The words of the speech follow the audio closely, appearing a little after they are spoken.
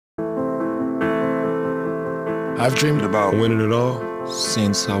I've dreamed about winning it all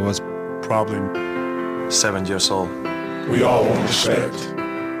since I was probably 7 years old. We all want respect.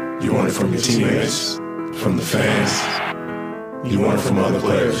 You want it from your teammates, from the fans. You want it from other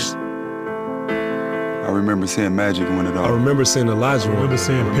players. I remember seeing Magic win it all. I remember seeing Elijah. I remember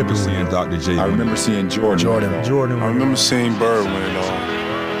seeing Pippen win. Dr. J. I remember seeing Jordan. I remember seeing Bird win it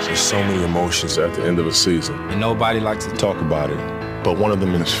all. There's so many emotions at the end of a season. And nobody likes to talk about it. But one of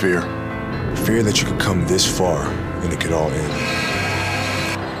them is fear. Fear that you could come this far and it could all end.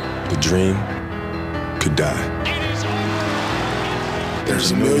 The dream could die.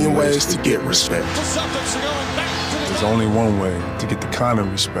 There's a million ways to get respect. There's only one way to get the kind of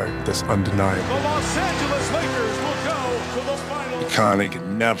respect that's undeniable. The Los Angeles Lakers will go to the final. The kind they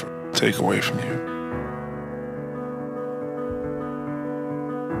can never take away from you.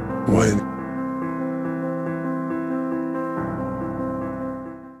 When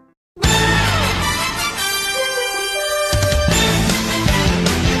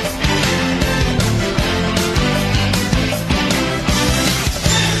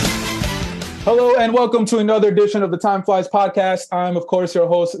Hello and welcome to another edition of the Time Flies podcast. I'm, of course, your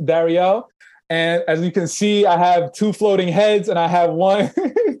host, Dariel. And as you can see, I have two floating heads and I have one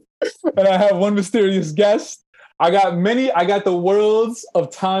mysterious guest. I got the worlds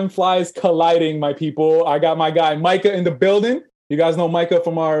of Time Flies colliding, my people. I got my guy Micah in the building. You guys know Micah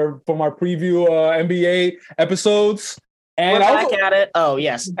from our preview NBA episodes. And we're back at it. Oh,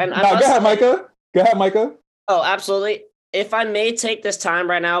 yes. And go ahead, Micah. Go ahead, Micah. Oh, absolutely. If I may take this time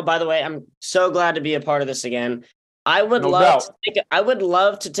right now, by the way, I'm so glad to be a part of this again. I would love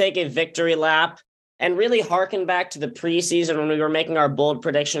to take a victory lap and really harken back to the preseason when we were making our bold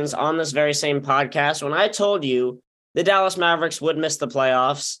predictions on this very same podcast. When I told you the Dallas Mavericks would miss the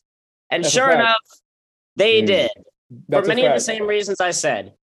playoffs, and sure enough, they did. For many of the same reasons I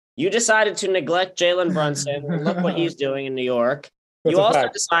said. You decided to neglect Jalen Brunson. Look what he's doing in New York. You also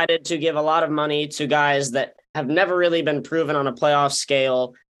decided to give a lot of money to guys that have never really been proven on a playoff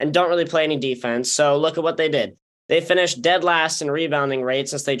scale and don't really play any defense. So look at what they did. They finished dead last in rebounding rate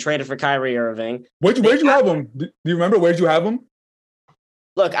since they traded for Kyrie Irving. Where'd you have them? Do you remember? Where'd you have them?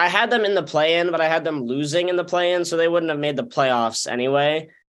 Look, I had them in the play-in, but I had them losing in the play-in, so they wouldn't have made the playoffs anyway.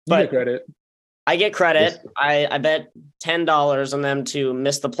 But you get credit. I get credit. I bet $10 on them to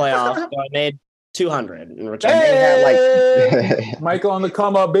miss the playoffs, so I made $200 in return. Hey! Michael on the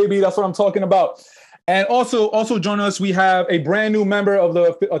come up, baby. That's what I'm talking about. And also joining us, we have a brand new member of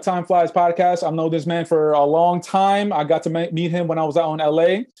the Time Flies podcast. I've known this man for a long time. I got to meet him when I was out in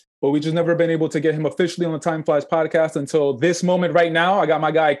LA, but we just never been able to get him officially on the Time Flies podcast until this moment right now. I got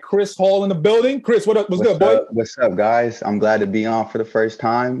my guy Chris Hall in the building. Chris, what's good, boy? What's up, guys? I'm glad to be on for the first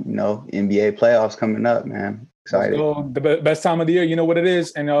time. You know, NBA playoffs coming up, man. Excited. The best time of the year. You know what it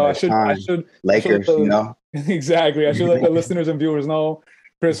is. And I should Lakers, you know. Exactly. I should let the listeners and viewers know.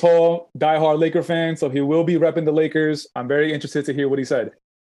 Chris Hall, diehard Laker fan, so he will be repping the Lakers. I'm very interested to hear what he said.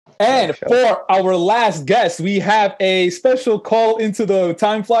 And for our last guest, we have a special call into the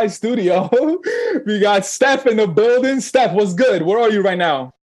Time Flies studio. We got Steph in the building. Steph, what's good? Where are you right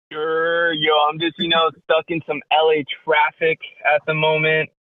now? Sure, I'm just, stuck in some LA traffic at the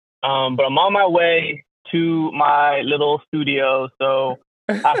moment. But I'm on my way to my little studio. So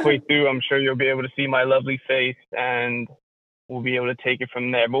halfway through, I'm sure you'll be able to see my lovely face and we'll be able to take it from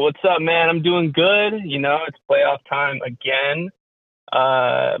there. But what's up, man? I'm doing good. It's playoff time again.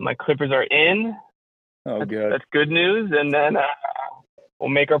 My Clippers are in. Oh, good. That's good news. And then we'll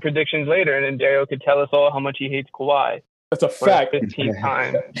make our predictions later. And then Dario could tell us all how much he hates Kawhi. That's a fact. 15th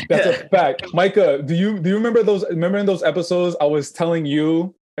time. That's a fact. Micah, do you remember those? Remember in those episodes, I was telling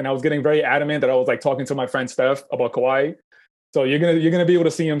you, and I was getting very adamant that I was like talking to my friend Steph about Kawhi. So you're gonna be able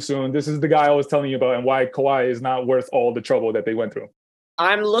to see him soon. This is the guy I was telling you about and why Kawhi is not worth all the trouble that they went through.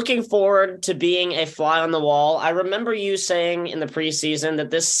 I'm looking forward to being a fly on the wall. I remember you saying in the preseason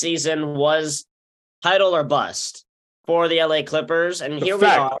that this season was title or bust for the LA Clippers. And here we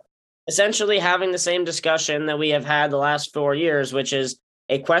are, essentially having the same discussion that we have had the last 4 years, which is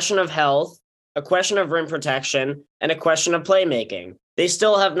a question of health, a question of rim protection, and a question of playmaking. They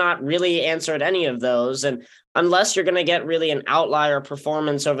still have not really answered any of those. And unless you're going to get really an outlier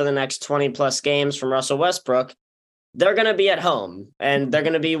performance over the next 20 plus games from Russell Westbrook, they're going to be at home and they're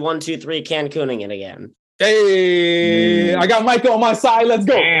going to be 1, 2, 3 Cancooning it again. Hey, I got Micah on my side. Let's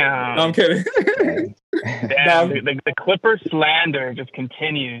go. Damn. No, I'm kidding. Damn, the Clipper slander just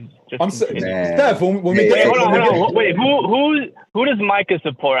continues. Steph, when we get hold on. Wait, who does Micah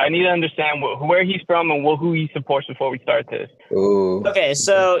support? I need to understand where he's from and who he supports before we start this. Ooh. Okay,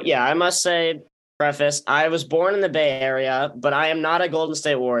 so yeah, I must say, preface, I was born in the Bay Area, but I am not a Golden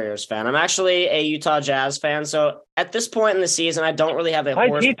State Warriors fan. I'm actually a Utah Jazz fan. So at this point in the season, I don't really have a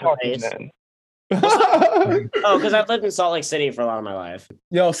horse in the race. Oh, because I've lived in Salt Lake City for a lot of my life.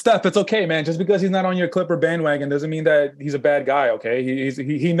 Yo, Steph, it's okay, man. Just because he's not on your Clipper bandwagon doesn't mean that he's a bad guy. Okay,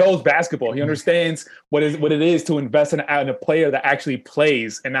 he knows basketball. He understands what it is to invest in a player that actually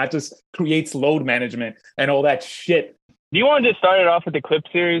plays and not just creates load management and all that shit. Do you want to just start it off with the clip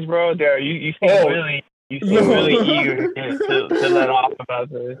series, bro? There, you seem really eager to let off about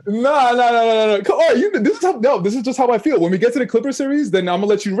this. No. Come on, this is just how I feel. When we get to the Clipper series, then I'm gonna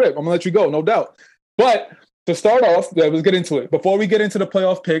let you rip. I'm gonna let you go, no doubt. But to start off, let's get into it. Before we get into the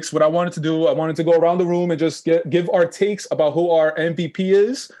playoff picks, what I wanted to do, I wanted to go around the room and just give our takes about who our MVP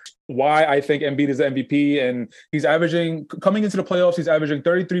is, why I think Embiid is the MVP, and he's averaging, coming into the playoffs, he's averaging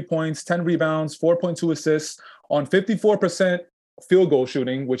 33 points, 10 rebounds, 4.2 assists on 54% field goal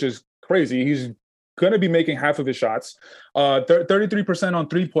shooting, which is crazy. He's going to be making half of his shots, 33% on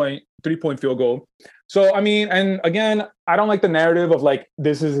three-point field goal. So, I mean, and again, I don't like the narrative of like,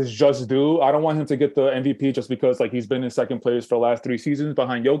 this is his just due. I don't want him to get the MVP just because like he's been in second place for the last 3 seasons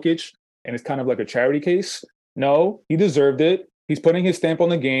behind Jokic, and it's kind of like a charity case. No, he deserved it. He's putting his stamp on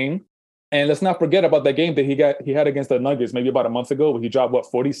the game. And let's not forget about that game that he had against the Nuggets maybe about a month ago where he dropped,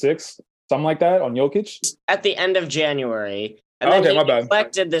 46? Something like that on Jokic? At the end of January. And then he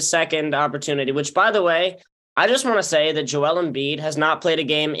deflected the second opportunity, which, by the way, I just want to say that Joel Embiid has not played a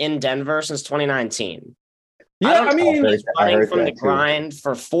game in Denver since 2019. Yeah, I mean, he's running from the grind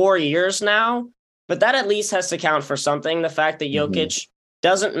for 4 years now, but that at least has to count for something. The fact that Jokic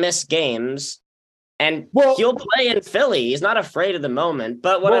doesn't miss games, and he'll play in Philly. He's not afraid of the moment.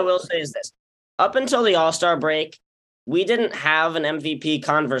 But what I will say is this. Up until the All-Star break, we didn't have an MVP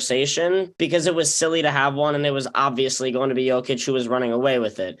conversation because it was silly to have one, and it was obviously going to be Jokic who was running away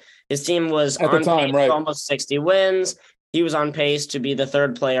with it. His team was on pace for almost 60 wins. He was on pace to be the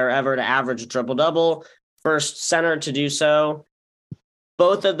third player ever to average a triple-double, first center to do so.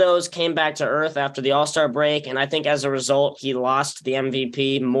 Both of those came back to earth after the All-Star break, and I think as a result, he lost the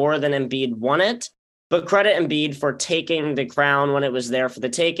MVP more than Embiid won it. But credit Embiid for taking the crown when it was there for the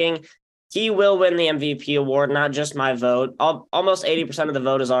taking. He will win the MVP award, not just my vote. Almost 80% of the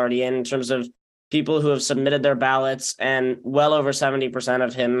vote is already in terms of people who have submitted their ballots, and well over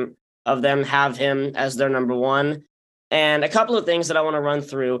 70% of them have him as their number one. And a couple of things that I want to run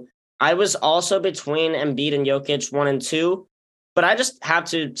through. I was also between Embiid and Jokic 1 and 2, but I just have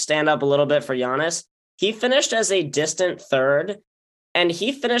to stand up a little bit for Giannis. He finished as a distant third, and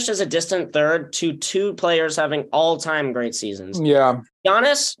he finished as a distant third to 2 players having all-time great seasons. Yeah.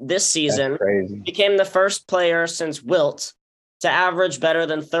 Giannis this season became the first player since Wilt to average better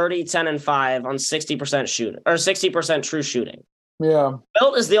than 30, 10, and 5 on 60% shooting, or 60% true shooting. Yeah.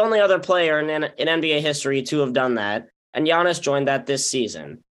 Wilt is the only other player in NBA history to have done that, and Giannis joined that this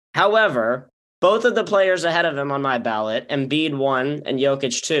season. However, both of the players ahead of him on my ballot, Embiid 1 and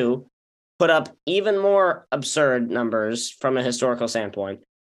Jokic 2, put up even more absurd numbers from a historical standpoint.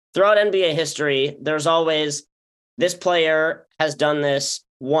 Throughout NBA history, there's always this player has done this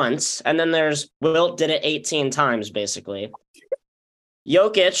once, and then there's Wilt did it 18 times, basically.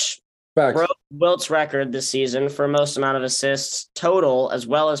 Jokic broke Wilt's record this season for most amount of assists total, as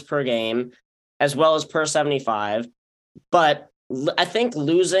well as per game, as well as per 75. But I think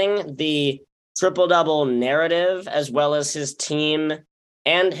losing the triple-double narrative, as well as his team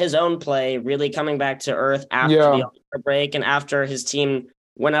and his own play really coming back to earth after the All-Star break, and after his team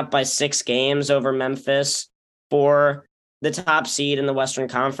went up by 6 games over Memphis for the top seed in the Western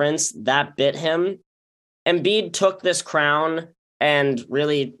Conference, that bit him. Embiid took this crown and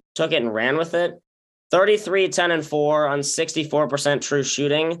really took it and ran with it. 33, 10, and 4 on 64% true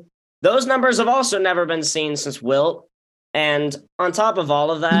shooting. Those numbers have also never been seen since Wilt. And on top of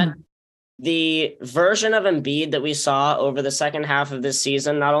all of that, the version of Embiid that we saw over the second half of this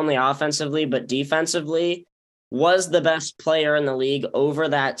season, not only offensively, but defensively, was the best player in the league over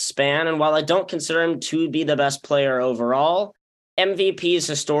that span. And while I don't consider him to be the best player overall, MVPs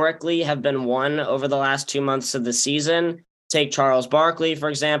historically have been won over the last 2 months of the season. Take Charles Barkley, for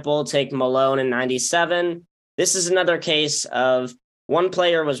example, take Malone in 97. This is another case of one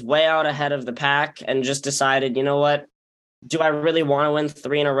player was way out ahead of the pack and just decided, you know what? Do I really want to win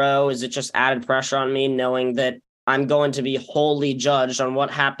 3 in a row? Is it just added pressure on me knowing that I'm going to be wholly judged on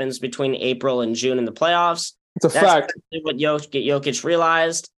what happens between April and June in the playoffs? It's a fact. That's what Jokic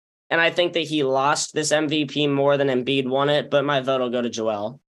realized. And I think that he lost this MVP more than Embiid won it, but my vote will go to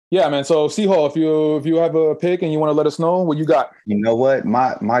Joel. Yeah, man. So, C-Hall, if you have a pick and you want to let us know what you got. You know what?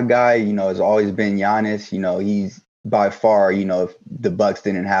 My guy, has always been Giannis. He's by far, if the Bucks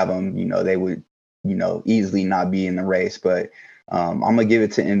didn't have him, they would easily not be in the race. But I'm gonna give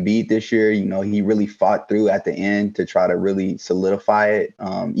it to Embiid this year. He really fought through at the end to try to really solidify it.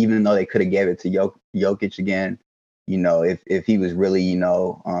 Even though they could have gave it to Jokic again, if he was really,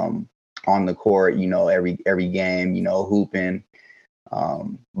 on the court, every game, hooping.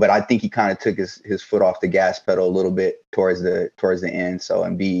 But I think he kind of took his foot off the gas pedal a little bit towards the end. So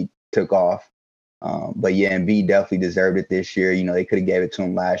Embiid took off. But yeah, Embiid definitely deserved it this year. They could have gave it to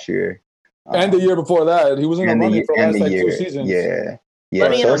him last year. And the year before that. He was in the running for the last 2 seasons. Yeah.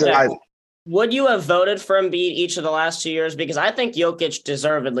 Let me interject. Would you have voted for Embiid each of the last 2 years? Because I think Jokic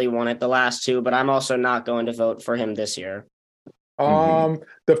deservedly won it the last 2, but I'm also not going to vote for him this year.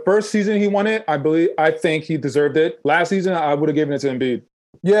 The first season he won it, I think he deserved it. Last season, I would have given it to Embiid.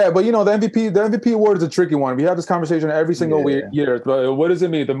 Yeah, but the MVP award is a tricky one. We have this conversation every single year. But what does it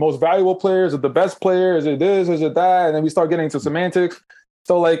mean? The most valuable player? Is it the best player? Is it this? Is it that? And then we start getting into semantics.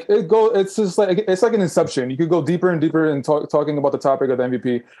 So it's just it's like an inception. You could go deeper and deeper in talking about the topic of the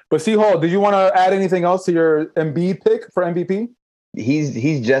MVP. But C-Hall, do you want to add anything else to your Embiid pick for MVP?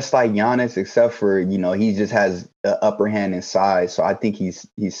 He's just like Giannis, except for he just has the upper hand in size. So I think he's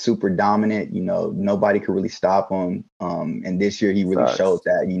super dominant. Nobody could really stop him. And this year he really showed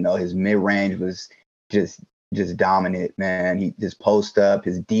that. His mid range was just dominant, man. He just post up,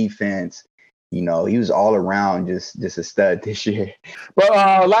 his defense. He was all around just a stud this year. But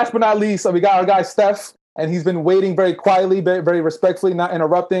last but not least, we got our guy Steph, and he's been waiting very quietly, very respectfully, not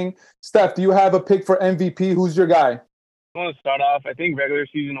interrupting. Steph, do you have a pick for MVP? Who's your guy? I want to start off. I think regular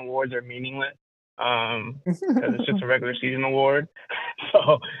season awards are meaningless because it's just a regular season award.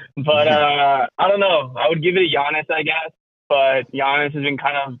 But I don't know. I would give it to Giannis, I guess. But Giannis has been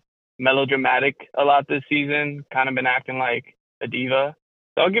kind of melodramatic a lot this season, kind of been acting like a diva.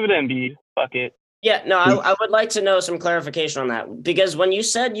 So I'll give it to Embiid. Fuck it. Yeah, no, I would like to know some clarification on that. Because when you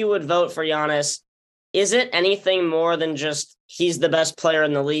said you would vote for Giannis, is it anything more than just he's the best player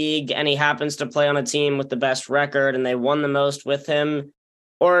in the league and he happens to play on a team with the best record and they won the most with him?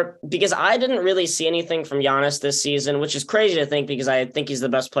 Or because I didn't really see anything from Giannis this season, which is crazy to think because I think he's the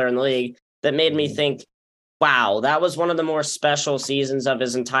best player in the league, that made me think, wow, that was one of the more special seasons of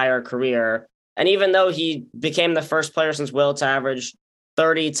his entire career. And even though he became the first player since Wilt to average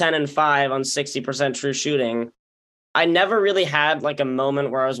 30, 10, and 5 on 60% true shooting, I never really had a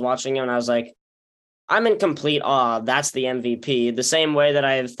moment where I was watching him and I was like, I'm in complete awe. That's the MVP. The same way that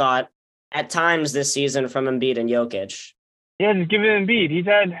I have thought at times this season from Embiid and Jokic. Yeah, just give it to Embiid.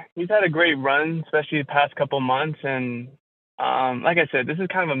 He's had a great run, especially the past couple months. And like I said, this is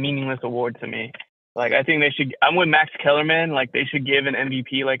kind of a meaningless award to me. I think they should. I'm with Max Kellerman. They should give an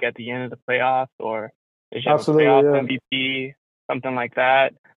MVP at the end of the playoffs, or they should have a playoff MVP, something like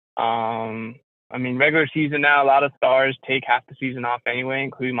that. Regular season now, a lot of stars take half the season off anyway,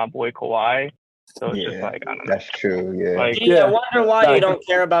 including my boy Kawhi. So it's just I don't know. That's true. Yeah. I wonder why you don't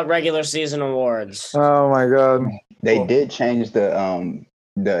care about regular season awards. Oh my God. They did change the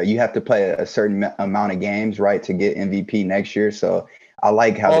you have to play a certain amount of games, right, to get MVP next year. So I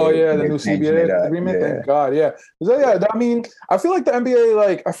like how the new CBA agreement. Yeah. Thank God. Yeah. I feel like the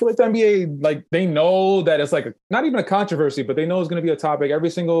NBA, they know that it's not even a controversy, but they know it's going to be a topic every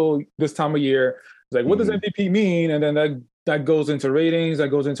single this time of year. It's what does MVP mean? And then that goes into ratings, that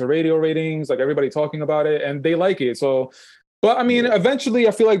goes into radio ratings, everybody talking about it, and they like it. So, but eventually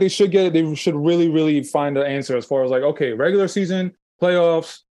I feel like they should really, really find the answer as far as okay, regular season,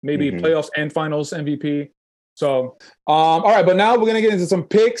 playoffs, maybe playoffs and finals MVP. So, all right, but now we're going to get into some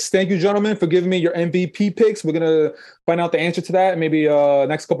picks. Thank you, gentlemen, for giving me your MVP picks. We're going to find out the answer to that maybe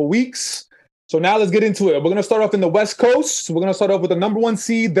next couple weeks. So now let's get into it. We're going to start off in the West Coast. We're going to start off with the number 1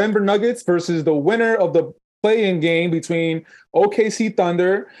 seed Denver Nuggets versus the winner of the play-in game between OKC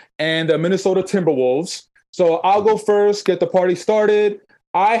Thunder and the Minnesota Timberwolves. So I'll go first, get the party started.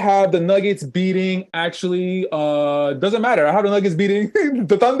 I have the Nuggets beating, doesn't matter. I have the Nuggets beating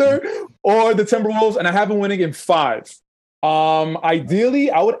the Thunder or the Timberwolves, and I have them winning in 5.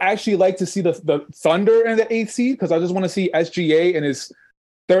 Ideally, I would actually like to see the Thunder in the 8th seed because I just want to see SGA in his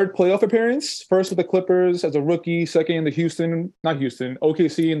 3rd playoff appearance. First with the Clippers as a rookie, second in the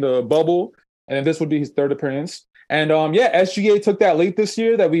OKC in the bubble, and then this would be his 3rd appearance. And SGA took that late this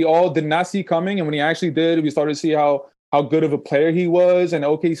year that we all did not see coming, and when he actually did, we started to see how good of a player he was. And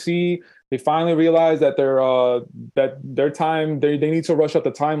OKC, they finally realized that their time, they need to rush up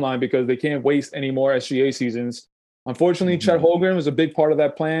the timeline because they can't waste any more SGA seasons. Unfortunately, Chet Holmgren was a big part of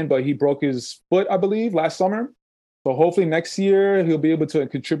that plan, but he broke his foot, I believe, last summer. So hopefully next year he'll be able to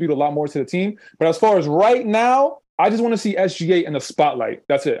contribute a lot more to the team. But as far as right now, I just want to see SGA in the spotlight.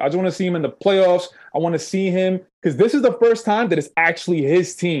 That's it. I just want to see him in the playoffs. I want to see him because this is the first time that it's actually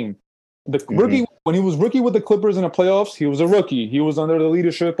his team. The rookie, when he was rookie with the Clippers in the playoffs, he was a rookie. He was under the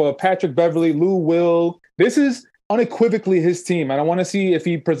leadership of Patrick Beverley, Lou Will. This is unequivocally his team. And I want to see if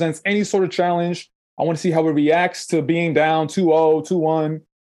he presents any sort of challenge. I want to see how he reacts to being down 2-0, 2-1.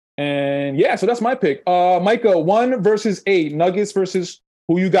 And yeah, so that's my pick. Micah, 1 versus 8. Nuggets versus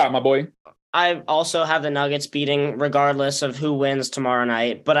who you got, my boy? I also have the Nuggets beating regardless of who wins tomorrow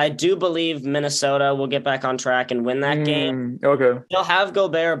night, but I do believe Minnesota will get back on track and win that game. Okay. They'll have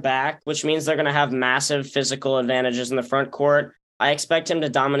Gobert back, which means they're going to have massive physical advantages in the front court. I expect him to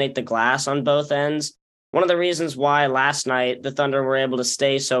dominate the glass on both ends. One of the reasons why last night the Thunder were able to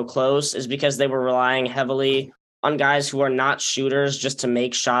stay so close is because they were relying heavily on guys who are not shooters just to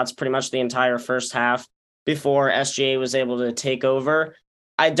make shots pretty much the entire first half before SGA was able to take over.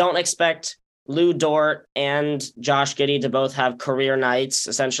 I don't expect Lou Dort and Josh Giddey to both have career nights,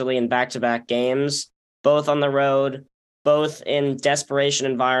 essentially in back-to-back games, both on the road, both in desperation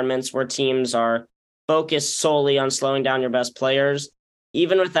environments where teams are focused solely on slowing down your best players.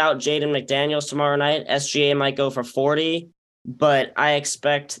 Even without Jaden McDaniels tomorrow night, SGA might go for 40, but I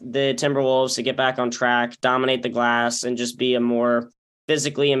expect the Timberwolves to get back on track, dominate the glass, and just be a more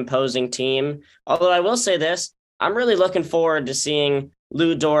physically imposing team. Although I will say this, I'm really looking forward to seeing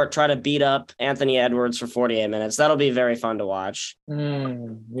Lou Dort try to beat up Anthony Edwards for 48 minutes. That'll be very fun to watch. Yeah,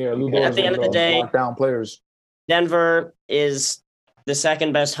 Lou Dort. At the end of the day, lockdown players. Denver is the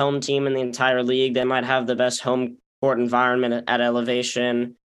second best home team in the entire league. They might have the best home court environment at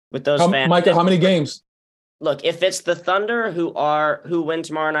elevation with those fans. Micah, how many games? Look, if it's the Thunder who win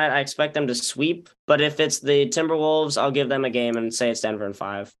tomorrow night, I expect them to sweep. But if it's the Timberwolves, I'll give them a game and say it's Denver in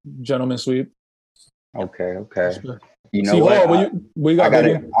 5. Gentlemen sweep. Okay. You know what? I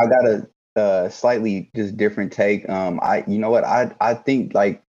got a slightly just different take. I think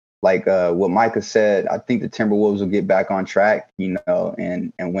like what Micah said, I think the Timberwolves will get back on track, and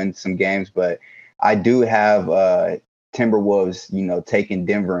win some games. But I do have Timberwolves, taking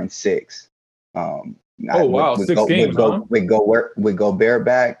Denver in 6. Wow, 6 games, with Gobert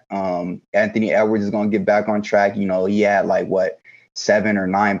back. Anthony Edwards is going to get back on track. He had 7 or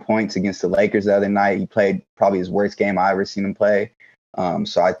 9 points against the Lakers the other night. He played probably his worst game I ever seen him play.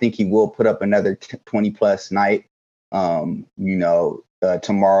 So I think he will put up another 20-plus night,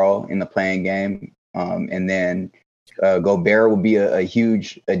 tomorrow in the playing game. And then Gobert will be a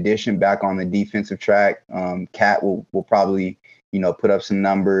huge addition back on the defensive track. Cat will probably, put up some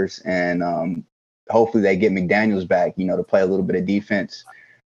numbers, and hopefully they get McDaniels back, to play a little bit of defense.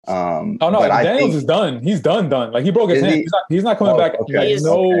 McDaniels is done. He's done. Like, he broke his hand. He's not coming back. Okay.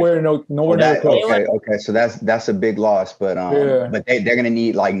 Nowhere near close. Okay. So that's a big loss. But but they're gonna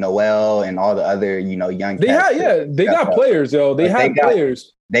need like Noel and all the other young. They got players, yo. They have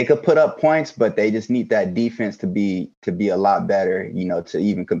players. They could put up points, but they just need that defense to be a lot better. To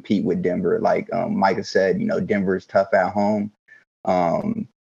even compete with Denver. Like Micah said, Denver is tough at home. Home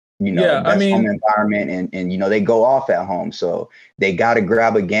environment, and they go off at home, so they got to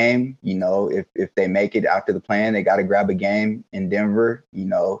grab a game. If they make it after the plan, they got to grab a game in Denver,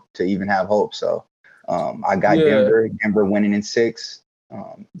 to even have hope. So I got Denver winning in 6. I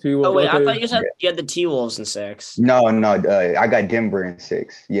thought you said you had the T-Wolves in 6. No, I got Denver in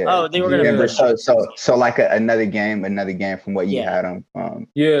 6. Yeah. Oh, they were going to Denver. So like another game from what you had them.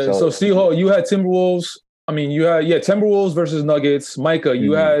 So Seahawks, you had Timberwolves. You had Timberwolves versus Nuggets. Micah,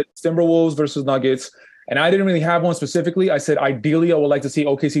 you had Timberwolves versus Nuggets. And I didn't really have one specifically. I said, ideally, I would like to see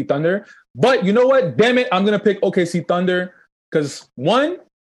OKC Thunder. But you know what? Damn it, I'm going to pick OKC Thunder. Because, one,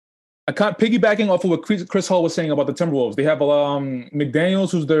 I can't piggybacking off of what Chris Hall was saying about the Timberwolves. They have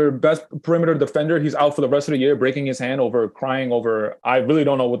McDaniels, who's their best perimeter defender. He's out for the rest of the year, breaking his hand crying over. I really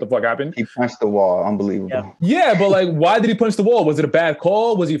don't know what the fuck happened. He punched the wall. Unbelievable. Yeah, but why did he punch the wall? Was it a bad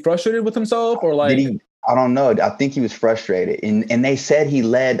call? Was he frustrated with himself? Or I don't know. I think he was frustrated. And they said he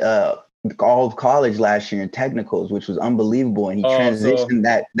led all of college last year in technicals, which was unbelievable. And he transitioned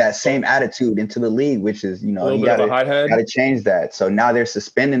that same attitude into the league, which is, you got to change that. So now they're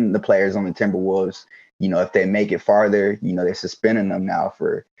suspending the players on the Timberwolves. If they make it farther, they're suspending them now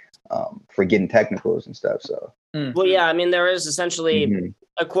for getting technicals and stuff. So, well, yeah, there is essentially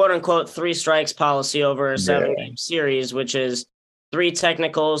a quote unquote 3 strikes policy over a 7-game series, which is 3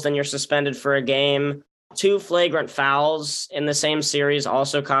 technicals, then you're suspended for a game. 2 flagrant fouls in the same series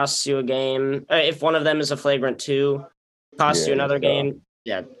also costs you a game. If one of them is a flagrant 2, costs you another game.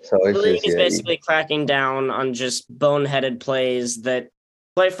 Yeah. So the league is basically cracking down on just boneheaded plays that,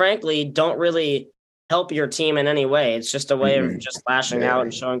 quite frankly, don't really help your team in any way. It's just a way of just lashing out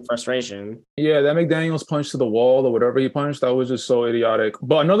and showing frustration. Yeah, that McDaniels punch to the wall or whatever he punched, that was just so idiotic.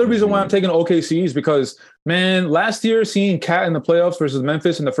 But another reason why I'm taking OKC is because, man, last year seeing Cat in the playoffs versus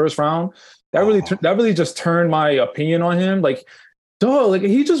Memphis in the first round, that really just turned my opinion on him. Like, dog, like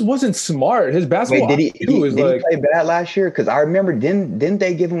he just wasn't smart. His basketball did he play bad last year? Because I remember didn't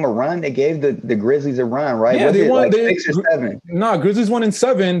they give him a run? They gave the Grizzlies a run, right? Yeah, they won 6 or 7. No, Grizzlies won in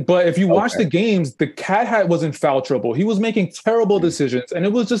 7. But if you watch the games, the Cat was in foul trouble. He was making terrible decisions, and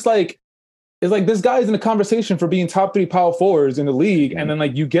it was just like, it's like this guy is in a conversation for being top 3 power forwards in the league, and then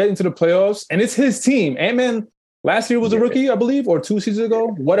like you get into the playoffs, and it's his team. Ant-Man last year was a rookie, I believe, or 2 seasons ago,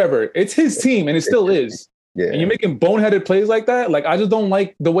 whatever. It's his team, and it still is. Yeah. And you're making boneheaded plays like that. Like, I just don't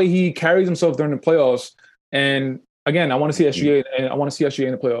like the way he carries himself during the playoffs. And again, I want to see SGA, and I want to see SGA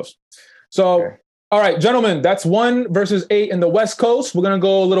in the playoffs. So, all right, gentlemen, that's 1 versus 8 in the West Coast. We're gonna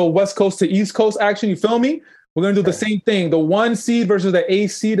go a little West Coast to East Coast action. You feel me? We're gonna do the same thing. The 1 seed versus the 8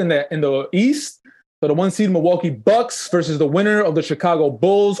 seed in the East. So the 1 seed Milwaukee Bucks versus the winner of the Chicago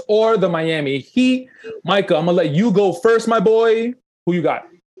Bulls or the Miami Heat. Micah, I'm gonna let you go first, my boy. Who you got?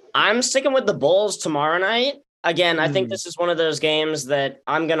 I'm sticking with the Bulls tomorrow night. Again, I think this is one of those games that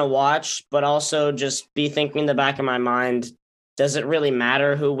I'm going to watch, but also just be thinking in the back of my mind, does it really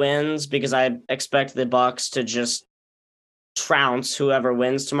matter who wins? Because I expect the Bucks to just trounce whoever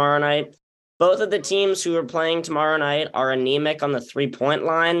wins tomorrow night. Both of the teams who are playing tomorrow night are anemic on the 3-point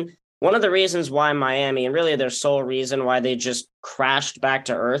line. One of the reasons why Miami, and really their sole reason why they just crashed back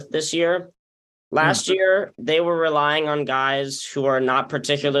to earth this year, last year, they were relying on guys who are not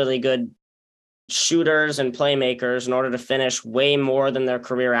particularly good shooters and playmakers in order to finish way more than their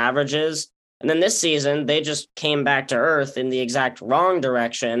career averages. And then this season, they just came back to earth in the exact wrong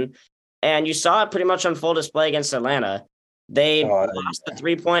direction. And you saw it pretty much on full display against Atlanta. They lost the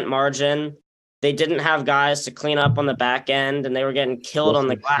 3-point margin. They didn't have guys to clean up on the back end, and they were getting killed on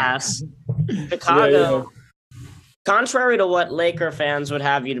the glass. Chicago, contrary to what Laker fans would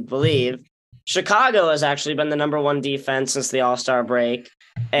have you to believe, Chicago has actually been the number 1 defense since the All-Star break,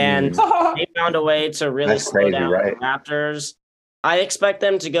 and they found a way to really slow down the Raptors. I expect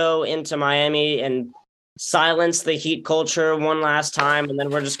them to go into Miami and silence the Heat culture one last time, and then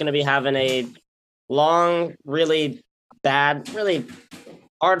we're just going to be having a long, really bad, really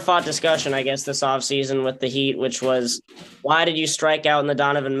hard-fought discussion, I guess, this offseason with the Heat, which was, why did you strike out in the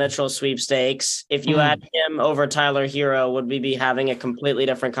Donovan Mitchell sweepstakes? If you had him over Tyler Hero, would we be having a completely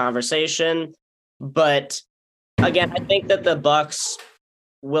different conversation? But again, I think that the Bucks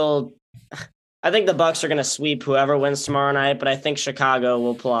are going to sweep whoever wins tomorrow night, but I think Chicago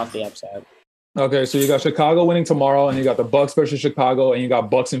will pull off the upset. Okay, so you got Chicago winning tomorrow, and you got the Bucks versus Chicago, and you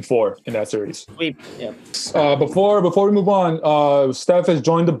got Bucks in 4 in that series. Sweep. Yep. Before we move on, Steph has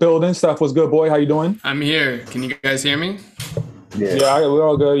joined the building. Steph, what's good, boy? How you doing? I'm here. Can you guys hear me? Yeah, we're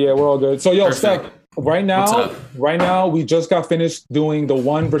all good. Yeah, we're all good. So, Perfect. Steph, right now, we just got finished doing the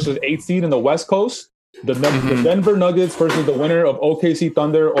 1 versus 8 seed in the West Coast. The Denver Nuggets versus the winner of OKC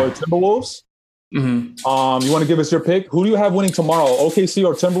Thunder or Timberwolves. You want to give us your pick? Who do you have winning tomorrow, OKC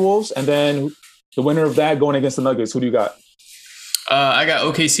or Timberwolves? And then the winner of that going against the Nuggets. Who do you got? I got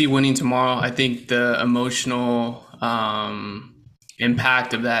OKC winning tomorrow. I think the emotional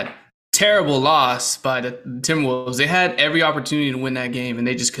impact of that terrible loss by the Timberwolves, they had every opportunity to win that game and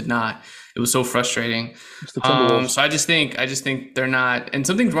they just could not. It was so frustrating. So I just think they're not, and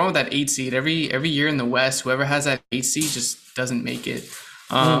something's wrong with that 8 seed. Every year in the West, whoever has that 8 seed just doesn't make it.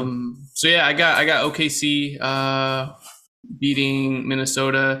 So yeah, I got OKC beating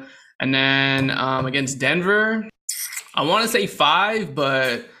Minnesota, and then against Denver, I want to say 5,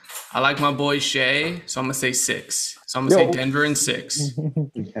 but I like my boy Shea, so I'm gonna say 6. So I'm gonna say Denver in 6.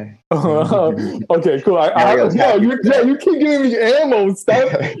 Okay, cool. You keep giving me ammo,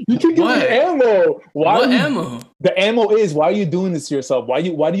 Steph. You keep giving me ammo. What ammo? The ammo is, why are you doing this to yourself? Why do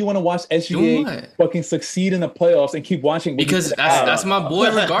you want to watch SGA fucking succeed in the playoffs and keep watching? Because that's my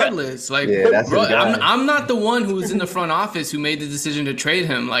boy regardless. Like, bro, I'm not the one who was in the front office who made the decision to trade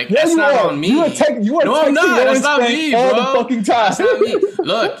him. Like, that's not on me. No, I'm not. That's not me, bro. The fucking time. That's not me.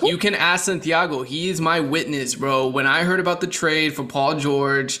 Look, you can ask Santiago. He is my witness, bro. When I heard about the trade for Paul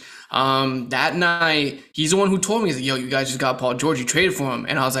George, that night, he's the one who told me, he's like, yo, you guys just got Paul George. You traded for him.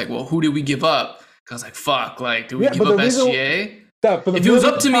 And I was like, well, who did we give up? I was like, fuck, like, do we give up SGA? If it was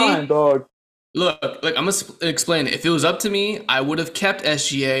up to me, dog. Look, I'm going to explain it. If it was up to me, I would have kept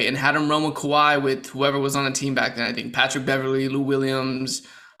SGA and had him run with Kawhi with whoever was on the team back then. I think Patrick Beverley, Lou Williams,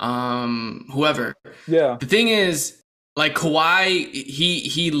 whoever. Yeah. The thing is, like, Kawhi,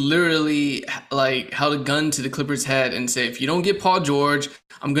 he literally, like, held a gun to the Clippers' head and said, if you don't get Paul George,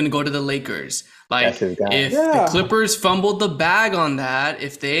 I'm going to go to the Lakers. Like if the Clippers fumbled the bag on that,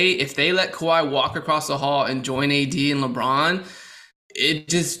 if they let Kawhi walk across the hall and join AD and LeBron, they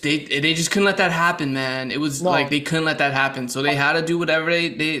just couldn't let that happen, man. It was like they couldn't let that happen. So they had to do whatever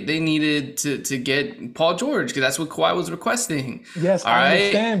they needed to get Paul George, because that's what Kawhi was requesting. Yes, I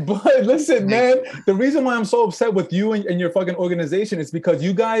understand. But listen, man, the reason why I'm so upset with you and your fucking organization is because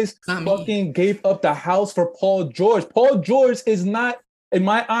you guys fucking gave up the house for Paul George. Paul George is not, in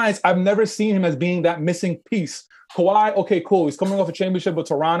my eyes, I've never seen him as being that missing piece. Kawhi, okay, cool. He's coming off a championship with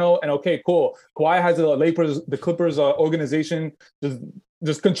Toronto, and okay, cool. Kawhi has the Clippers organization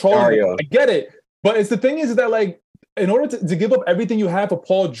just controlling it. I get it, but it's the thing is that, like, in order to give up everything you have for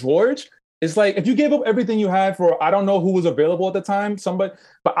Paul George, it's like if you gave up everything you had for, I don't know who was available at the time, somebody,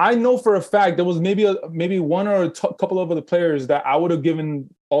 but I know for a fact there was maybe one or a couple of other players that I would have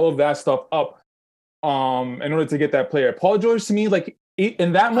given all of that stuff up in order to get that player. Paul George, to me, like,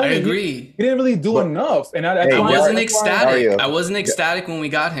 in that moment, I agree. He didn't really do enough, and I wasn't ecstatic. I wasn't ecstatic when we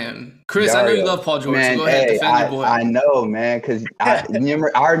got him. Chris, I know you love Paul George. Man, so go ahead, defend your boy. I know, man, because I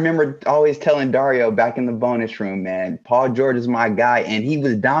remember always telling Dario back in the bonus room, man, Paul George is my guy, and he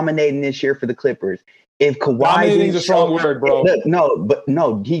was dominating this year for the Clippers. If Kawhi, dominating is a strong word, bro.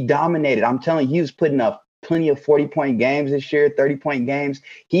 No, he dominated. I'm telling you, he was putting up plenty of 40-point games this year, 30-point games.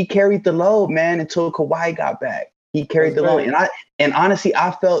 He carried the load, man, until Kawhi got back. He carried the load, and honestly,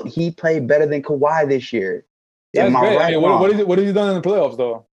 I felt he played better than Kawhi this year. That's great. Right, what has he done in the playoffs,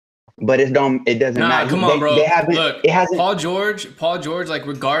 though? But it doesn't matter. Come on, bro. Look, Paul George, like,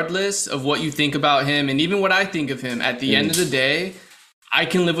 regardless of what you think about him, and even what I think of him, at the end of the day, I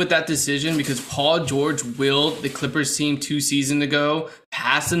can live with that decision because Paul George willed the Clippers team 2 seasons ago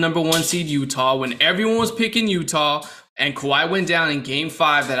past the number 1 seed Utah when everyone was picking Utah, and Kawhi went down in Game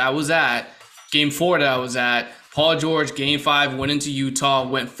 5 that I was at, Game 4 that I was at. Paul George, Game 5, went into Utah,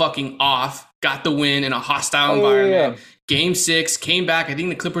 went fucking off, got the win in a hostile environment. Yeah. Game 6, came back. I think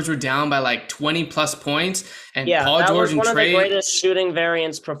the Clippers were down by like 20-plus points. And Paul George and Trey... that was one of the greatest shooting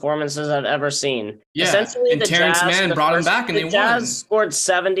variance performances I've ever seen. Yeah, essentially, and Terrence Mann brought him back and they won. The Jazz scored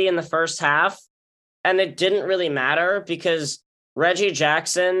 70 in the first half, and it didn't really matter because Reggie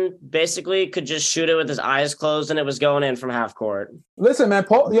Jackson basically could just shoot it with his eyes closed, and it was going in from half court. Listen, man,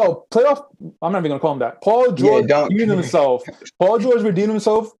 playoff. I'm not even gonna call him that. Paul George redeemed himself. Paul George redeemed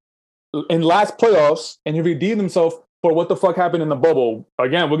himself in last playoffs, and he redeemed himself for what the fuck happened in the bubble.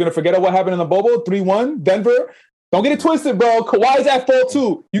 Again, we're gonna forget what happened in the bubble. 3-1, Denver. Don't get it twisted, bro. Kawhi's at fault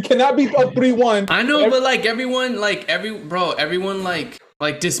too. You cannot be up 3-1. I know, but like everyone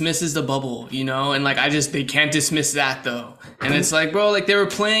dismisses the bubble, you know, and like they can't dismiss that though. And it's like, bro, like they were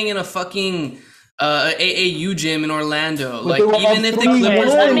playing in a fucking AAU gym in Orlando. Like even if the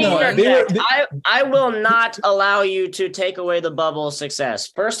Clippers won, I will not allow you to take away the bubble's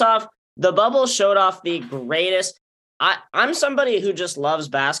success. First off, the bubble showed off the greatest. I'm somebody who just loves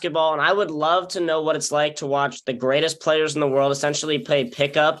basketball, and I would love to know what it's like to watch the greatest players in the world essentially play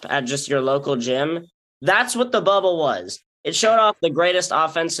pickup at just your local gym. That's what the bubble was. It showed off the greatest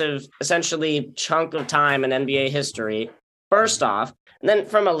offensive, essentially, chunk of time in NBA history, first off. And then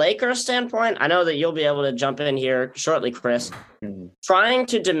from a Lakers standpoint, I know that you'll be able to jump in here shortly, Chris. Trying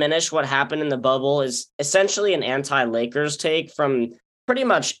to diminish what happened in the bubble is essentially an anti-Lakers take from pretty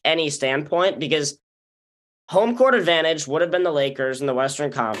much any standpoint, because home court advantage would have been the Lakers in the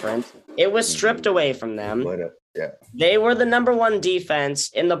Western Conference. It was stripped away from them. They were the number 1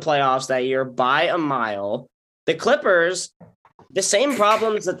 defense in the playoffs that year by a mile. The Clippers, the same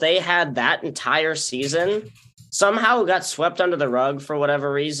problems that they had that entire season, somehow got swept under the rug for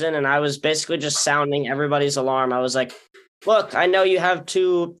whatever reason. And I was basically just sounding everybody's alarm. I was like, look, I know you have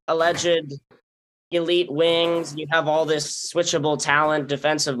 2 alleged elite wings. You have all this switchable talent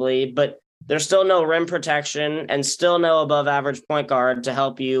defensively, but there's still no rim protection and still no above average point guard to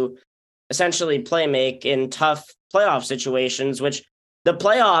help you essentially play make in tough playoff situations, which the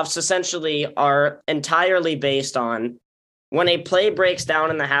playoffs essentially are entirely based on when a play breaks down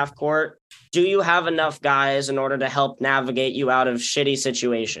in the half court, do you have enough guys in order to help navigate you out of shitty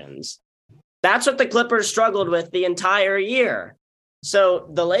situations? That's what the Clippers struggled with the entire year. So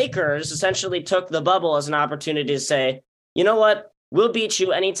the Lakers essentially took the bubble as an opportunity to say, you know what? We'll beat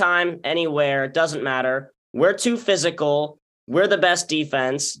you anytime, anywhere. It doesn't matter. We're too physical. We're the best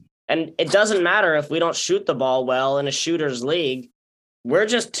defense. And it doesn't matter if we don't shoot the ball well in a shooter's league. We're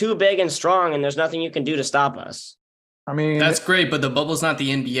just too big and strong, and there's nothing you can do to stop us. I mean, that's great, but the bubble's not the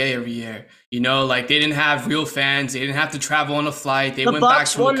NBA every year. You know, like they didn't have real fans. They didn't have to travel on a flight. They went back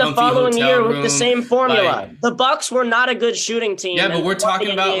to a comfy hotel room. The Bucks won the following year with the same formula. The Bucks were not a good shooting team. Yeah, but we're talking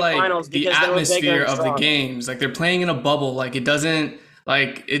about like the atmosphere of the games. Like they're playing in a bubble. Like it doesn't.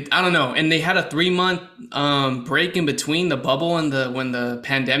 Like I don't know. And they had a 3-month break in between the bubble and when the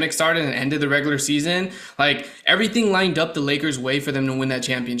pandemic started and ended the regular season. Like everything lined up the Lakers' way for them to win that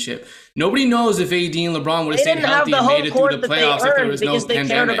championship. Nobody knows if AD and LeBron would have stayed healthy and made it through the playoffs if there was no pandemic. Because they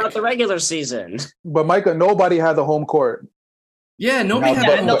cared about the regular season. But Micah, nobody had the home court. Yeah, nobody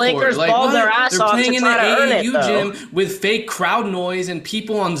had and the Lakers balled their ass off to try to earn it, though. Gym with fake crowd noise and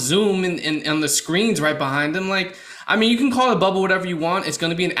people on Zoom and on the screens right behind them. Like, I mean, you can call it a bubble whatever you want. It's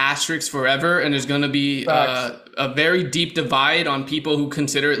going to be an asterisk forever, and there's going to be a very deep divide on people who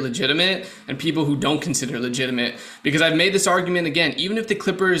consider it legitimate and people who don't consider it legitimate. Because I've made this argument again, even if the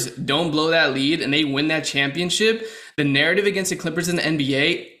Clippers don't blow that lead and they win that championship, the narrative against the Clippers in the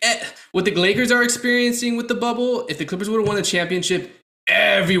NBA, what the Lakers are experiencing with the bubble, if the Clippers would have won the championship,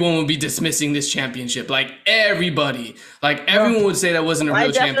 everyone would be dismissing this championship. Like everybody, like everyone would say that wasn't a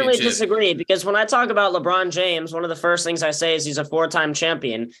real championship. I definitely disagree, because when I talk about LeBron James, one of the first things I say is he's a 4-time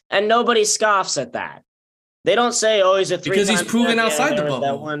champion, and nobody scoffs at that. They don't say, "Oh, he's a 3-time because he's proven champion." Outside the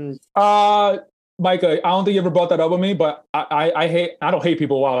bubble. Micah, I don't think you ever brought that up with me, but I don't hate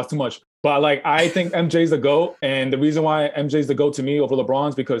people. Wow, that's too much. But like, I think MJ's the GOAT, and the reason why MJ's the GOAT to me over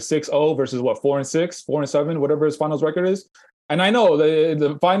LeBron's because 6-0 versus 4-6, 4-7, whatever his finals record is. And I know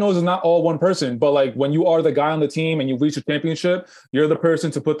the finals is not all one person, but like when you are the guy on the team and you reach a championship, you're the person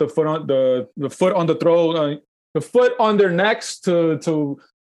to put the foot on the foot on the throat, the foot on their necks to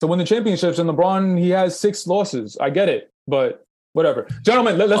win the championships. And LeBron, he has 6 losses. I get it, but whatever.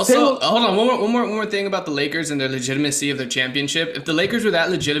 Gentlemen, let's also, hold on. One more thing about the Lakers and their legitimacy of their championship. If the Lakers were that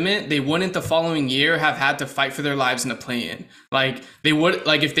legitimate, they wouldn't the following year have had to fight for their lives in a play-in. Like they would,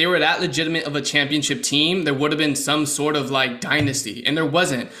 like if they were that legitimate of a championship team, there would have been some sort of like dynasty, and there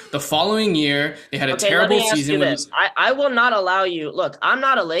wasn't. The following year, they had a terrible season. I will not allow you. Look, I'm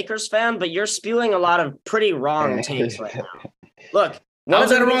not a Lakers fan, but you're spewing a lot of pretty wrong takes right now. Look. How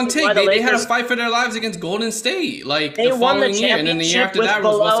was that a wrong take? They had to fight for their lives against Golden State, like the following year, and then the year after that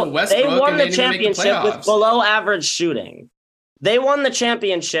was Russell Westbrook. They won and the they didn't make the championship with playoffs. below average shooting. They won the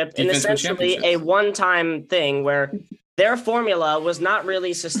championship in essentially a one-time thing where their formula was not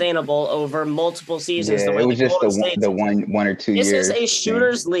really sustainable over multiple seasons. Yeah, it was just the one or 2 years. This is a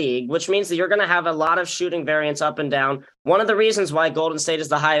shooters league, which means that you're going to have a lot of shooting variance up and down. One of the reasons why Golden State is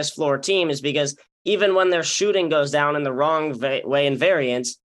the highest floor team is because even when their shooting goes down in the wrong way in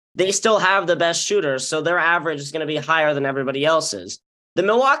variance, they still have the best shooters, so their average is going to be higher than everybody else's. The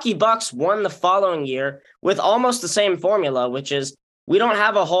Milwaukee Bucks won the following year with almost the same formula, which is we don't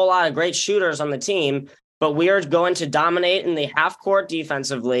have a whole lot of great shooters on the team, but we are going to dominate in the half court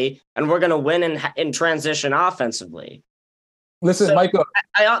defensively, and we're going to win in transition offensively. Listen, Michael.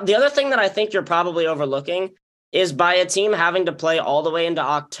 The other thing that I think you're probably overlooking is by a team having to play all the way into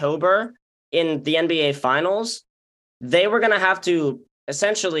October in the NBA Finals, they were going to have to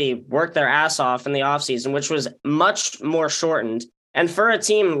essentially work their ass off in the offseason, which was much more shortened. And for a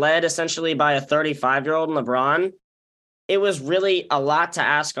team led essentially by a 35-year-old LeBron, it was really a lot to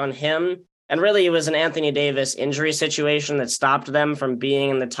ask on him. And really, it was an Anthony Davis injury situation that stopped them from being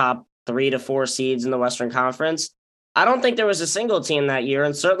in the top 3 to 4 seeds in the Western Conference. I don't think there was a single team that year,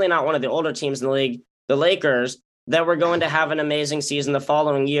 and certainly not one of the older teams in the league, the Lakers, that were going to have an amazing season the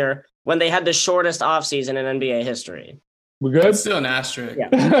following year when they had the shortest offseason in NBA history. We good? It's still an asterisk.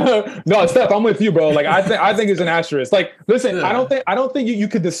 Yeah. No, Steph, I'm with you, bro. Like I think it's an asterisk. Like, listen, yeah. I don't think you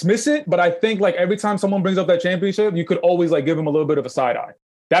could dismiss it, but I think like every time someone brings up that championship, you could always like give them a little bit of a side eye.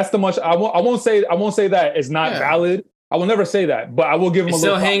 That's the much I won't say that it's not valid. I will never say that, but I will give them a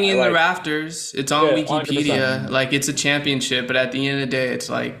little. It's still hanging in the rafters. It's on Wikipedia. 100%. Like it's a championship, but at the end of the day, it's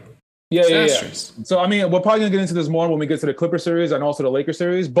like yeah. So I mean, we're probably gonna get into this more when we get to the Clipper series and also the Lakers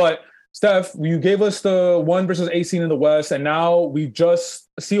series. But Steph, you gave us the 1 versus 8 seed in the West, and now we just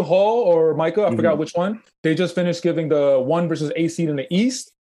see Hall or Micah, I forgot which one. They just finished giving the 1 versus 8 seed in the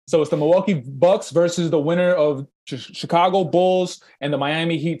East. So it's the Milwaukee Bucks versus the winner of Chicago Bulls and the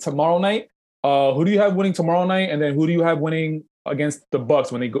Miami Heat tomorrow night. Who do you have winning tomorrow night, and then who do you have winning against the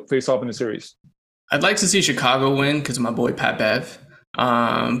Bucks when they face off in the series? I'd like to see Chicago win because of my boy Pat Bev.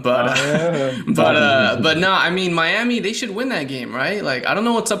 But no, I mean Miami, they should win that game, right? Like I don't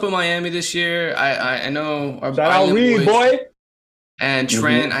know what's up with Miami this year. I know our shout out Reed, boy. And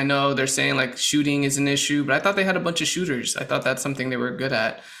Trent, I know they're saying like shooting is an issue, but I thought they had a bunch of shooters. I thought that's something they were good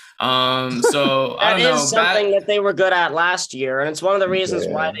at. So I don't know. That is something that they were good at last year, and it's one of the reasons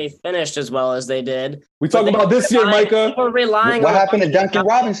why they finished as well as they did. We talking about this year, Micah. They were relying what happened to Duncan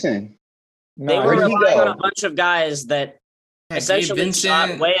Robinson? They were relying on a bunch of guys that essentially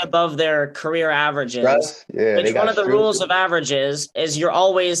shot way above their career averages. Which one of the rules of averages is you're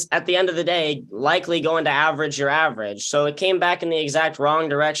always, at the end of the day, likely going to average your average. So it came back in the exact wrong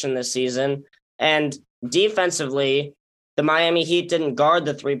direction this season. And defensively, the Miami Heat didn't guard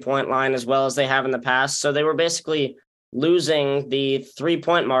the three-point line as well as they have in the past. So they were basically losing the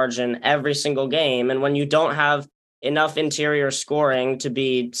three-point margin every single game. And when you don't have enough interior scoring to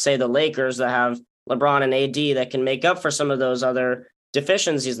be, say, the Lakers that have LeBron and AD that can make up for some of those other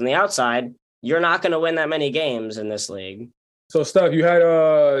deficiencies on the outside, you're not going to win that many games in this league. So, Steph, you had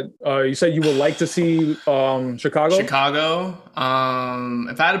you said you would like to see Chicago. Chicago.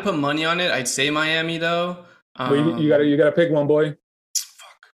 If I had to put money on it, I'd say Miami though. You gotta pick one, boy.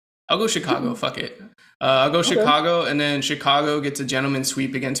 Fuck. I'll go Chicago. Fuck it. I'll go Chicago, and then Chicago gets a gentleman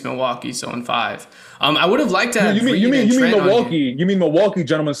sweep against Milwaukee. So in 5, I would have liked to have. You mean Milwaukee? You mean Milwaukee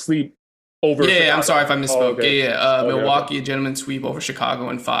gentleman sweep over? Yeah, I'm sorry if I misspoke. Milwaukee gentleman sweep over Chicago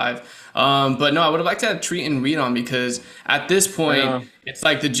in 5. But no, I would have liked to have Treat and Reed on, because at this point, it's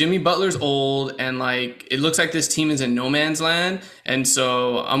like the Jimmy Butler's old, and like it looks like this team is in no man's land. And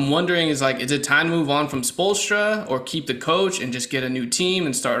so I'm wondering, is it time to move on from Spoelstra or keep the coach and just get a new team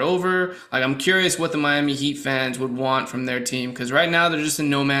and start over? Like, I'm curious what the Miami Heat fans would want from their team, because right now they're just in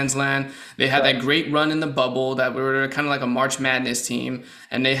no man's land. They had that great run in the bubble that we were kind of like a March Madness team,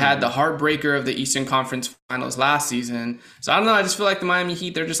 and they had the heartbreaker of the Eastern Conference Finals last season. So I don't know. I just feel like the Miami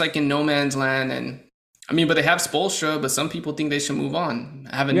Heat, they're just like in no man's land. And I mean, but they have Spoelstra, but some people think they should move on,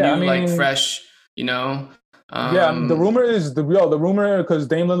 have a new, fresh, the rumor is because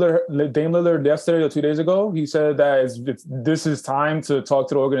Dame Lillard yesterday or 2 days ago, he said that this is time to talk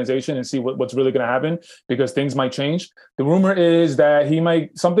to the organization and see what's really going to happen, because things might change. The rumor is that he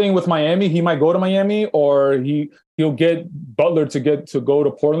might something with Miami. He might go to Miami, or he'll get Butler to go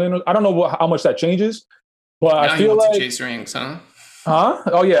to Portland. I don't know how much that changes, but now I feel like chase rings, huh? Huh?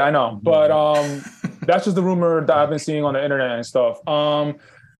 Oh yeah, I know, but that's just the rumor that I've been seeing on the internet and stuff.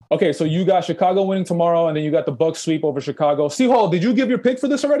 Okay, so you got Chicago winning tomorrow, and then you got the Bucks sweep over Chicago. C-Hall, did you give your pick for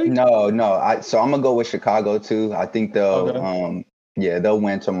this already? No. So I'm gonna go with Chicago too. I think they'll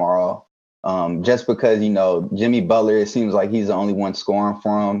win tomorrow. Just because Jimmy Butler, it seems like he's the only one scoring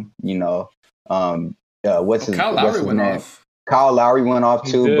for him. Kyle Lowry went off. Kyle Lowry went off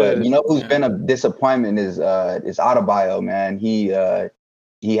too, but who's been a disappointment is Adebayo, man. He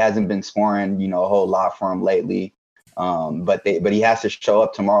hasn't been scoring, a whole lot for him lately. But he has to show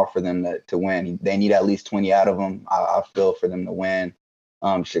up tomorrow for them to win. They need at least 20 out of him. I feel, for them to win.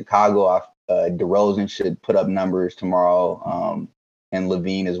 Chicago, DeRozan should put up numbers tomorrow, and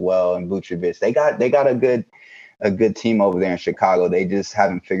Levine as well, and Vucevic. They got a good team over there in Chicago. They just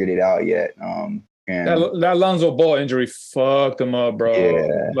haven't figured it out yet. And that Lonzo Ball injury fucked them up, bro.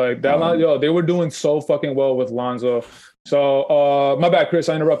 Yeah. Like that, they were doing so fucking well with Lonzo. So, my bad, Chris.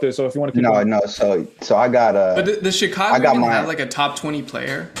 I interrupted. So if you want to keep going. No. So I got But the Chicago didn't have like a top 20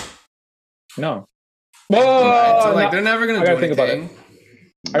 player. No. So they're never gonna do anything.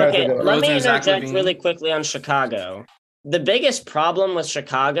 Okay, let me interject really quickly on Chicago. The biggest problem with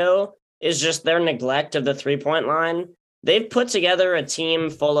Chicago is just their neglect of the three-point line. They've put together a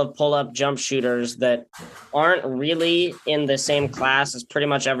team full of pull-up jump shooters that aren't really in the same class as pretty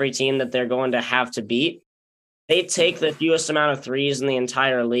much every team that they're going to have to beat. They take the fewest amount of threes in the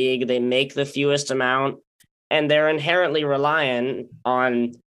entire league. They make the fewest amount, and they're inherently reliant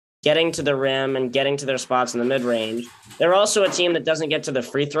on getting to the rim and getting to their spots in the mid-range. They're also a team that doesn't get to the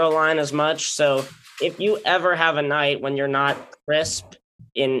free throw line as much. So if you ever have a night when you're not crisp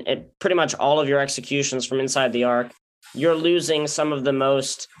in pretty much all of your executions from inside the arc, you're losing some of the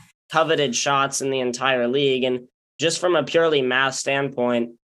most coveted shots in the entire league. And just from a purely math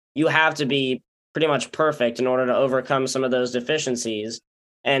standpoint, you have to be pretty much perfect in order to overcome some of those deficiencies.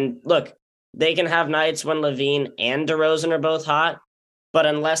 And look, they can have nights when Levine and DeRozan are both hot, but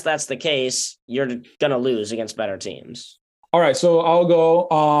unless that's the case, you're going to lose against better teams. All right, so I'll go.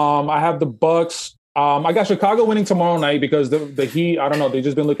 I have the Bucks. I got Chicago winning tomorrow night because the Heat, I don't know, they've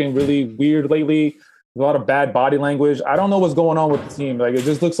just been looking really weird lately. A lot of bad body language. I don't know what's going on with the team. Like, it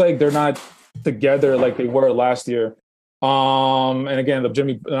just looks like they're not together like they were last year. And again, not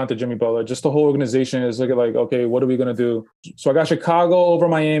the Jimmy Butler, just the whole organization is looking like, okay, what are we going to do? So I got Chicago over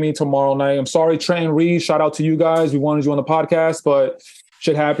Miami tomorrow night. I'm sorry, Trent and Reed, shout out to you guys. We wanted you on the podcast, but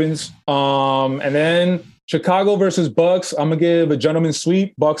shit happens. And then Chicago versus Bucks. I'm going to give a gentleman's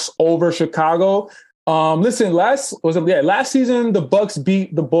sweep, Bucks over Chicago. Listen, last season, the Bucks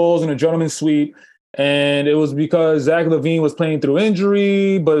beat the Bulls in a gentleman's sweep. And it was because Zach LaVine was playing through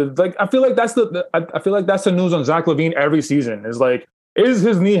injury, but like I feel like that's the news on Zach LaVine every season. Is like is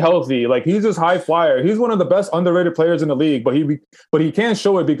his knee healthy? Like, he's this high flyer. He's one of the best underrated players in the league, but he can't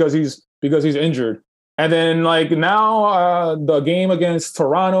show it because he's injured. And then, like, now the game against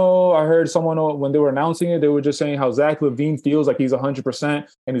Toronto, I heard someone when they were announcing it, they were just saying how Zach LaVine feels like he's 100%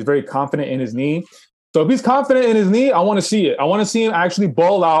 and he's very confident in his knee. So if he's confident in his knee, I want to see it. I want to see him actually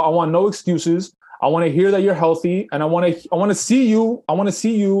ball out. I want no excuses. I want to hear that you're healthy, and I want to see you. I want to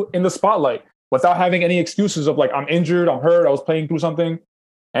see you in the spotlight without having any excuses of like, I'm injured, I'm hurt, I was playing through something.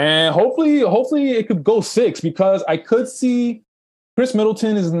 And hopefully it could go 6, because I could see Chris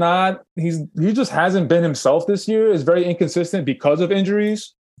Middleton is not, he just hasn't been himself this year. Is very inconsistent because of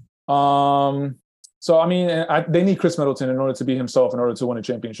injuries. So, I mean, they need Chris Middleton in order to be himself, in order to win a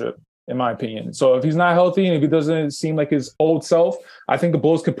championship, in my opinion. So if he's not healthy and if he doesn't seem like his old self, I think the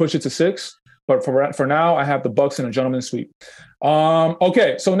Bulls could push it to 6. But for now, I have the Bucks in a gentleman's sweep.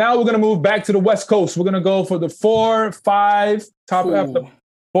 Okay, so now we're going to move back to the West Coast. We're going to go for the 4-5 top half,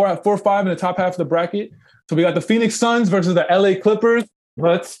 4-5 in the top half of the bracket. So we got the Phoenix Suns versus the LA Clippers.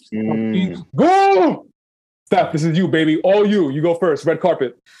 Let's go! Steph, this is you, baby. All you. You go first. Red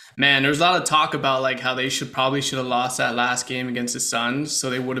carpet. Man, there's a lot of talk about like how they should have lost that last game against the Suns, so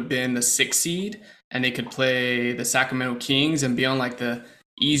they would have been the 6th seed and they could play the Sacramento Kings and be on like the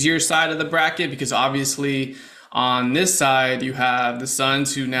easier side of the bracket, because obviously on this side you have the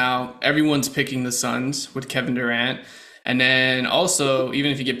Suns, who now everyone's picking the Suns with Kevin Durant. And then also,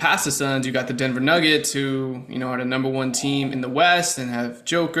 even if you get past the Suns, you got the Denver Nuggets, who, you know, are the number 1 team in the West and have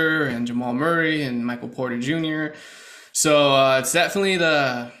Joker and Jamal Murray and Michael Porter Jr. So it's definitely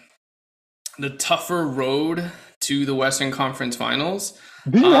the tougher road to the Western Conference Finals.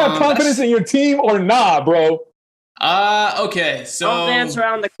 Do you have confidence in your team or not, bro? Okay, so don't dance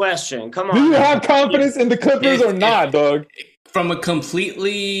around the question. Come on. Do you have confidence in the Clippers or not, dog? From a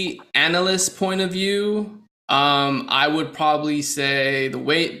completely analyst point of view, I would probably say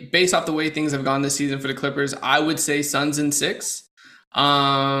based off the way things have gone this season for the Clippers, I would say Suns in 6.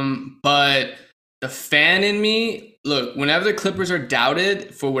 But the fan in me, look, whenever the Clippers are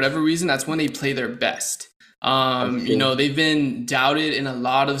doubted for whatever reason, that's when they play their best. You know, they've been doubted in a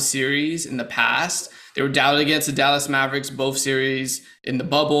lot of series in the past. They were doubted against the Dallas Mavericks, both series in the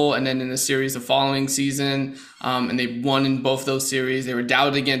bubble and then in the series the following season. And they won in both those series. They were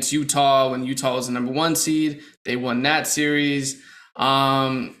doubted against Utah when Utah was the number 1 seed. They won that series.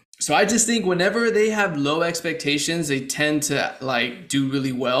 So I just think whenever they have low expectations, they tend to like do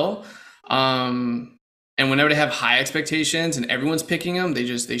really well. And whenever they have high expectations and everyone's picking them, they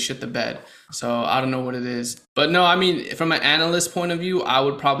shit the bed. So I don't know what it is. But no, I mean, from an analyst point of view, I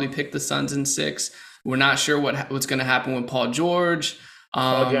would probably pick the Suns in 6. We're not sure what's going to happen with Paul George.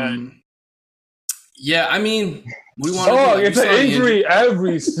 Yeah, I mean, we want. Oh, it's an injury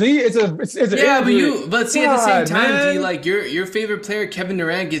every. See, it's an yeah, injury. but see, at the same time, D, like your favorite player, Kevin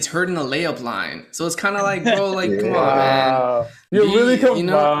Durant, gets hurt in a layup line, so it's kind of like, bro, like, come on, man. You're really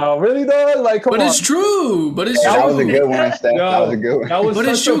really though, like, come on. But it's true. That was a good one, Steph. That was a good one. But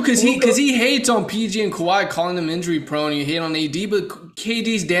it's true because he hates on PG and Kawhi, calling them injury prone. You hate on AD, but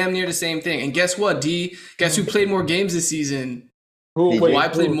KD's damn near the same thing. And guess what, D? Guess who played more games this season?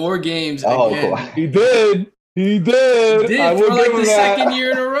 Kawhi played more games again. He did. He did. For like the second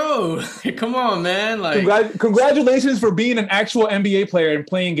year in a row. Come on, man. Like, congratulations for being an actual NBA player and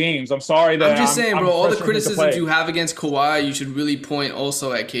playing games. I'm sorry that I'm just saying, bro. All the criticisms you have against Kawhi, you should really point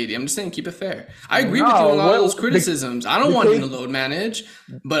also at KD. I'm just saying, keep it fair. I agree with you on a lot of those criticisms. I don't want him to load manage,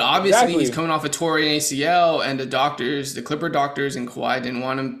 but obviously he's coming off a torn ACL, and the Clipper doctors and Kawhi didn't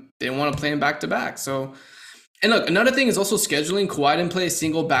want to play him back to back. So. And look, another thing is also scheduling. Kawhi didn't play a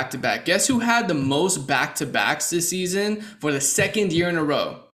single back-to-back. Guess who had the most back-to-backs this season for the 2nd year in a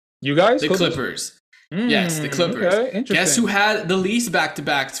row? You guys? The Clippers. Yes, the Clippers. Okay, interesting. Guess who had the least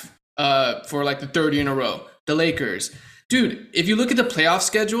back-to-backs for like the 3rd year in a row? The Lakers. Dude, if you look at the playoff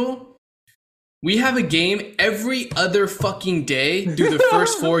schedule, we have a game every other fucking day through the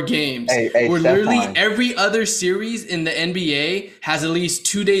first 4 games. Where literally every other series in the NBA has at least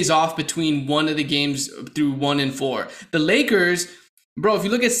 2 days off between one of the games through 1 and 4. The Lakers, bro, if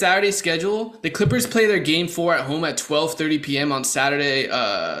you look at Saturday's schedule, the Clippers play their game 4 at home at 12:30 p.m. on Saturday,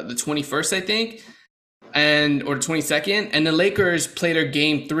 the 21st, I think, or the 22nd. And the Lakers play their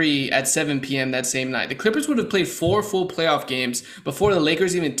game 3 at 7 p.m. that same night. The Clippers would have played 4 full playoff games before the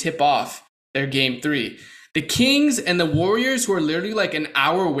Lakers even tip off their game 3. The Kings and the Warriors, who are literally like an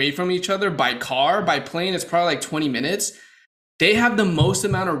hour away from each other by plane, it's probably like 20 minutes. They have the most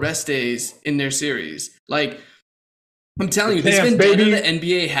amount of rest days in their series. Like, I'm telling you, this vendetta the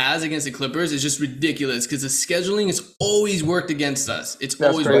NBA has against the Clippers is just ridiculous because the scheduling has always worked against us. It's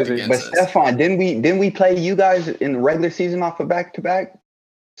always worked against us. But Stefan, didn't we play you guys in the regular season off of back-to-back?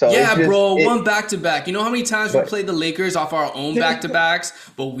 So yeah, one back-to-back. You know how many times we played the Lakers off our own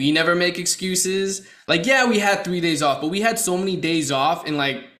back-to-backs, but we never make excuses? Like, yeah, we had 3 days off, but we had so many days off in,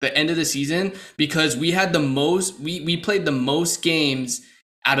 like, the end of the season because we had the most – we played the most games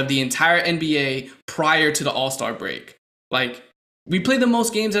out of the entire NBA prior to the All-Star break. Like, we played the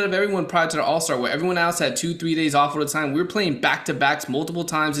most games out of everyone prior to the All-Star, where everyone else had 2-3 days off all the time. We were playing back-to-backs multiple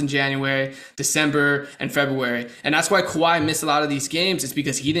times in January, December, and February. And that's why Kawhi missed a lot of these games. It's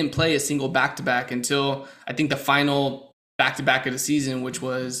because he didn't play a single back-to-back until, I think, the final back-to-back of the season, which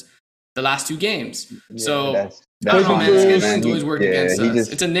was the last 2 games. Yeah, I don't know, man. Schedule's always worked against us.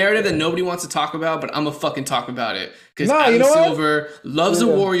 It's a narrative that nobody wants to talk about, but I'm going to fucking talk about it. Because Adam Silver loves the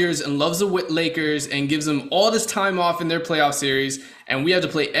Warriors and loves the Lakers and gives them all this time off in their playoff series, and we have to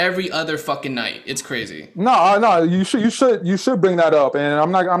play every other fucking night. It's crazy. No, you should bring that up, and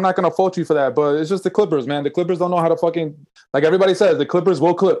I'm not going to fault you for that, but it's just the Clippers, man. The Clippers don't know how to fucking, like everybody says, the Clippers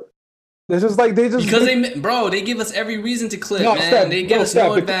will clip. It's just like they give us every reason to clip, man. They give us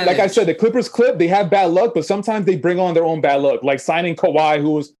no advantage. Like I said, the Clippers clip. They have bad luck, but sometimes they bring on their own bad luck. Like signing Kawhi,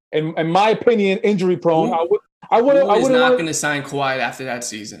 who was, in my opinion, injury prone. I wouldn't not going to sign Kawhi after that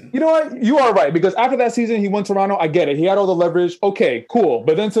season. You know what? You are right, because after that season, he went to Toronto. I get it. He had all the leverage. Okay, cool.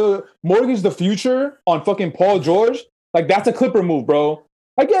 But then to mortgage the future on fucking Paul George, like that's a Clipper move, bro.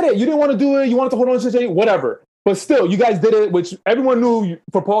 I get it. You didn't want to do it. You wanted to hold on to the whatever. But still, you guys did it, which everyone knew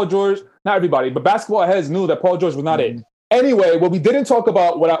for Paul George. Not everybody, but basketball heads knew that Paul George was not it. Anyway, what we didn't talk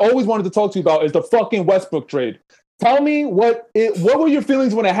about, what I always wanted to talk to you about, is the fucking Westbrook trade. Tell me what were your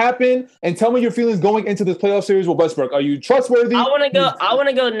feelings when it happened, and tell me your feelings going into this playoff series with Westbrook. Are you trustworthy? I want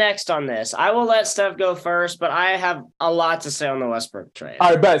to go next on this. I will let Steph go first, but I have a lot to say on the Westbrook trade.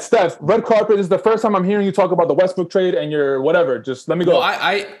 All right, bet. Steph, red carpet. This is the first time I'm hearing you talk about the Westbrook trade and your whatever. Just let me go. Well,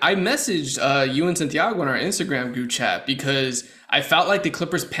 I messaged you and Santiago in our Instagram group chat because I felt like the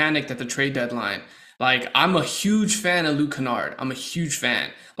Clippers panicked at the trade deadline. Like, I'm a huge fan of Luke Kennard. I'm a huge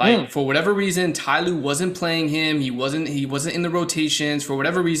fan. Like, for whatever reason, Ty Lue wasn't playing him. He wasn't in the rotations. For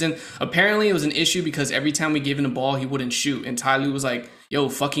whatever reason, apparently it was an issue because every time we gave him the ball, he wouldn't shoot. And Ty Lue was like, yo,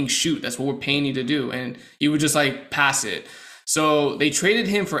 fucking shoot. That's what we're paying you to do. And he would just, like, pass it. So they traded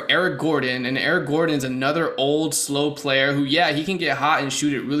him for Eric Gordon, and Eric Gordon's another old, slow player who, yeah, he can get hot and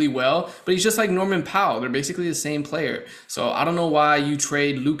shoot it really well, but he's just like Norman Powell. They're basically the same player. So I don't know why you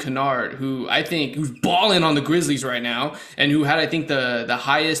trade Luke Kennard, who's balling on the Grizzlies right now, and who had, I think, the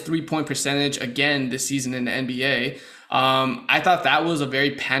highest three-point percentage again this season in the NBA. I thought that was a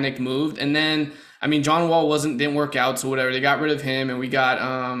very panicked move. And then, I mean, John Wall didn't work out, so whatever. They got rid of him, and we got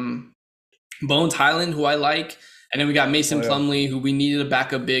Bones Highland, who I like. And then we got Mason Plumlee, who we needed a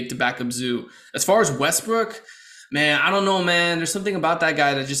backup big to back up Zoo. As far as Westbrook, man, I don't know, man. There's something about that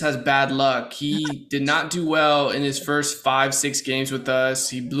guy that just has bad luck. He did not do well in his first 5-6 games with us.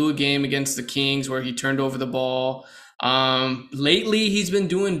 He blew a game against the Kings where he turned over the ball. Lately, he's been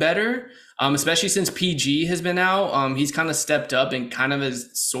doing better, especially since PG has been out. He's kind of stepped up and kind of has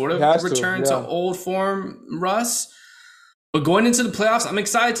sort of returned to old form Russ. But going into the playoffs, I'm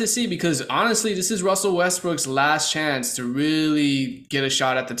excited to see because honestly, this is Russell Westbrook's last chance to really get a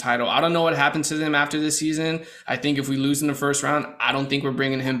shot at the title. I don't know what happens to them after this season. I think if we lose in the first round, I don't think we're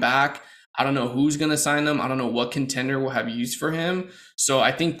bringing him back. I don't know who's going to sign him. I don't know what contender will have use for him. So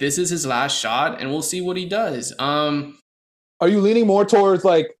I think this is his last shot and we'll see what he does. Are you leaning more towards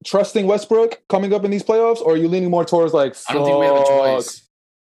like trusting Westbrook coming up in these playoffs, or are you leaning more towards like, I don't think we have a choice.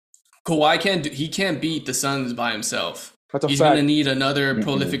 Kawhi can't beat the Suns by himself. He's going to need another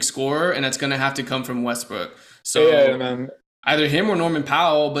prolific scorer, and that's going to have to come from Westbrook. So either him or Norman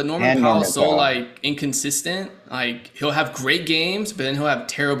Powell, but Norman Powell's so like inconsistent. Like he'll have great games, but then he'll have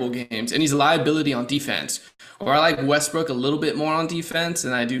terrible games, and he's a liability on defense. Or I like Westbrook a little bit more on defense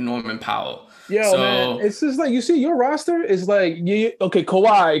than I do Norman Powell. Man, it's just like you see your roster is like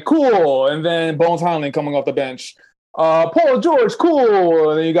Kawhi, cool, and then Bones Highland coming off the bench. Paul George,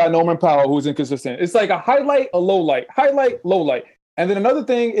 cool. And then you got Norman Powell, who's inconsistent. It's like a highlight, a low light, highlight, low light. And then another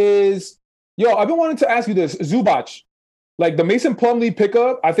thing is, I've been wanting to ask you this, Zubac, like the Mason Plumlee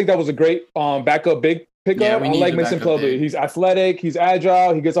pickup. I think that was a great backup big pickup. Yeah, I like Mason Plumlee. He's athletic, he's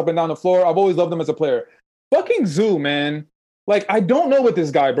agile, he gets up and down the floor. I've always loved him as a player. Fucking Zoo, man. Like, I don't know with this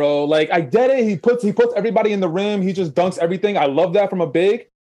guy, bro. Like, I get it. He puts everybody in the rim. He just dunks everything. I love that from a big.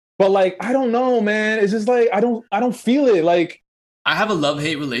 But like, I don't know, man. It's just like I don't feel it. Like I have a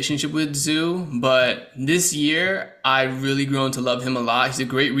love-hate relationship with Zoo, but this year I really grown to love him a lot. He's a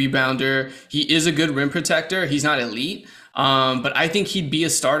great rebounder. He is a good rim protector. He's not elite, but I think he'd be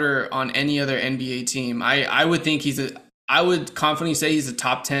a starter on any other NBA team. I would think I would confidently say he's a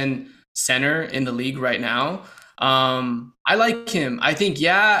top 10 center in the league right now. I like him. I think,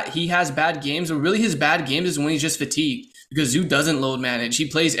 yeah, he has bad games, but really his bad games is when he's just fatigued because Zoo doesn't load manage. He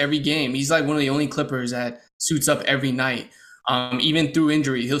plays every game. He's like one of the only Clippers that suits up every night. Even through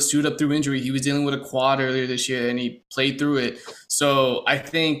injury, he'll suit up through injury. He was dealing with a quad earlier this year and he played through it. So I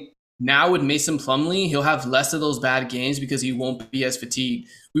think now with Mason Plumlee, he'll have less of those bad games because he won't be as fatigued.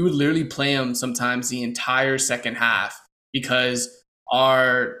 We would literally play him sometimes the entire second half because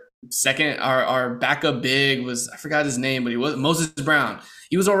our backup big was, I forgot his name, but he was Moses Brown.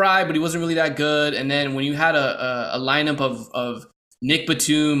 He was all right, but he wasn't really that good. And then when you had a lineup of Nick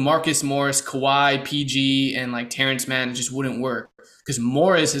Batum, Marcus Morris, Kawhi, PG, and like Terrence Mann, it just wouldn't work because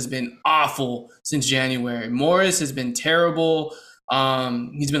Morris has been awful since January. Morris has been terrible.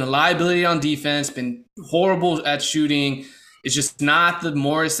 He's been a liability on defense, been horrible at shooting. It's just not the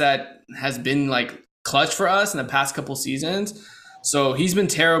Morris that has been like clutch for us in the past couple seasons. So he's been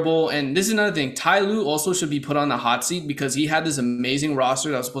terrible. And this is another thing. Ty Lue also should be put on the hot seat because he had this amazing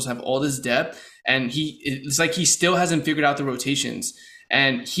roster that was supposed to have all this depth. And it's like he still hasn't figured out the rotations.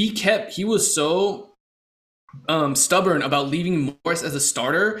 And he was so stubborn about leaving Morris as a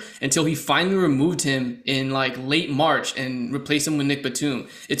starter until he finally removed him in like late March and replaced him with Nick Batum.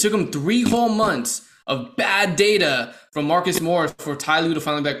 It took him 3 whole months of bad data from Marcus Morris for Ty Lue to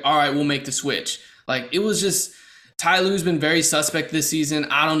finally be like, all right, we'll make the switch. Like it was just, Ty Lue's been very suspect this season.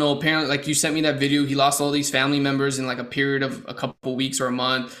 I don't know. Apparently, like you sent me that video, he lost all these family members in like a period of a couple weeks or a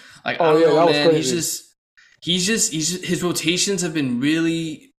month. Like, I don't know, man. He's just his rotations have been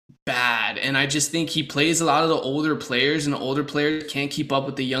really bad. And I just think he plays a lot of the older players, and the older players can't keep up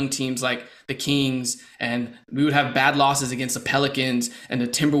with the young teams like the Kings. And we would have bad losses against the Pelicans and the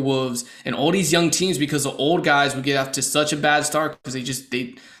Timberwolves and all these young teams because the old guys would get off to such a bad start because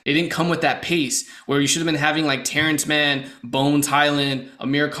they didn't come with that pace where you should have been having like Terrence Mann, Bones Highland,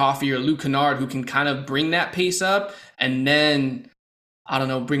 Amir Coffey, or Luke Kennard who can kind of bring that pace up and then, I don't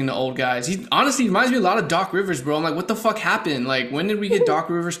know, bringing the old guys. He honestly reminds me a lot of Doc Rivers, bro. I'm like, what the fuck happened? Like, when did we get Doc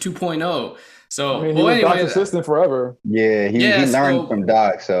Rivers 2.0? So, I mean, he was Doc's assistant forever. Yeah, he learned from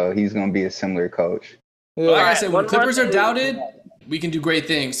Doc, so he's going to be a similar coach. Yeah. But like I said, when Clippers are doubted, we can do great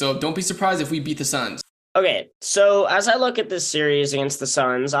things. So don't be surprised if we beat the Suns. Okay, so as I look at this series against the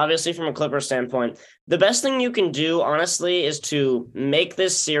Suns, obviously from a Clipper standpoint, the best thing you can do, honestly, is to make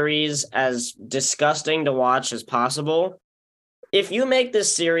this series as disgusting to watch as possible. If you make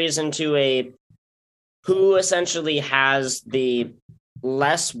this series into a who essentially has the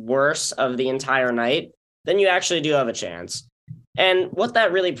less worse of the entire night, then you actually do have a chance. And what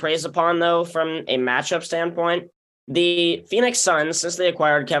that really preys upon, though, from a matchup standpoint, the Phoenix Suns, since they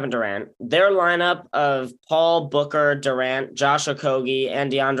acquired Kevin Durant, their lineup of Paul, Booker, Durant, Josh Okogie,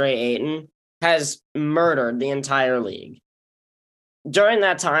 and DeAndre Ayton has murdered the entire league. During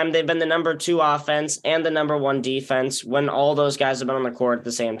that time, they've been the number 2 offense and the number 1 defense when all those guys have been on the court at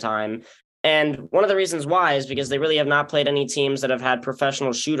the same time. And one of the reasons why is because they really have not played any teams that have had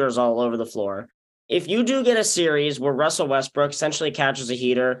professional shooters all over the floor. If you do get a series where Russell Westbrook essentially catches a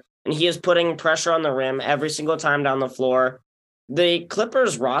heater and he is putting pressure on the rim every single time down the floor, the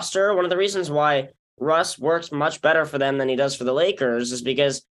Clippers roster, one of the reasons why Russ works much better for them than he does for the Lakers is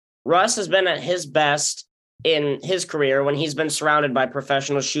because Russ has been at his best in his career when he's been surrounded by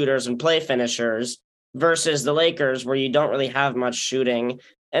professional shooters and play finishers versus the Lakers where you don't really have much shooting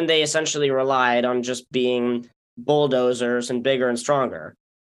and they essentially relied on just being bulldozers and bigger and stronger.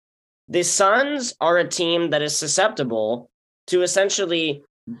 The Suns are a team that is susceptible to essentially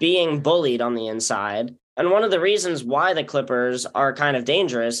being bullied on the inside. And one of the reasons why the Clippers are kind of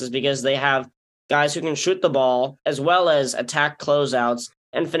dangerous is because they have guys who can shoot the ball as well as attack closeouts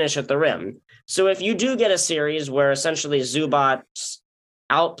and finish at the rim. So if you do get a series where essentially Zubac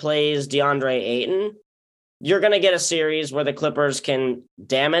outplays DeAndre Ayton, you're going to get a series where the Clippers can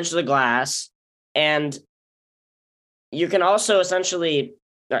damage the glass, and you can also essentially,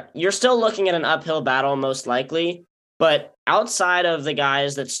 you're still looking at an uphill battle most likely, but outside of the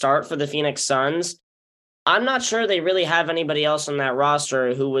guys that start for the Phoenix Suns, I'm not sure they really have anybody else on that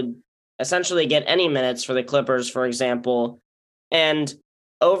roster who would essentially get any minutes for the Clippers, for example. And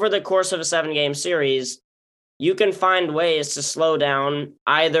over the course of a 7-game series, you can find ways to slow down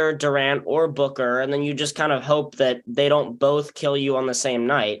either Durant or Booker, and then you just kind of hope that they don't both kill you on the same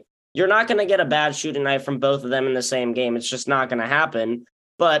night. You're not going to get a bad shooting night from both of them in the same game. It's just not going to happen.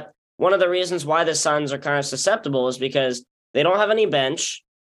 But one of the reasons why the Suns are kind of susceptible is because They don't have any bench.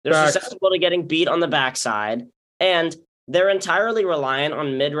 They're susceptible to getting beat on the backside. And they're entirely reliant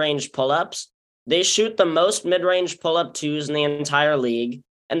on mid-range pull-ups. They shoot the most mid-range pull-up twos in the entire league,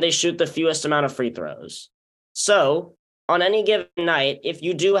 and they shoot the fewest amount of free throws. So on any given night, if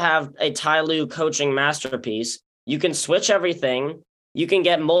you do have a Ty Lue coaching masterpiece, you can switch everything. You can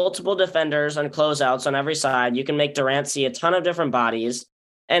get multiple defenders and closeouts on every side. You can make Durant see a ton of different bodies.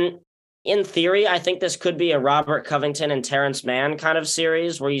 And in theory, I think this could be a Robert Covington and Terrence Mann kind of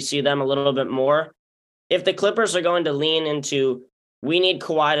series where you see them a little bit more. If the Clippers are going to lean into, we need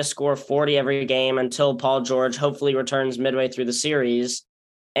Kawhi to score 40 every game until Paul George hopefully returns midway through the series,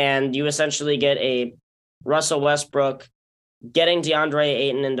 and you essentially get a Russell Westbrook getting DeAndre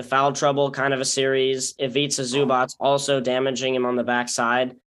Ayton into foul trouble kind of a series, Ivica Zubac's also damaging him on the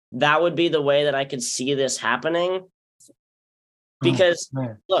backside, that would be the way that I could see this happening. Because,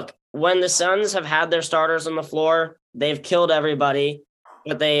 look, when the Suns have had their starters on the floor, they've killed everybody.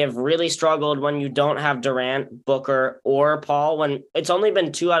 But they have really struggled when you don't have Durant, Booker, or Paul. When it's only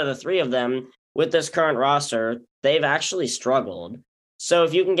been 2 out of the 3 of them with this current roster, they've actually struggled. So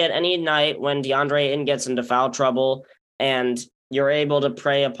if you can get any night when DeAndre Ayton gets into foul trouble and you're able to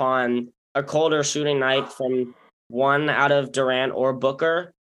prey upon a colder shooting night from one out of Durant or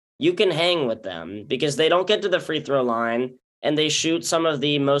Booker, you can hang with them because they don't get to the free throw line and they shoot some of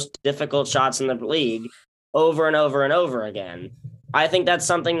the most difficult shots in the league over and over and over again. I think that's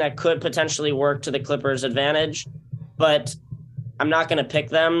something that could potentially work to the Clippers' advantage, but I'm not going to pick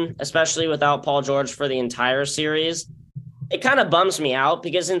them, especially without Paul George for the entire series. It kind of bums me out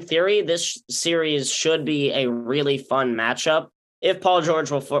because in theory, this series should be a really fun matchup if Paul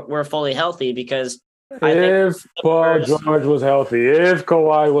George were fully healthy, because if Paul George was healthy, if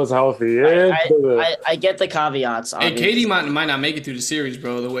Kawhi was healthy, I get the caveats. Hey, KD might not make it through the series,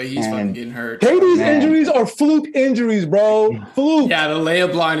 bro, the way he's fucking getting hurt. KD's injuries are fluke injuries, bro. Fluke. Yeah, the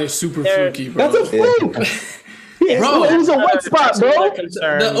layup line is super fluky, bro. That's a fluke. Bro, it was a wet spot, bro.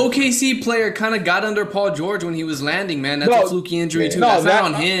 The OKC player kind of got under Paul George when he was landing, man. That's a fluky injury, too. That's not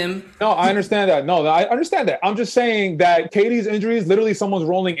on him. No, I understand that. I understand that. I'm just saying that KD's injuries, literally someone's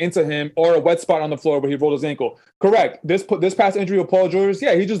rolling into him or a wet spot on the floor where he rolled his ankle. Correct. This past injury with Paul George,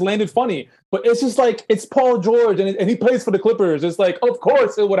 yeah, he just landed funny. But it's just like, it's Paul George, and he plays for the Clippers. It's like, of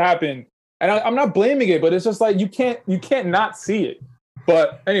course it would happen. And I'm not blaming it, but it's just like, you can't not see it.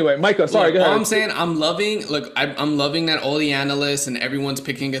 But anyway, Micah, sorry, go ahead. All I'm saying, I'm loving that all the analysts and everyone's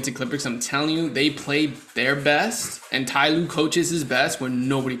picking against the Clippers. I'm telling you, they played their best, and Ty Lue coaches his best when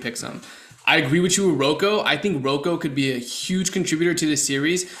nobody picks them. I agree with you with Rocco. I think Rocco could be a huge contributor to this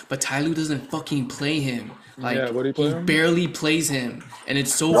series, but Ty Lue doesn't fucking play him. He barely plays him, and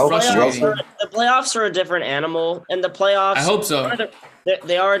it's so frustrating. The playoffs are a different animal, and the playoffs... I hope so.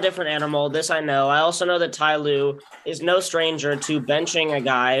 They are a different animal. This I know. I also know that Ty Lue is no stranger to benching a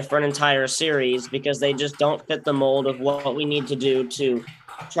guy for an entire series because they just don't fit the mold of what we need to do to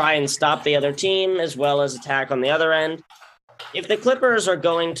try and stop the other team as well as attack on the other end. If the Clippers are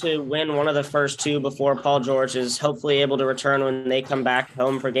going to win one of the first 2 before Paul George is hopefully able to return when they come back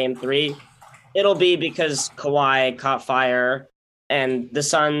home for Game 3, it'll be because Kawhi caught fire and the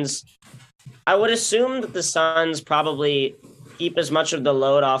Suns... I would assume that the Suns probably keep as much of the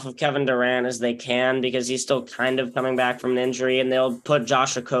load off of Kevin Durant as they can because he's still kind of coming back from an injury, and they'll put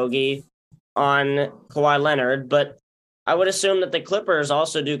Josh Okogie on Kawhi Leonard. But I would assume that the Clippers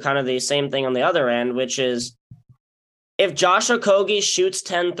also do kind of the same thing on the other end, which is if Josh Okogie shoots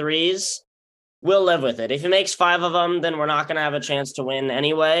 10 threes, we'll live with it. If he makes 5 of them, then we're not going to have a chance to win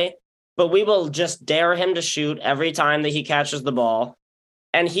anyway. But we will just dare him to shoot every time that he catches the ball.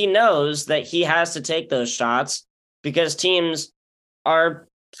 And he knows that he has to take those shots because teams are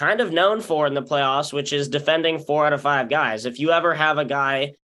kind of known for in the playoffs, which is defending 4 out of 5 guys. If you ever have a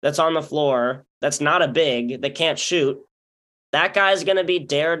guy that's on the floor that's not a big, that can't shoot, that guy's going to be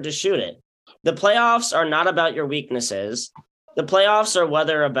dared to shoot it. The playoffs are not about your weaknesses. The playoffs are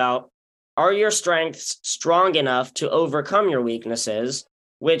whether about, are your strengths strong enough to overcome your weaknesses,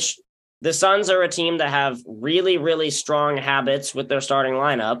 which the Suns are a team that have really, really strong habits with their starting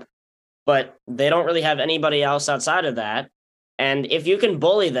lineup, but they don't really have anybody else outside of that. And if you can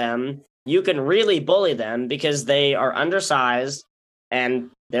bully them, you can really bully them because they are undersized and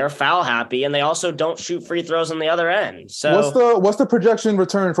they're foul happy, and they also don't shoot free throws on the other end. So what's the projection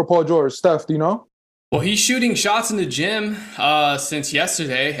return for Paul George? Steph, do you know? Well, he's shooting shots in the gym since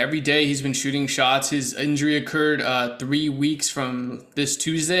yesterday. Every day he's been shooting shots. His injury occurred 3 weeks from this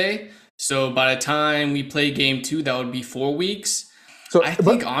Tuesday. So by the time we play Game 2, that would be 4 weeks. So I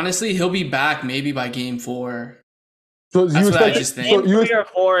think honestly he'll be back maybe by Game 4. So that's what I just think. So 3 or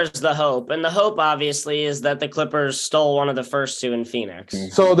 4 is the hope, and the hope obviously is that the Clippers stole one of the first 2 in Phoenix.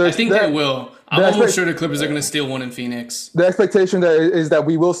 So I think they will. I'm almost sure the Clippers are going to steal one in Phoenix. The expectation is that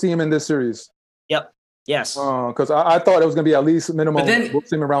we will see him in this series. Yep. Yes. Because I thought it was going to be at least minimum. We'll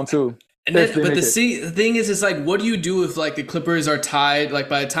see him in round 2. And then, but the thing is like, what do you do if like the Clippers are tied? Like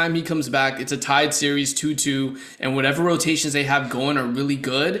by the time he comes back, it's a tied series 2-2, and whatever rotations they have going are really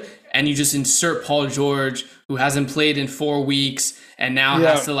good, and you just insert Paul George, who hasn't played in 4 weeks, and now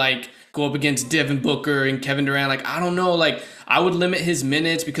has to like go up against Devin Booker and Kevin Durant. Like, I don't know. Like, I would limit his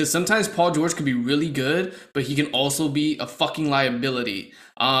minutes because sometimes Paul George could be really good, but he can also be a fucking liability.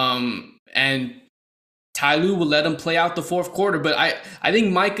 And Ty Lue will let him play out the fourth quarter. But I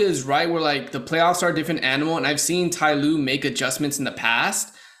think Micah is right where like the playoffs are a different animal. And I've seen Ty Lue make adjustments in the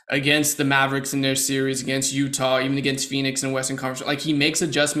past against the Mavericks in their series, against Utah, even against Phoenix in Western Conference. Like he makes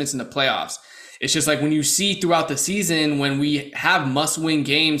adjustments in the playoffs. It's just like when you see throughout the season, when we have must-win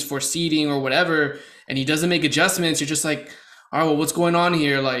games for seeding or whatever, and he doesn't make adjustments, you're just like, all right, well, what's going on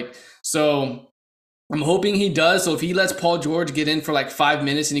here? Like, so I'm hoping he does. So if he lets Paul George get in for like 5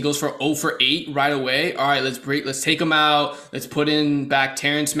 minutes and he goes for 0 for 8 right away, all right, let's take him out. Let's put in back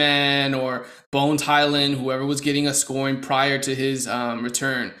Terrence Mann or Bones Highland, whoever was getting us scoring prior to his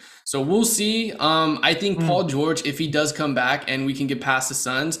return. So we'll see. I think Paul George, if he does come back and we can get past the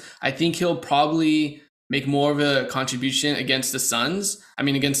Suns, I think he'll probably make more of a contribution against the Suns. I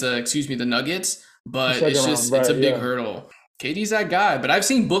mean, against the Nuggets. But it's a big hurdle. KD's that guy. But I've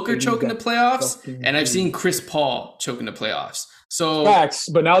seen Booker choke in the playoffs, and I've seen Chris Paul choke in the playoffs. So facts.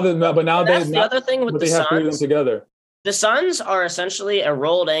 But now that's the other thing with the Suns. Have them together. The Suns are essentially a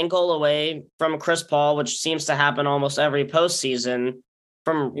rolled ankle away from Chris Paul, which seems to happen almost every postseason,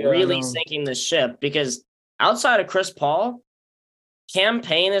 from really sinking the ship, because outside of Chris Paul, Cam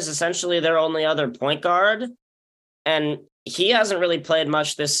Payne is essentially their only other point guard, and he hasn't really played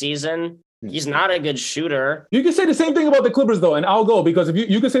much this season. He's not a good shooter. You can say the same thing about the Clippers, though, and I'll go, because if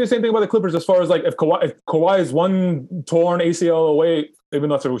you can say the same thing about the Clippers as far as like if Kawhi is one torn ACL away, even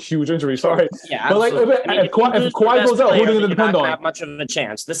though it's a huge injury, sorry. Yeah, but like if Kawhi goes out, who are they going to depend on? Not much of a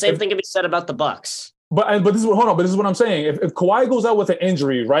chance. The same thing can be said about the Bucks. But this is what I'm saying. If Kawhi goes out with an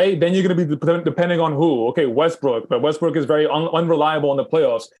injury, right, then you're going to be depending on who? Okay, Westbrook. But Westbrook is very unreliable in the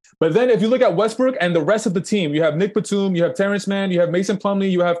playoffs. But then if you look at Westbrook and the rest of the team, you have Nick Batum, you have Terrence Mann, you have Mason Plumlee,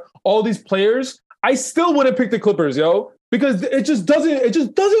 you have all these players. I still wouldn't pick the Clippers, because it just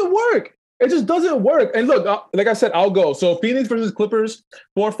doesn't work. It just doesn't work. And look, like I said, I'll go. So Phoenix versus Clippers,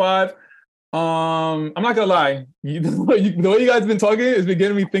 4-5. I'm not gonna lie. The way you guys have been talking is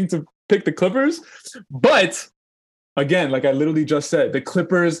getting me think to pick the Clippers. But again, like I literally just said, the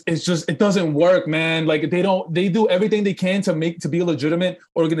Clippers it doesn't work, man. Like they do everything they can to be a legitimate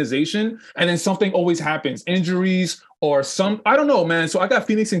organization, and then something always happens, injuries or I don't know, man. So I got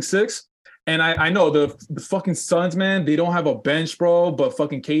Phoenix in 6. And I know the fucking Suns, man, they don't have a bench, bro. But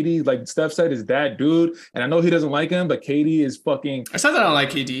fucking KD, like Steph said, is that dude. And I know he doesn't like him, but KD is fucking. It's not that I don't like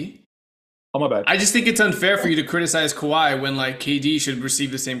KD. Oh, my bad. I just think it's unfair for you to criticize Kawhi when like KD should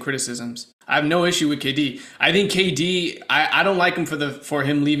receive the same criticisms. I have no issue with KD. I think KD, I don't like him for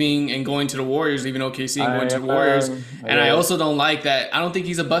him leaving and going to the Warriors, leaving OKC and going to the Warriors. And I also don't like that. I don't think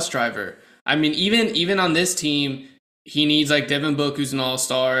he's a bus driver. I mean, even on this team, he needs like Devin Booker, who's an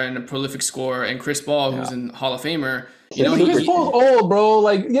all-star and a prolific scorer, and Chris Paul, who's a Hall of Famer. Chris Paul's old, bro.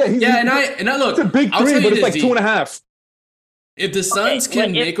 Like, he's and I look, it's a big 3, but it's like 2.5. If the Suns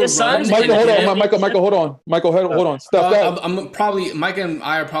can make a run, Michael, hold on. Michael, hold on. Stop. Micah and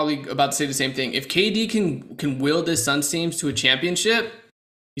I are probably about to say the same thing. If KD can will this Suns teams to a championship,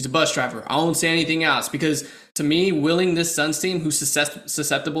 he's a bus driver. I won't say anything else, because to me, willing this Suns team who's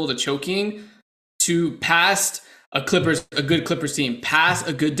susceptible to choking to past a good Clippers team, past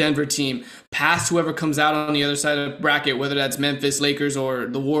a good Denver team, past whoever comes out on the other side of the bracket, whether that's Memphis, Lakers, or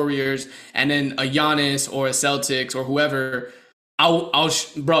the Warriors, and then a Giannis or a Celtics or whoever.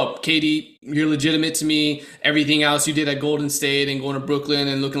 Bro, KD, you're legitimate to me. Everything else you did at Golden State and going to Brooklyn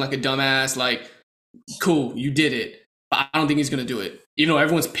and looking like a dumbass, like, cool, you did it. But I don't think he's going to do it. Even though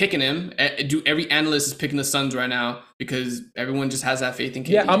everyone's picking him, every analyst is picking the Suns right now because everyone just has that faith in KD.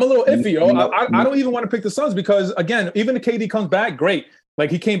 Yeah, I'm a little iffy, yo. I don't even want to pick the Suns because, again, even if KD comes back, great. Like,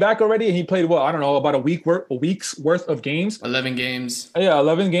 he came back already and he played, about a week's worth of games. 11 games. Yeah,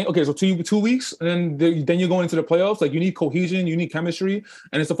 11 games. Okay, so 2 weeks, and then you're going into the playoffs. Like, you need cohesion, you need chemistry,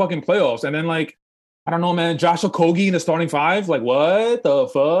 and it's the fucking playoffs. And then, like, I don't know, man, Josh Okogie in the starting 5. Like, what the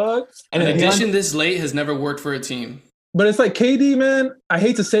fuck? And in addition, this late has never worked for a team. But it's like KD, man. I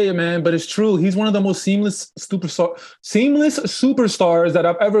hate to say it, man, but it's true. He's one of the most seamless superstars that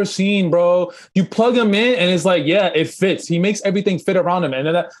I've ever seen, bro. You plug him in, and it's like, yeah, it fits. He makes everything fit around him. And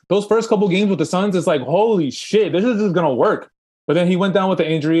then those first couple games with the Suns, it's like, holy shit, this is just gonna work. But then he went down with the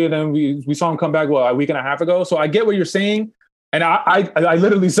injury, and then we saw him come back a week and a half ago. So I get what you're saying, and I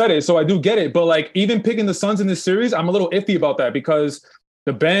literally said it, so I do get it. But like, even picking the Suns in this series, I'm a little iffy about that because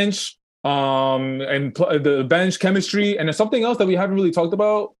the bench. The bench chemistry, and there's something else that we haven't really talked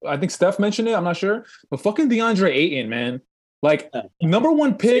about. I think Steph mentioned it. I'm not sure, but fucking DeAndre Ayton, man, like number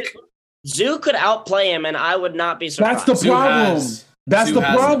one pick. Zoo could outplay him, and I would not be surprised. That's the problem. That's the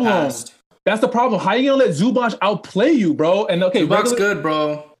problem. That's the problem. How you gonna let Zubac outplay you, bro? And okay, Zubac's good,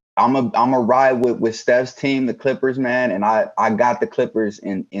 bro. I'm a ride with Steph's team, the Clippers, man, and I got the Clippers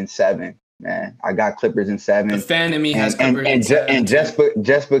in 7. Man, I got Clippers in 7. The fan in me has Clippers and just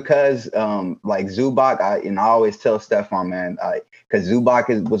because like Zubac, I always tell Stephon, man, because Zubac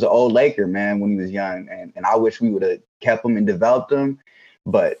was an old Laker, man, when he was young, and I wish we would have kept him and developed him.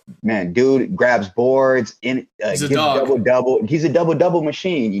 But man, dude grabs boards and he's a double. He's a double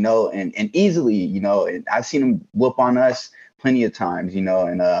machine, you know, and easily, you know. And I've seen him whoop on us plenty of times, you know,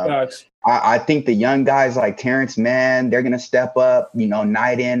 and I think the young guys like Terrence Mann, they're going to step up, you know,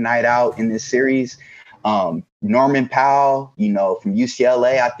 night in, night out in this series. Norman Powell, you know, from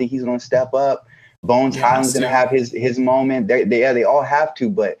UCLA, I think he's going to step up. Bones Highland's going to have his moment. They all have to,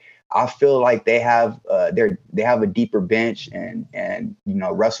 but I feel like they have a deeper bench, and you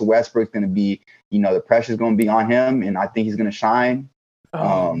know, Russell Westbrook's going to be, you know, the pressure's going to be on him, and I think he's going to shine.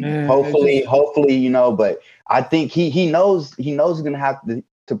 Hopefully, you know, but I think he knows he's going to have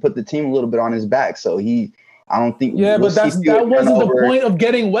to put the team a little bit on his back. So I don't think. Yeah, but that wasn't the point of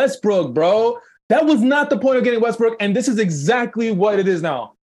getting Westbrook, bro. That was not the point of getting Westbrook. And this is exactly what it is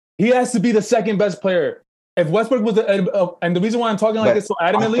now. He has to be the second best player. If Westbrook was and the reason why I'm talking like this so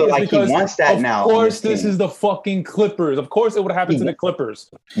adamantly is because of course this is the fucking Clippers. Of course it would happen to the Clippers.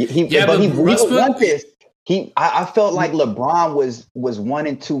 But he would want this. I felt like LeBron was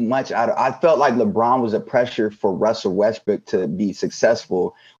wanting too much out of. I felt like LeBron was a pressure for Russell Westbrook to be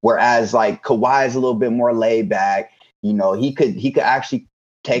successful, whereas like Kawhi is a little bit more laid back. You know, he could actually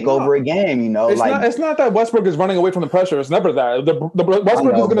take over a game. You know, it's not that Westbrook is running away from the pressure. It's never that. The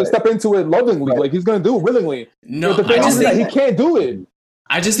Westbrook is going to step into it lovingly, like he's going to do it willingly. No, but the thing is that he can't do it.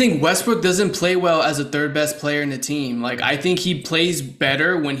 I just think Westbrook doesn't play well as a third best player in the team. Like, I think he plays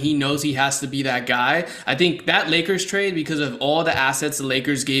better when he knows he has to be that guy. I think that Lakers trade, because of all the assets the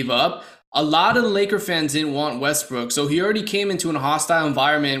Lakers gave up, a lot of the Laker fans didn't want Westbrook. So he already came into a hostile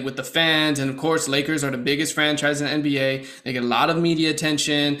environment with the fans. And of course, Lakers are the biggest franchise in the NBA. They get a lot of media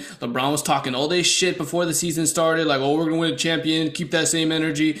attention. LeBron was talking all this shit before the season started. Like, oh, we're going to win a champion. Keep that same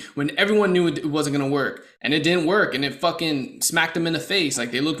energy. When everyone knew it wasn't going to work. And it didn't work. And it fucking smacked them in the face.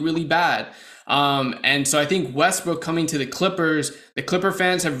 Like, they looked really bad. And so I think Westbrook coming to the Clippers, the Clipper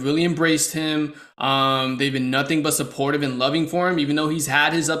fans have really embraced him. They've been nothing but supportive and loving for him, even though he's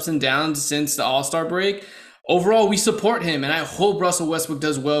had his ups and downs since the All-Star break. Overall, we support him, and I hope Russell Westbrook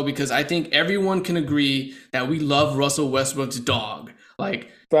does well, because I think everyone can agree that we love Russell Westbrook's dog.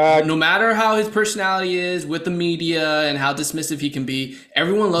 Like, no matter how his personality is with the media and how dismissive he can be,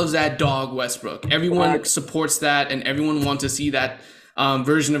 everyone loves that dog Westbrook. Everyone supports that, and everyone wants to see that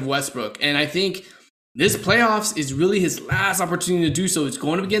version of Westbrook. And I think this playoffs is really his last opportunity to do so. It's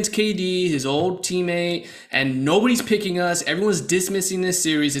going up against KD, his old teammate, and nobody's picking us. Everyone's dismissing this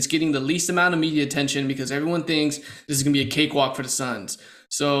series. It's getting the least amount of media attention because everyone thinks this is going to be a cakewalk for the Suns.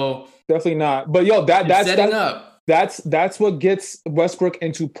 So definitely not. But yo, that's setting up. That's what gets Westbrook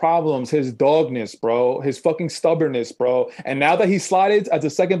into problems. His dogness, bro. His fucking stubbornness, bro. And now that he's slotted as the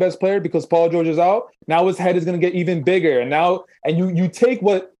second best player because Paul George is out, now his head is going to get even bigger. And you take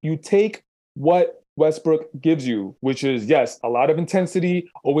what Westbrook gives you, which is, yes, a lot of intensity,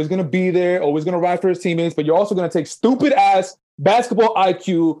 always going to be there, always going to ride for his teammates, but you're also going to take stupid ass basketball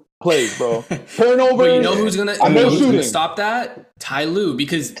IQ plays, bro. Turnovers. But you know who's gonna stop that? Ty Lue,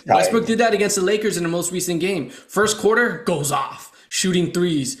 because Westbrook did that against the Lakers in the most recent game. First quarter, goes off, shooting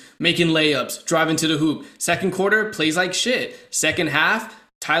threes, making layups, driving to the hoop. Second quarter, plays like shit. Second half,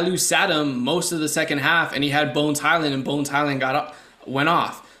 Ty Lue sat him most of the second half, and he had Bones Highland, and Bones Highland went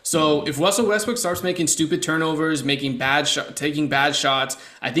off. So if Russell Westbrook starts making stupid turnovers, taking bad shots,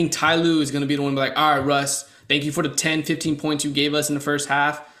 I think Ty Lue is going to be the one to be like, all right, Russ, thank you for the 10, 15 points you gave us in the first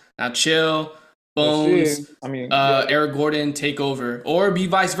half. Now chill. Bones, I mean, Eric Gordon take over, or be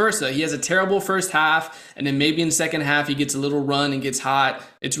vice versa. He has a terrible first half, and then maybe in the second half he gets a little run and gets hot.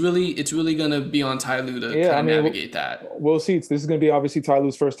 It's really gonna be on Ty Lue to navigate that. We'll see. This is gonna be obviously Ty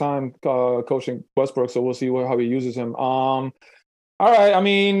Lue's first time coaching Westbrook, so we'll see how he uses him. All right. I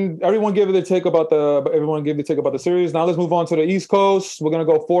mean, everyone gave their take about the series. Now let's move on to the East Coast. We're gonna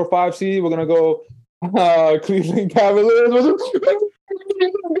go 4-5 seed. We're gonna go Cleveland Cavaliers.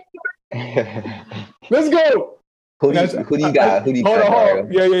 Let's go. Who do you got? Hold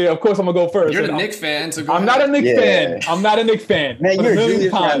on. Yeah. Of course, I'm gonna go first. You're the Knicks fan, so I'm not a Knicks fan. I'm not a Knicks fan. Man, you're a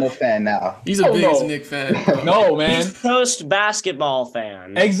Julius Randle fan now. He's a big Knicks fan. No, man. He's post basketball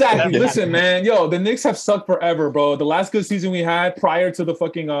fan. Exactly. Listen, man. Yo, the Knicks have sucked forever, bro. The last good season we had prior to the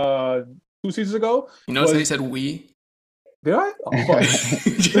fucking 2 seasons ago. You notice they said we. Did I? Oh, fuck.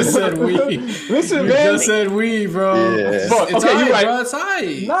 Just said we. Listen, you man. Just said we, bro. Yeah. Fuck. Okay, you're right. Bro, it's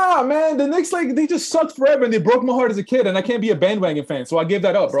high. Nah, man. The Knicks, they just sucked forever, and they broke my heart as a kid, and I can't be a bandwagon fan, so I gave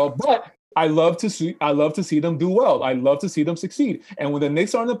that up, bro. But I love to see them do well. I love to see them succeed. And when the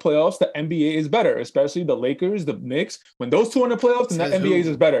Knicks are in the playoffs, the NBA is better, especially the Lakers, the Knicks. When those two are in the playoffs, then the NBA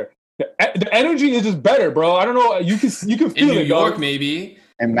is better. The energy is just better, bro. I don't know. You can feel it. In New York, dog. Maybe.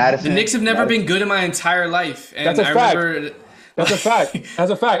 And Madison. The Knicks have never been good in my entire life. And That's a fact. That's a fact. That's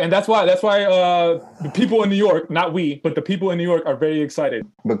a fact. And that's why the people in New York, not we, but the people in New York are very excited.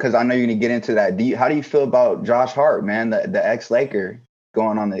 Because I know you're gonna get into that. How do you feel about Josh Hart, man, the ex-Laker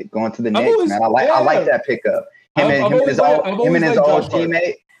going to the Knicks, man? I like that pickup. Him and his old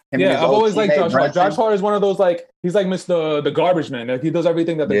teammate. I've always liked Josh Hart. Josh Hart is one of those, he's like Mr. the garbage man. Like, he does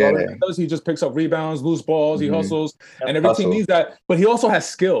everything that the garbage man does. He just picks up rebounds, loose balls, he hustles, and everything needs that. But he also has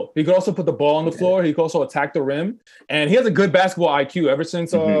skill. He could also put the ball on the floor. He could also attack the rim. And he has a good basketball IQ ever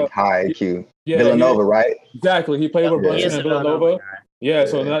since high IQ. Villanova, right? Exactly. He played with Brunson and Villanova. Yeah,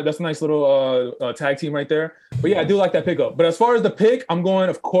 so that's a nice little tag team right there. But yeah, I do like that pickup. But as far as the pick, I'm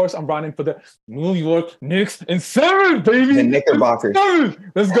riding for the New York Knicks in 7, baby. The Knickerbockers.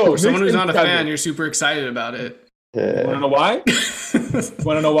 Let's go. For someone who's not a fan, you're super excited about it. Yeah. You want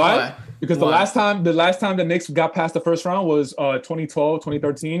to know why? Because the last time the Knicks got past the first round was 2012,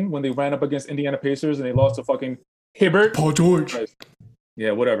 2013, when they ran up against Indiana Pacers and they lost to fucking Hibbert. Paul George.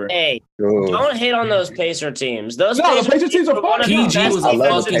 Yeah, whatever. Hey, don't hate on those Pacer teams. The Pacer teams are fun. PG was a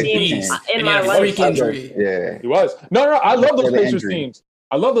fucking beast in my life. Injury. Yeah, he was. No, I love those Pacers teams.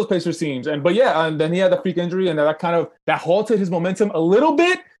 And then he had the freak injury, and that halted his momentum a little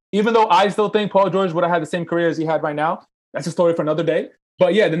bit. Even though I still think Paul George would have had the same career as he had right now. That's a story for another day.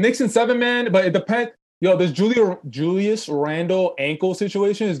 But yeah, the Knicks in 7, man. But it depends. Yo, this Julius Randle ankle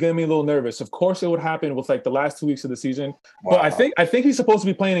situation is getting me a little nervous. Of course, it would happen with the last 2 weeks of the season. Wow. But I think he's supposed to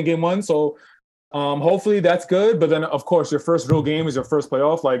be playing in game 1, so hopefully that's good. But then, of course, your first real game is your first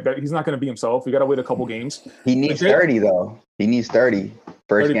playoff. He's not going to be himself. You got to wait a couple games. He needs 30 though. He needs 30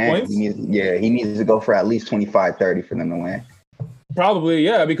 first 30 game. Points? He needs to go for at least 25, 30 for them to win. Probably,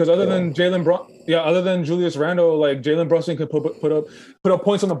 yeah, because other than Julius Randle, Jalen Brunson can put up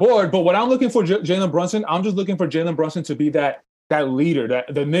points on the board. But what I'm looking for Jalen Brunson, I'm just looking for Jalen Brunson to be that leader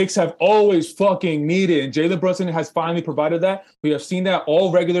that the Knicks have always fucking needed. And Jalen Brunson has finally provided that. We have seen that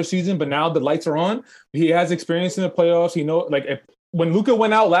all regular season, but now the lights are on. He has experience in the playoffs. He knows, when Luka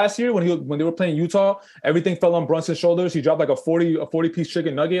went out last year, when they were playing Utah, everything fell on Brunson's shoulders. He dropped a 40-piece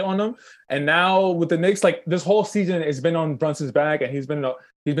chicken nugget on them. And now with the Knicks, this whole season has been on Brunson's back, and he's been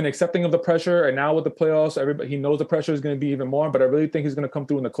accepting of the pressure. And now with the playoffs, he knows the pressure is going to be even more. But I really think he's going to come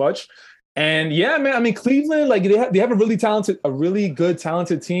through in the clutch. And yeah, man, I mean, Cleveland, they have a really good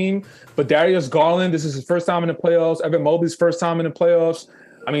talented team. But Darius Garland, this is his first time in the playoffs. Evan Mobley's first time in the playoffs.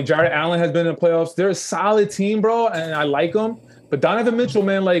 I mean, Jarrett Allen has been in the playoffs. They're a solid team, bro, and I like them. But Donovan Mitchell,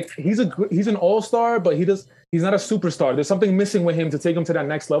 man, he's an all-star, but he's not a superstar. There's something missing with him to take him to that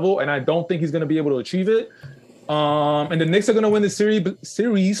next level, and I don't think he's going to be able to achieve it. And the Knicks are going to win the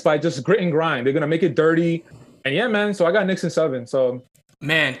series by just grit and grind. They're going to make it dirty. And yeah, man, so I got Knicks in 7. So,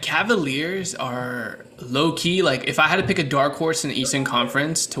 man, Cavaliers are low-key. If I had to pick a dark horse in the Eastern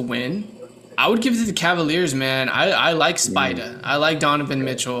Conference to win, I would give it to the Cavaliers, man. I like Spida. I like Donovan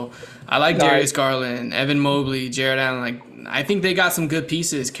Mitchell. I like Darius Garland, Evan Mobley, Jarrett Allen. I think they got some good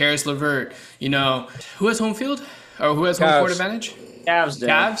pieces. Karis LeVert, who has home field or who has home court advantage? Cavs.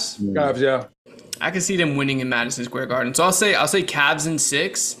 Cavs, yeah. I can see them winning in Madison Square Garden. So I'll say Cavs in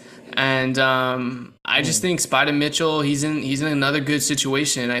 6, and I just think Spida Mitchell, he's in another good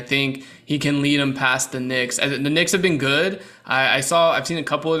situation. I think he can lead them past the Knicks. The Knicks have been good. I've seen a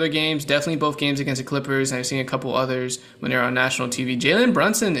couple of their games, definitely both games against the Clippers, and I've seen a couple others when they're on national TV. Jalen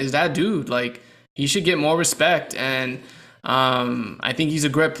Brunson is that dude. He should get more respect, and I think he's a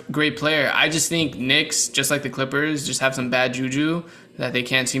great player. I just think Knicks, just like the Clippers, just have some bad juju that they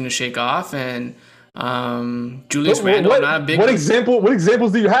can't seem to shake off. And Julius Randle, not a big. What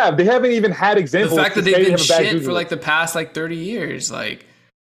examples do you have? They haven't even had examples. The fact that they've been shit for like the past like 30 years, like.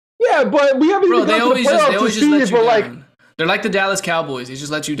 Yeah, but we haven't even got to the playoffs to see if we're like. They're like the Dallas Cowboys. They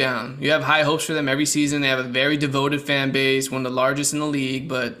just let you down. You have high hopes for them every season. They have a very devoted fan base, one of the largest in the league,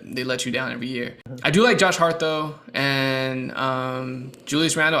 but they let you down every year. I do like Josh Hart though, and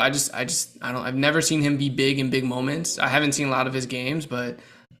Julius Randle. I've never seen him be big in big moments. I haven't seen a lot of his games, but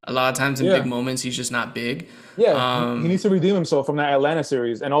a lot of times in big moments, he's just not big. Yeah, he needs to redeem himself from that Atlanta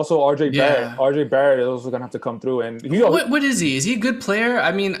series, and also RJ Barrett. RJ Barrett is also gonna have to come through. And what is he? Is he a good player?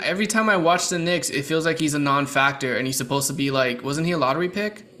 I mean, every time I watch the Knicks, it feels like he's a non-factor, and he's supposed to be like, wasn't he a lottery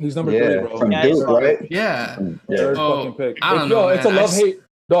pick? He's number 3, bro. From Duke, right? Yeah. Third fucking pick. I don't know. It's a love-hate.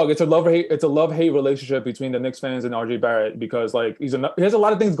 Dog, it's a love-hate relationship between the Knicks fans and RJ Barrett because like he has a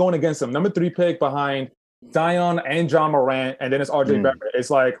lot of things going against him. Number 3 pick behind Zion and John Morant, and then it's RJ Barrett.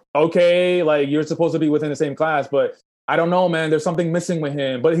 It's like, okay, like you're supposed to be within the same class, but I don't know, man. There's something missing with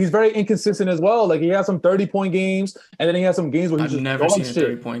him. But he's very inconsistent as well. Like he has some 30-point games, and then he has some games where he's I've never seen a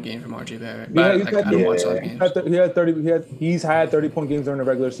 30-point game from RJ Barrett. But I don't watch a lot of games. He's had 30-point games during the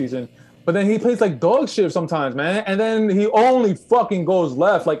regular season. But then he plays like dog shit sometimes, man. And then he only fucking goes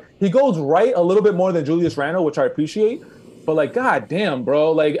left. Like he goes right a little bit more than Julius Randle, which I appreciate. But like, god damn,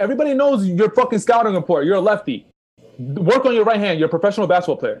 bro. Like everybody knows your fucking scouting report. You're a lefty. Work on your right hand. You're a professional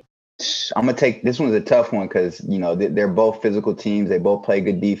basketball player. I'm gonna take this one's a tough one because they're both physical teams. They both play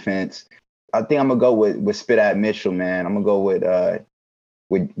good defense. I think I'm gonna go with Spit-At Mitchell, man. I'm gonna go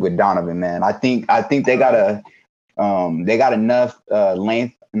with Donovan, man. I think they got enough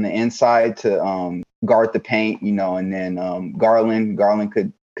length in the inside to guard the paint, and then Garland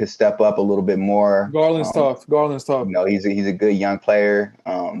could step up a little bit more. Garland's tough. He's a good young player.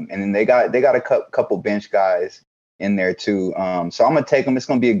 And then they got a couple bench guys in there too. So I'm gonna take them. It's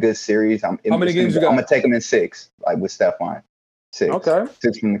gonna be a good series. How many games you got? I'm gonna take them in 6, like with Stephon. 6. Okay.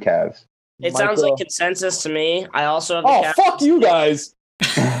 6 from the Cavs. It sounds like consensus to me. I also have the Cavs. Fuck you guys.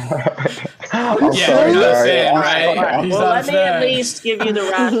 I'm sorry. Right. Well, let me at least give you the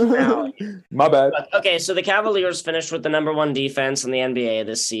rationale. My bad. Okay, so the Cavaliers finished with the number 1 defense in the NBA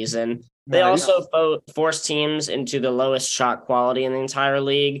this season. They also forced teams into the lowest shot quality in the entire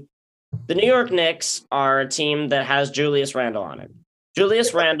league. The New York Knicks are a team that has Julius Randle on it.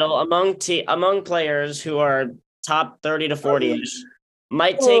 Julius Randle, among players who are top 30 to 40-ish,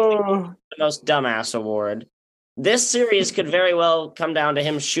 might take the most dumbass award. This series could very well come down to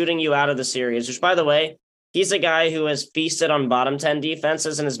him shooting you out of the series, which, by the way, he's a guy who has feasted on bottom 10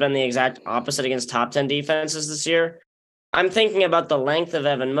 defenses and has been the exact opposite against top 10 defenses this year. I'm thinking about the length of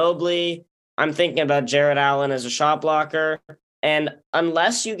Evan Mobley. I'm thinking about Jarrett Allen as a shot blocker. And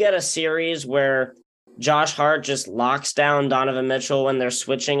unless you get a series where Josh Hart just locks down Donovan Mitchell when they're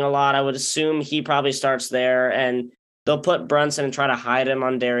switching a lot, I would assume he probably starts there, and they'll put Brunson and try to hide him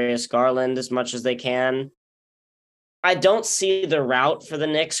on Darius Garland as much as they can. I don't see the route for the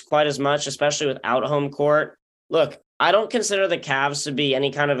Knicks quite as much, especially without home court. Look, I don't consider the Cavs to be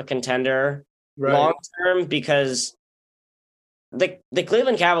any kind of a contender long term because the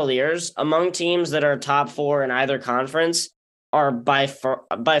Cleveland Cavaliers, among teams that are top 4 in either conference, are by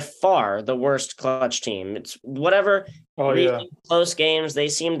far the worst clutch team. It's whatever. Close games, they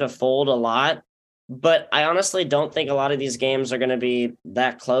seem to fold a lot. But I honestly don't think a lot of these games are going to be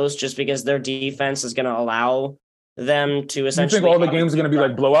that close just because their defense is going to allow them to essentially... You think all the games are going to be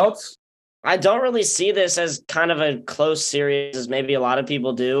like blowouts? I don't really see this as kind of a close series as maybe a lot of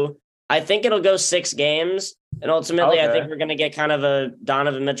people do. I think it'll go 6 games. And ultimately, I think we're going to get kind of a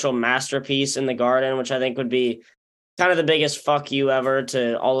Donovan Mitchell masterpiece in the Garden, which I think would be kind of the biggest fuck you ever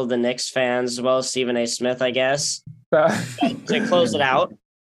to all of the Knicks fans, as well as Stephen A. Smith, I guess, to close it out.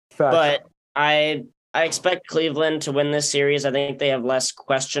 But I expect Cleveland to win this series. I think they have less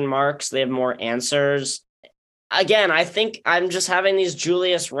question marks. They have more answers. Again, I think I'm just having these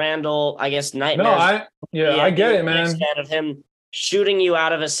Julius Randle, I guess, nightmares. I get it, man. Instead of him shooting you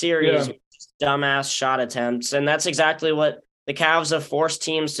out of a series with dumbass shot attempts. And that's exactly what the Cavs have forced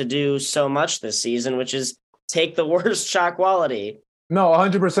teams to do so much this season, which is take the worst shot quality. No,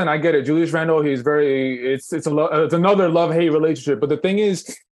 100%. I get it. Julius Randle, he's it's another love-hate relationship. But the thing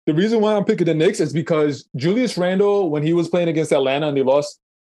is, the reason why I'm picking the Knicks is because Julius Randle, when he was playing against Atlanta and they lost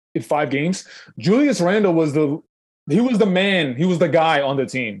in 5 games, Julius Randle was the man. He was the guy on the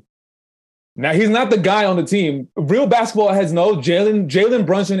team. Now, he's not the guy on the team. Real basketball heads know Jalen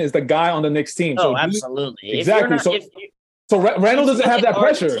Brunson is the guy on the Knicks team. Oh, absolutely. Exactly. So Randle doesn't have that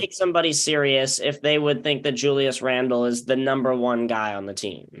pressure. Take somebody serious if they would think that Julius Randle is the number one guy on the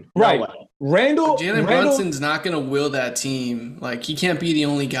team. Right. No way. Jalen Brunson's not going to will that team. Like, he can't be the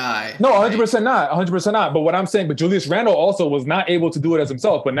only guy. No, 100% not. 100% not. But what I'm saying, but Julius Randle also was not able to do it as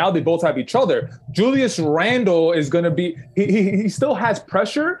himself. But now they both have each other. Julius Randle is going to be, he still has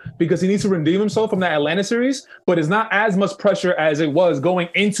pressure because he needs to redeem himself from that Atlanta series, but it's not as much pressure as it was going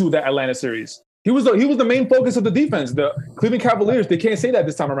into that Atlanta series. He was the main focus of the defense. The Cleveland Cavaliers, they can't say that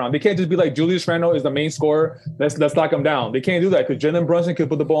this time around. They can't just be like, Julius Randle is the main scorer. Let's lock him down. They can't do that because Jalen Brunson could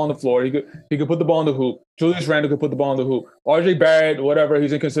put the ball on the floor. He could put the ball on the hoop. Julius Randle could put the ball on the hoop. RJ Barrett, whatever,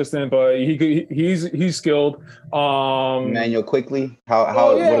 he's inconsistent, but he's skilled. Emmanuel Quickley, what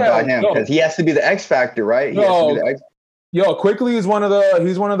about him? Because he has to be the X factor, right? Quickley is one of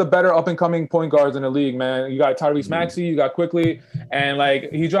the better up and coming point guards in the league, man. You got Tyrese Maxey, you got Quickley, and like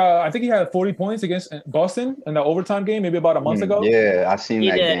I think he had 40 points against Boston in the overtime game, maybe about a month ago. Yeah, I've seen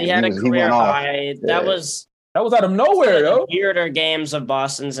that game. He had a career high. That was out of nowhere, though. Weirder games of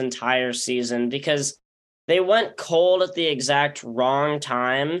Boston's entire season because they went cold at the exact wrong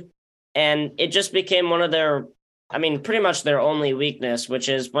time, and it just became one of their, pretty much their only weakness, which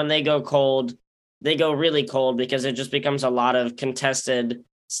is when they go cold. They go really cold because it just becomes a lot of contested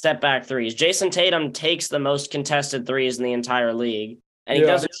step back threes. Jason Tatum takes the most contested threes in the entire league, and he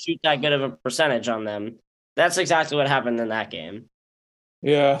doesn't shoot that good of a percentage on them. That's exactly what happened in that game.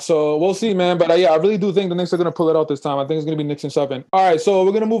 Yeah, so we'll see, man. But I really do think the Knicks are going to pull it out this time. I think it's going to be Knicks in 7. All right, so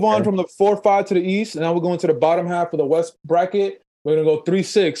we're going to move on from the 4-5 to the East, and now we're going to the bottom half of the West bracket. We're going to go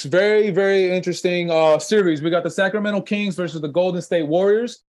 3-6. Very, very interesting series. We got the Sacramento Kings versus the Golden State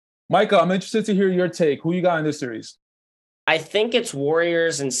Warriors. Micah, I'm interested to hear your take. Who you got in this series? I think it's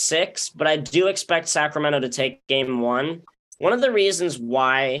Warriors in 6, but I do expect Sacramento to take game 1. One of the reasons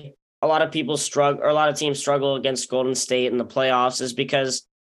why a lot of people struggle, or a lot of teams struggle against Golden State in the playoffs is because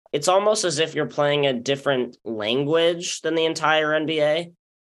it's almost as if you're playing a different language than the entire NBA.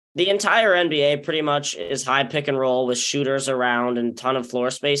 The entire NBA pretty much is high pick and roll with shooters around and a ton of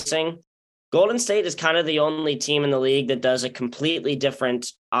floor spacing. Golden State is kind of the only team in the league that does a completely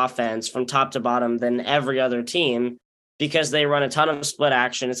different offense from top to bottom than every other team because they run a ton of split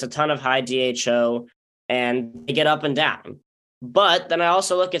action. It's a ton of high DHO, and they get up and down. But then I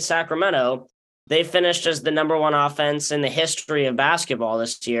also look at Sacramento. They finished as the number 1 offense in the history of basketball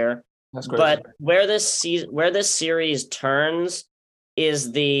this year. That's great. But where this series turns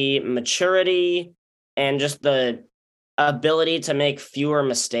is the maturity and just the ability to make fewer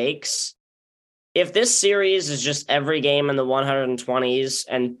mistakes. If this series is just every game in the 120s,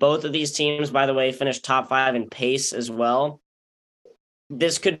 and both of these teams, by the way, finished top 5 in pace as well,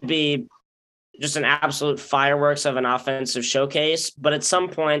 this could be just an absolute fireworks of an offensive showcase. But at some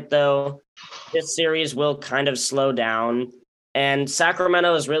point, though, this series will kind of slow down. And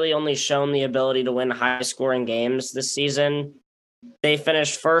Sacramento has really only shown the ability to win high-scoring games this season. They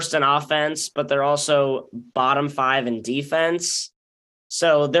finished first in offense, but they're also bottom 5 in defense.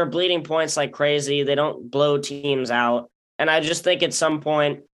 So they're bleeding points like crazy. They don't blow teams out. And I just think at some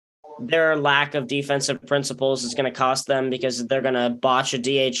point, their lack of defensive principles is going to cost them because they're going to botch a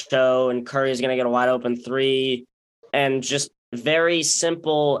DHO and Curry's going to get a wide open 3 and just very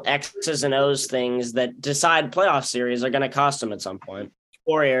simple X's and O's things that decide playoff series are going to cost them at some point.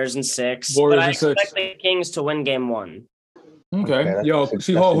 Warriors in 6. But I expect the Kings to win game 1. Okay. Yo,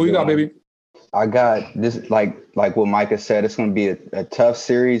 She-Hulk, who you got, baby? I got this, like what Micah said, it's going to be a tough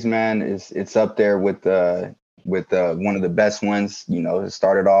series, man. It's up there with one of the best ones, to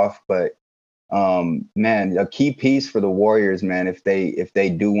start it off. But man, a key piece for the Warriors, man, if they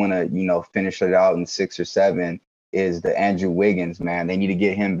do want to, finish it out in 6 or 7, is the Andrew Wiggins, man. They need to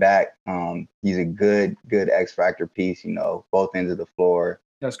get him back. He's a good X factor piece, both ends of the floor.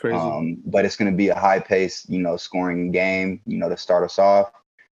 That's crazy. But it's going to be a high pace, scoring game, to start us off.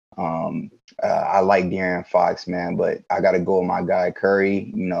 I like De'Aaron Fox, man, but I got to go with my guy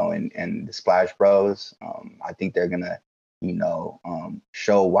Curry, and the Splash Bros. I think they're going to,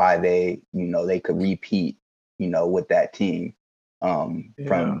 show why they could repeat, with that team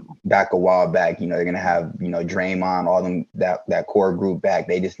from back a while back. They're going to have, Draymond, all them, that core group back.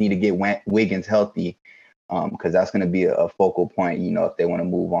 They just need to get Wiggins healthy because that's going to be a focal point, if they want to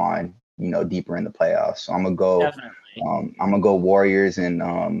move on, deeper in the playoffs. So I'm going to go Warriors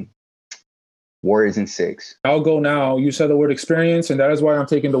and Warriors in 6. I'll go now. You said the word experience, and that is why I'm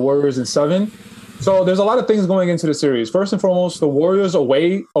taking the Warriors in 7. So there's a lot of things going into the series. First and foremost, the Warriors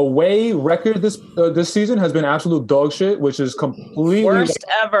away record this season has been absolute dog shit, which is completely worst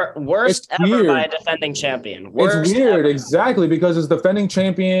ever by a defending champion. It's weird, exactly, because it's defending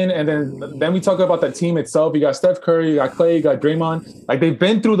champion, and then we talk about the team itself. You got Steph Curry, you got Klay, you got Draymond. Like, they've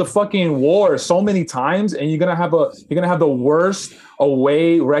been through the fucking war so many times, and you're gonna have the worst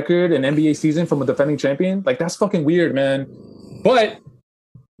away record in NBA season from a defending champion. Like, that's fucking weird, man. But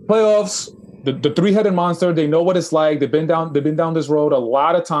playoffs. The three-headed monster, they know what it's like. They've been down this road a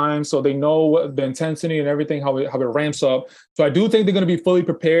lot of times, so they know the intensity and everything, how it ramps up. So I do think they're going to be fully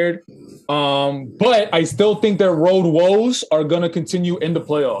prepared. But I still think their road woes are going to continue in the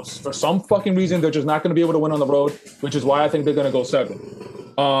playoffs. For some fucking reason, they're just not going to be able to win on the road, which is why I think they're going to go 7.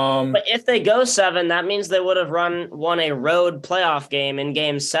 But if they go 7, that means they would have won a road playoff game in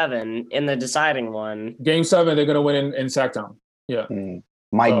Game 7 in the deciding one. Game 7, they're going to win in Sacktown. Yeah.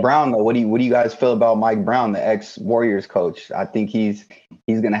 Mike Brown, though, what do you guys feel about Mike Brown, the ex-Warriors coach? I think he's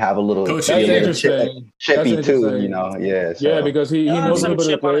gonna have a little chippy too, you know. Yeah, so. Yeah, because he knows some a little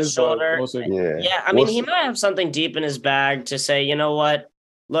bit chip of on his players, shoulder. Yeah. I mean, he might have something deep in his bag to say, you know what?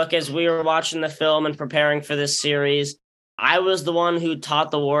 Look, as we were watching the film and preparing for this series, I was the one who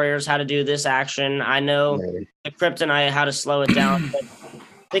taught the Warriors how to do this action. I know the kryptonite, how to slow it down, but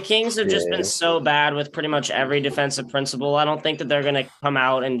the Kings have just been so bad with pretty much every defensive principle. I don't think that they're going to come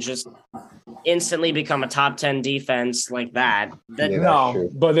out and just instantly become a top 10 defense like that. No,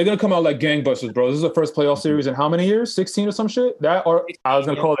 but they're going to come out like gangbusters, bro. This is the first playoff series in how many years? 16 or some shit? I was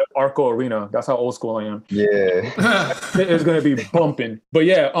going to call it Arco Arena. That's how old school I am. Yeah. It's going to be bumping. But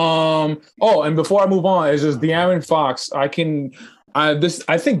yeah. And before I move on, it's just De'Aaron Fox. I think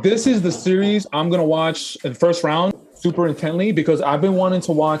this is the series I'm going to watch in the first round super intently, because I've been wanting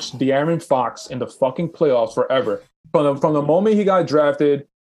to watch De'Aaron Fox in the fucking playoffs forever. From the moment he got drafted,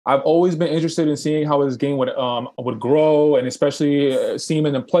 I've always been interested in seeing how his game would grow, and especially see him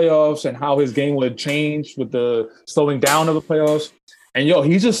in the playoffs and how his game would change with the slowing down of the playoffs. And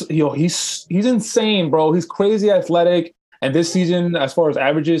he's insane, bro. He's crazy athletic. And this season, as far as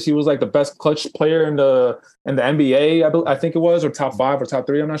averages, he was like the best clutch player in the NBA, I think it was, or top 5 or top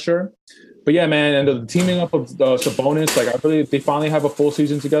 3, I'm not sure. But yeah, man, and the teaming up of Sabonis, they finally have a full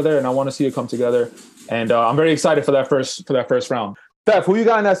season together, and I want to see it come together. And I'm very excited for that first round. Steph, who you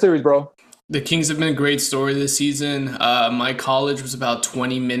got in that series, bro? The Kings have been a great story this season. My college was about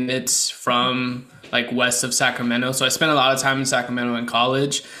 20 minutes from like west of Sacramento, so I spent a lot of time in Sacramento in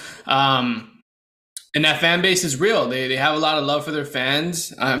college. And that fan base is real. They have a lot of love for their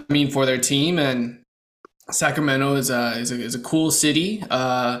fans. For their team, and Sacramento is a cool city.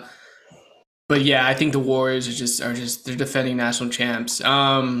 But yeah, I think the Warriors are just they're defending national champs.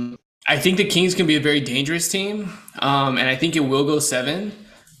 I think the Kings can be a very dangerous team, and I think it will go 7.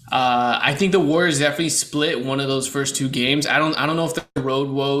 I think the Warriors definitely split one of those first 2 games. I don't know if the road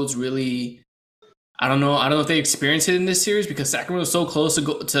woes really. I don't know if they experienced it in this series, because Sacramento is so close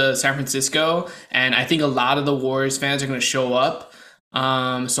to San Francisco, and I think a lot of the Warriors fans are going to show up.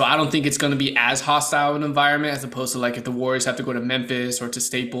 So I don't think it's going to be as hostile an environment as opposed to like if the Warriors have to go to Memphis or to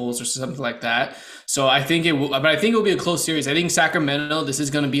Staples or something like that. So I think it will be a close series. I think Sacramento, this is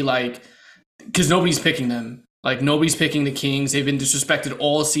going to be like, because nobody's picking them. Like, nobody's picking the Kings. They've been disrespected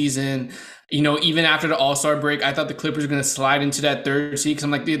all season. You know, even after the All-Star break, I thought the Clippers were going to slide into that 3rd seed, because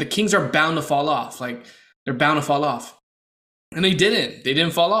I'm like, the Kings are bound to fall off. Like, they're bound to fall off. And they didn't. They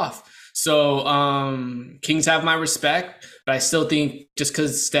didn't fall off. So Kings have my respect. But I still think just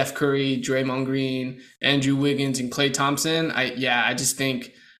because Steph Curry, Draymond Green, Andrew Wiggins, and Klay Thompson, I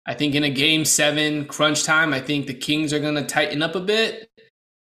think in a Game 7 crunch time, I think the Kings are going to tighten up a bit,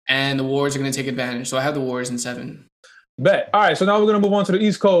 and the Warriors are going to take advantage. So I have the Warriors in 7. Bet. All right, so now we're going to move on to the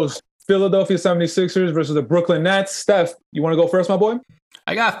East Coast. Philadelphia 76ers versus the Brooklyn Nets. Steph, you want to go first, my boy?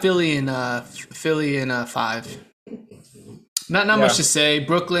 I got Philly in 5. Not much to say.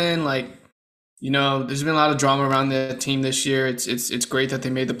 Brooklyn, there's been a lot of drama around the team this year. It's great that they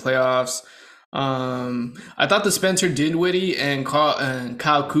made the playoffs. I thought the Spencer Dinwiddie and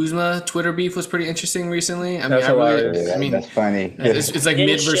Kyle Kuzma Twitter beef was pretty interesting recently. That's funny. It's like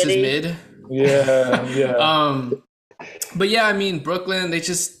mid versus mid. Yeah. But yeah, Brooklyn, they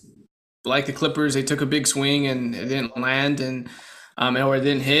just, like the Clippers, they took a big swing and it didn't land or it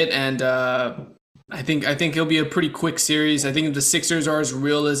didn't hit. And I think it'll be a pretty quick series. I think if the Sixers are as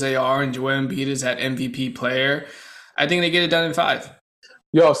real as they are and Joel Embiid is that MVP player, I think they get it done in 5.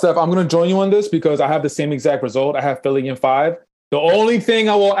 Yo, Steph, I'm going to join you on this because I have the same exact result. I have Philly in 5. The only thing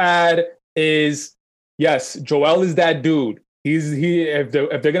I will add is, yes, Joel is that dude. If they're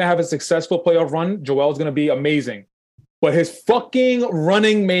going to have a successful playoff run, Joel's going to be amazing. but his fucking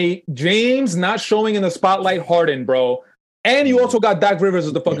running mate, James, not showing in the spotlight, Harden, bro. And you also got Doc Rivers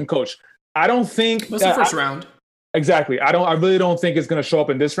as the fucking coach. I don't think what's the first round? Exactly. I really don't think it's going to show up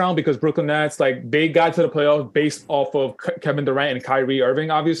in this round because Brooklyn Nets, like, they got to the playoffs based off of Kevin Durant and Kyrie Irving,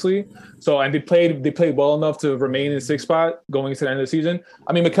 obviously. So, and they played well enough to remain in the sixth spot going into the end of the season.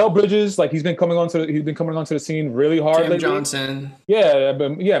 I mean, Mikal Bridges, like, he's been coming onto the scene really hard. Cam Johnson.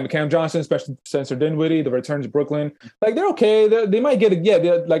 Cam Johnson, especially Spencer Dinwiddie, the return to Brooklyn. Like, they're okay. They might get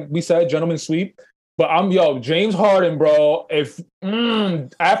they're, like we said, gentleman's sweep. But James Harden, bro. If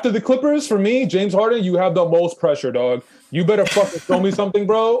after the Clippers, for me, James Harden, you have the most pressure, dog. You better fucking show me something,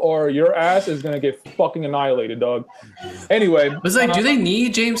 bro, or your ass is gonna get fucking annihilated, dog. Anyway, but it's like, do they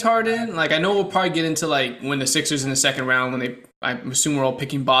need James Harden? Like, I know we'll probably get into like when the Sixers in the second round, I assume we're all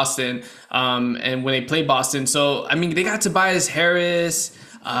picking Boston, and when they play Boston. So I mean, they got Tobias Harris.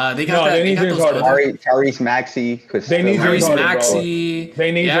 They need James Harden. Tyrese Maxey. They need James Harden.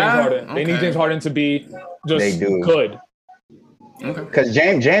 They need James Harden. They need James Harden to be just good. Okay. Because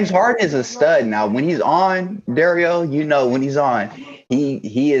James Harden is a stud. Now, when he's on, Dario, when he's on,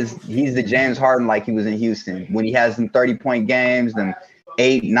 he's the James Harden like he was in Houston. When he has them 30-point games, them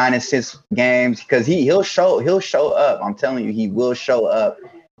 8, 9 assist games, because he'll show up. I'm telling you, he will show up.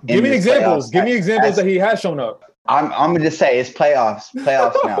 Give me examples. Give me examples that he has shown up. I'm gonna just say it's playoffs now.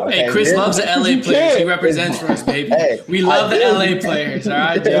 Okay? Hey, Chris loves the LA players. He represents for us, baby. We love the LA players. All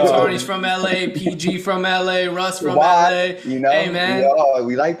right, James Harden's from LA, PG from LA, Russ from LA. Hey, man,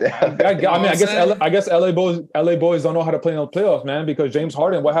 we like that. I guess LA boys don't know how to play in the playoffs, man. Because James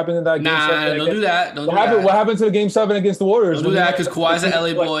Harden, what happened in that game? Don't do that. What happened to the game 7 against the Warriors? Don't do that because Kawhi's an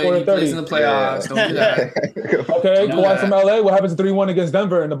LA boy. He plays in the playoffs. Don't do that. Okay, Kawhi from LA. What happened to 3-1 against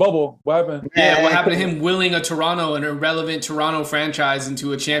Denver in the bubble? What happened? Yeah, what happened to him willing a Toronto, an irrelevant Toronto franchise,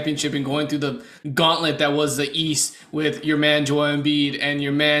 into a championship and going through the gauntlet that was the East with your man Joel Embiid and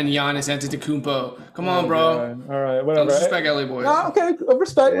your man Giannis Antetokounmpo. Come on, bro. All right, whatever. Don't disrespect LA boys. Okay,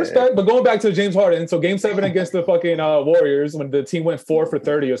 respect. But going back to James Harden, so Game 7 against the fucking Warriors, when the team went 4 for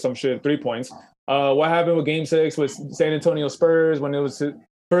 30 or some shit, 3 points. What happened with Game 6 with San Antonio Spurs when it was the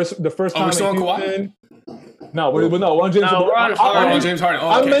first time? We're still on Kawhi? No, we're on James Harden. We're on Harden. James Harden.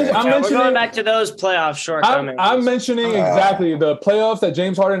 I'm mentioning, we're going back to those playoff shortcomings. I'm mentioning exactly the playoffs that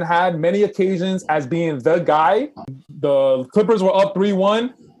James Harden had many occasions as being the guy. The Clippers were up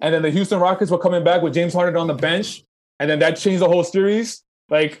 3-1, and then the Houston Rockets were coming back with James Harden on the bench, and then that changed the whole series.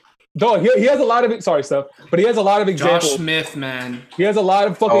 Like, dog, he has a lot of Steph, but he has a lot of examples. Examples. Smith, man. He has a lot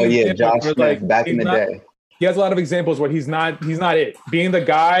of fucking examples. Josh Smith, back in the day. He has a lot of examples where he's not it. Being the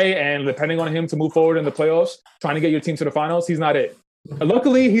guy and depending on him to move forward in the playoffs, trying to get your team to the finals, he's not it.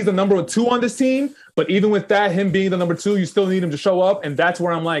 Luckily, he's the number 2 on this team, but even with that, him being the number 2, you still need him to show up, and that's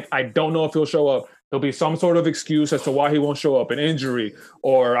where I'm like, I don't know if he'll show up. There'll be some sort of excuse as to why he won't show up, an injury,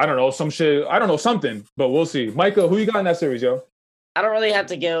 or I don't know, some shit. I don't know, something, but we'll see. Micah, who you got in that series, yo? I don't really have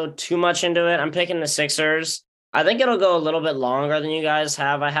to go too much into it. I'm picking the Sixers. I think it'll go a little bit longer than you guys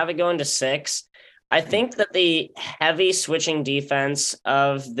have. I have it going to 6. I think that the heavy switching defense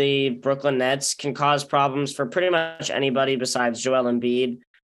of the Brooklyn Nets can cause problems for pretty much anybody besides Joel Embiid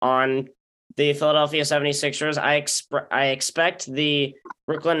on the Philadelphia 76ers. I expect the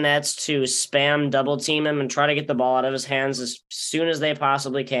Brooklyn Nets to spam double team him and try to get the ball out of his hands as soon as they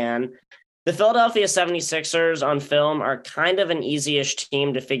possibly can. The Philadelphia 76ers on film are kind of an easy-ish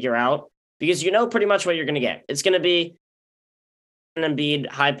team to figure out because you know pretty much what you're going to get. It's going to be an Embiid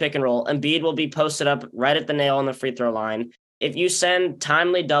high pick and roll. Embiid will be posted up right at the nail on the free throw line. If you send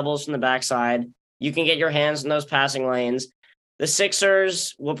timely doubles from the backside, you can get your hands in those passing lanes. The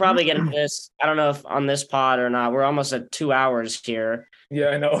Sixers will probably get into this. I don't know if on this pod or not. We're almost at 2 hours here. Yeah,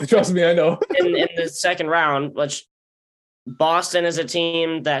 I know. Trust me, I know. in the second round, which Boston is a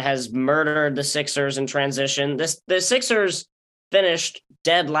team that has murdered the Sixers in transition. The Sixers finished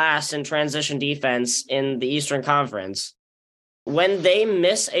dead last in transition defense in the Eastern Conference. When they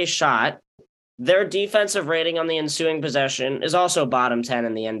miss a shot, their defensive rating on the ensuing possession is also bottom 10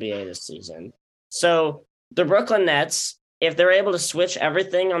 in the NBA this season. So the Brooklyn Nets, if they're able to switch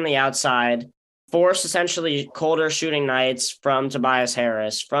everything on the outside, force essentially colder shooting nights from Tobias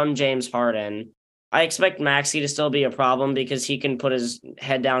Harris, from James Harden, I expect Maxey to still be a problem because he can put his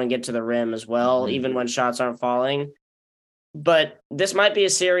head down and get to the rim as well, even when shots aren't falling. But this might be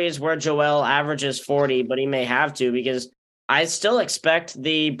a series where Joel averages 40, but he may have to because I still expect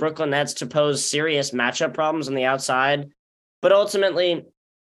the Brooklyn Nets to pose serious matchup problems on the outside. But ultimately,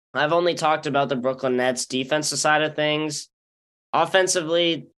 I've only talked about the Brooklyn Nets defensive side of things.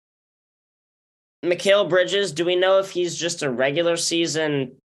 Offensively, Mikal Bridges, do we know if he's just a regular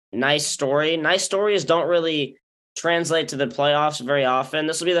season nice story? Nice stories don't really translate to the playoffs very often.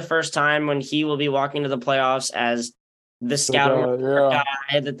 This will be the first time when he will be walking to the playoffs as the scout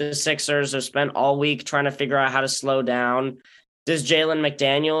guy that the Sixers have spent all week trying to figure out how to slow down. Does Jalen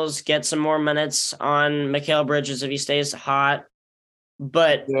McDaniels get some more minutes on Mikal Bridges if he stays hot?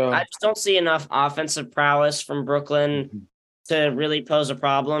 But I just don't see enough offensive prowess from Brooklyn to really pose a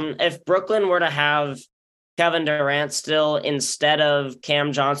problem. If Brooklyn were to have Kevin Durant still instead of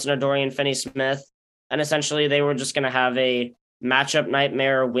Cam Johnson or Dorian Finney-Smith, and essentially they were just going to have a matchup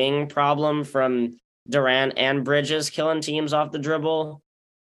nightmare wing problem from Durant and Bridges killing teams off the dribble,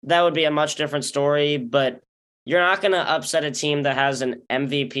 that would be a much different story. But you're not going to upset a team that has an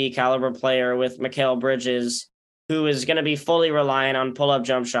MVP caliber player with Mikal Bridges, who is going to be fully reliant on pull-up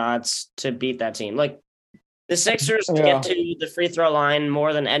jump shots to beat that team. Like, the Sixers get to the free throw line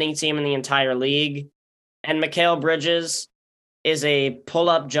more than any team in the entire league. And Mikal Bridges is a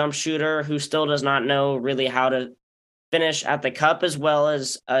pull-up jump shooter who still does not know really how to finish at the cup as well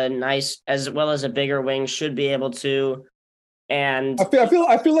as a bigger wing should be able to. And I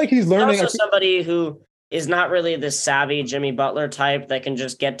feel like he's learning. Also somebody who is not really the savvy Jimmy Butler type that can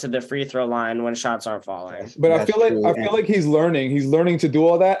just get to the free throw line when shots aren't falling. But I feel like he's learning. He's learning to do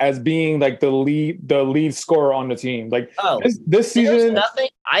all that as being like the lead scorer on the team. Like this season, nothing.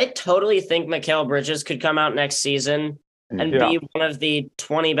 I totally think Mikal Bridges could come out next season and be one of the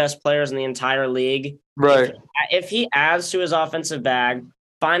 20 best players in the entire league. Right. If he adds to his offensive bag,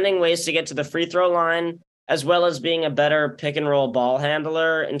 finding ways to get to the free throw line, as well as being a better pick and roll ball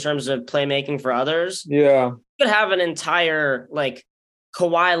handler in terms of playmaking for others. Yeah. Could have an entire like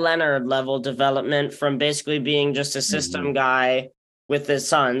Kawhi Leonard level development from basically being just a system guy with the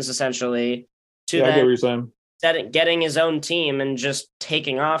Suns essentially to then getting his own team and just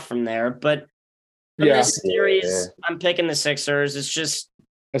taking off from there. But from this series, I'm picking the Sixers. It's just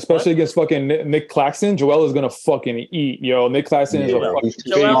especially against fucking Nick Claxton. Joel is gonna fucking eat, yo. Nick Claxton is a fucking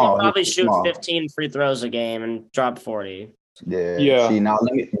Joel will probably shoot 15 free throws a game and drop 40. Yeah. See, now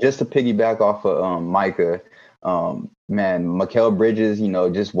just to piggyback off of Micah, man, Mikal Bridges,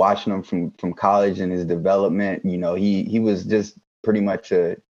 just watching him from college and his development, he was just pretty much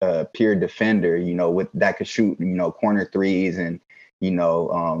a pure defender, with that could shoot, corner threes and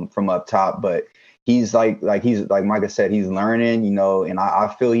from up top, but he's like Micah said, he's learning, and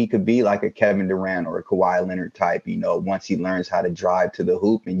I feel he could be like a Kevin Durant or a Kawhi Leonard type, once he learns how to drive to the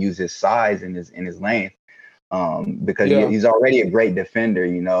hoop and use his size and his length, because he's already a great defender,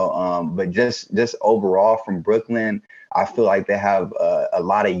 but just overall from Brooklyn, I feel like they have a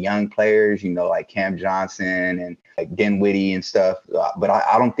lot of young players, like Cam Johnson and like Dinwiddie and stuff, but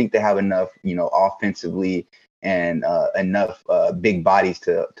I don't think they have enough, offensively and enough big bodies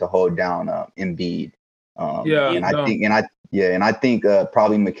to hold down Embiid. I think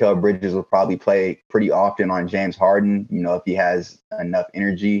probably Mikal Bridges will probably play pretty often on James Harden, if he has enough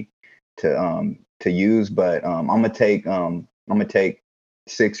energy to use. But I'm gonna take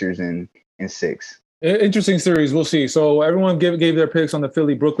Sixers in 6. Interesting series. We'll see. So everyone gave their picks on the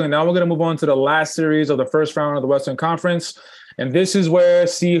Philly Brooklyn. Now we're gonna move on to the last series of the first round of the Western Conference. And this is where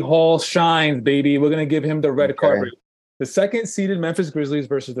C. Hall shines, baby. We're going to give him the red carpet. The 2nd-seeded Memphis Grizzlies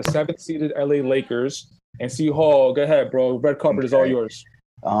versus the 7th-seeded LA Lakers. And C. Hall, go ahead, bro. Red carpet is all yours.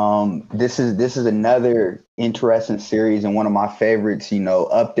 This is another interesting series and one of my favorites,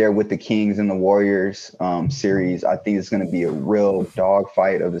 up there with the Kings and the Warriors series. I think it's going to be a real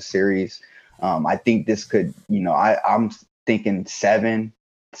dogfight of the series. I think this could, I'm thinking 7.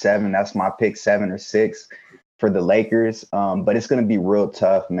 That's my pick, 7 or 6. For the Lakers, but it's going to be real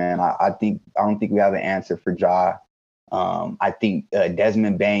tough, man. I don't think we have an answer for Ja. I think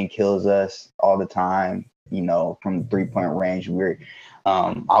Desmond Bane kills us all the time, from the 3-point range.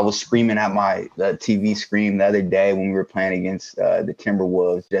 I was screaming at my TV screen the other day when we were playing against the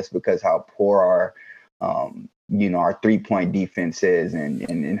Timberwolves just because how poor our 3-point defense is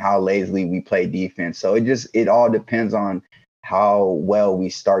and how lazily we play defense. So it all depends on how well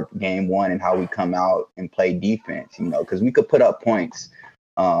we start game one and how we come out and play defense, because we could put up points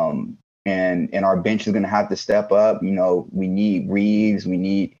and our bench is going to have to step up. We need Reeves. We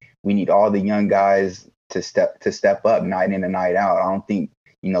need all the young guys to step up night in and night out. I don't think,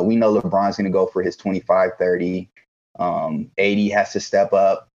 we know LeBron's going to go for his 25-30. AD has to step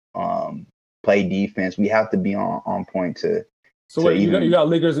up, play defense. We have to be on point to. So wait, you got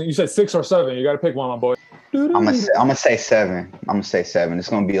Lakers, and you said 6 or 7. You got to pick one, my boy. I'm gonna say 7. It's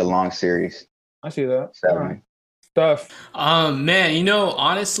gonna be a long series. I see that. 7. Right. Stuff. Man,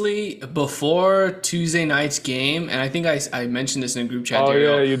 honestly, before Tuesday night's game, and I think I mentioned this in a group chat.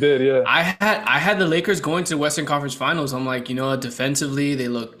 Yeah, you did. Yeah. I had the Lakers going to the Western Conference Finals. I'm like, defensively they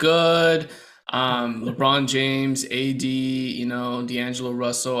look good. LeBron James, AD, D'Angelo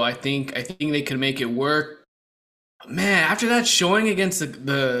Russell. I think they could make it work. Man, after that showing against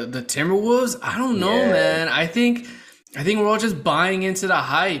the Timberwolves, I don't know, man. I think we're all just buying into the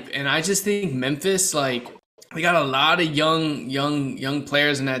hype, and I just think Memphis, like, we got a lot of young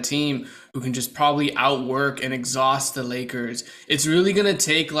players in that team who can just probably outwork and exhaust the Lakers. It's really gonna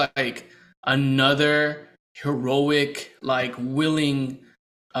take like another heroic, like willing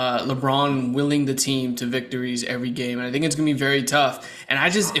LeBron willing the team to victories every game, and I think it's gonna be very tough. And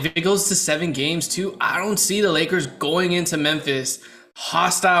if it goes to 7 games too, I don't see the Lakers going into Memphis,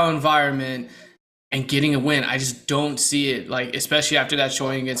 hostile environment, and getting a win. I just don't see it, like, especially after that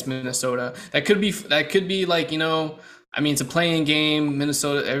showing against Minnesota. That could be like, it's a playing game.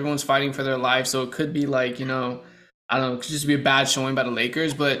 Minnesota, everyone's fighting for their life, so it could be like, I don't know, it could just be a bad showing by the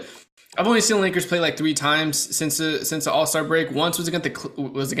Lakers. But I've only seen the Lakers play like 3 times since the All-Star break. Once was against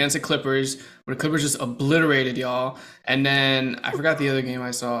the Clippers, where the Clippers just obliterated y'all, and then I forgot the other game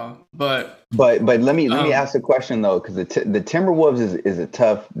I saw. But let me ask a question though, because the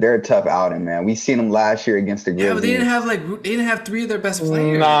Timberwolves they're a tough outing, man. We seen them last year against the Grizzlies. Yeah, but they didn't have 3 of their best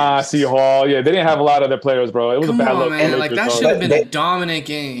players. Nah, C Hall. Yeah, they didn't have a lot of their players, bro. It was a bad look. Man. Like, that should have been a dominant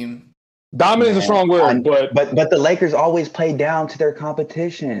game. Dominant is a strong word, but the Lakers always play down to their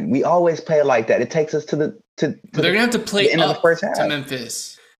competition. We always play like that. It takes us to but they're gonna have to play up to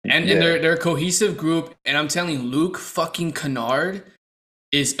Memphis, and they're a cohesive group. And I'm telling you, Luke fucking Kennard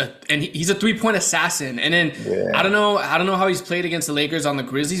he's a 3-point assassin. And then I don't know how he's played against the Lakers on the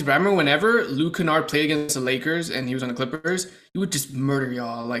Grizzlies, but I remember whenever Luke Kennard played against the Lakers and he was on the Clippers, he would just murder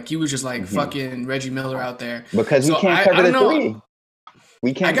y'all. Like, he was just like fucking Reggie Miller out there. Because we can't cover the 3.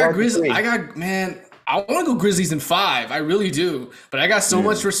 We can't. I want to go Grizzlies in 5. I really do. But I got so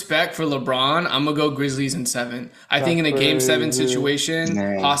much respect for LeBron. I'm gonna go Grizzlies in 7. I think in a Game 7 situation,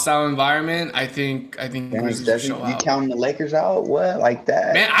 hostile environment, I think Grizzlies will show out. You counting the Lakers out? What, like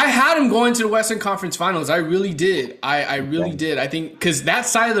that? Man, I had them going to the Western Conference Finals. I really did. I really did. I think because that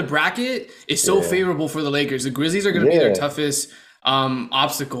side of the bracket is so favorable for the Lakers. The Grizzlies are gonna be their toughest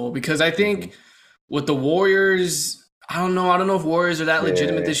obstacle, because I think with the Warriors, I don't know if Warriors are that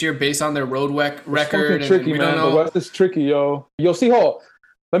legitimate this year based on their road record. It's tricky, man. The West is tricky, yo. C-Hall,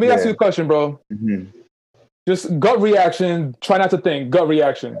 let me ask you a question, bro. Just gut reaction. Try not to think. Gut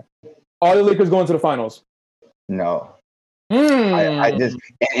reaction. Are the Lakers going to the finals? No. I just,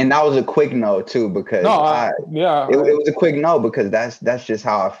 and that was a quick no too, because it was a quick no, because that's just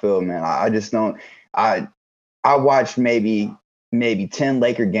how I feel, man. I just don't. I watched maybe 10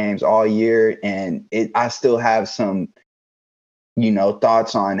 Laker games all year, and I still have some,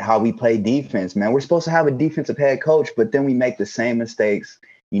 thoughts on how we play defense, man. We're supposed to have a defensive head coach, but then we make the same mistakes.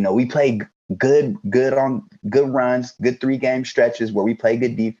 We play good on good runs, good 3-game stretches where we play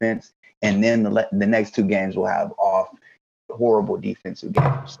good defense, and then the next 2 games we'll have horrible defensive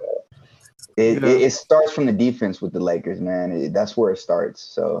games. So it starts from the defense with the Lakers, man. That's where it starts.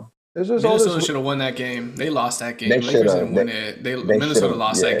 So Minnesota should have won that game. They lost that game. Lakers didn't win it. Minnesota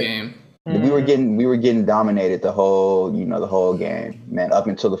lost that game. We were getting dominated the whole game, man, up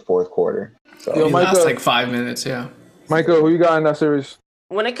until the 4th quarter. So it lost like 5 minutes. Yeah. Michael, who you got in that series?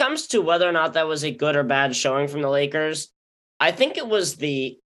 When it comes to whether or not that was a good or bad showing from the Lakers, I think it was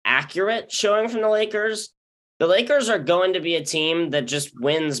the accurate showing from the Lakers. The Lakers are going to be a team that just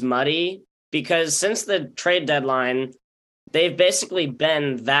wins muddy, because since the trade deadline, they've basically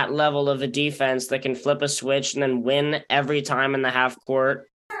been that level of a defense that can flip a switch and then win every time in the half court.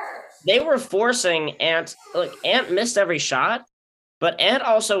 They were forcing Ant. Look, Ant missed every shot, but Ant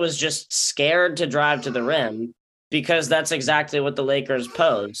also was just scared to drive to the rim, because that's exactly what the Lakers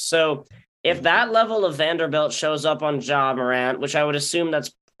pose. So if that level of Vanderbilt shows up on Ja Morant, which I would assume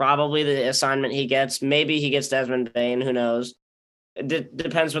that's probably the assignment he gets, maybe he gets Desmond Bane, who knows? It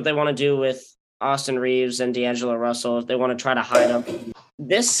depends what they want to do with Austin Reeves and D'Angelo Russell, if they want to try to hide them.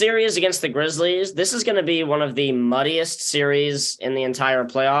 This series against the Grizzlies, this is going to be one of the muddiest series in the entire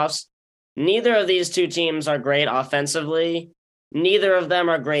playoffs. Neither of these 2 teams are great offensively. Neither of them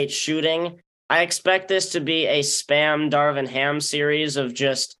are great shooting. I expect this to be a spam Darvin Ham series of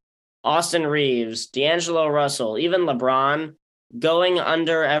just Austin Reeves, D'Angelo Russell, even LeBron going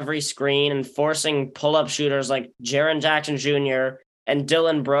under every screen and forcing pull-up shooters like Jaren Jackson Jr. and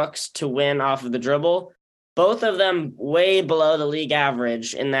Dylan Brooks to win off of the dribble. Both of them way below the league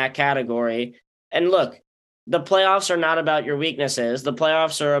average in that category. And look, the playoffs are not about your weaknesses. The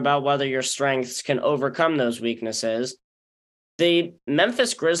playoffs are about whether your strengths can overcome those weaknesses. The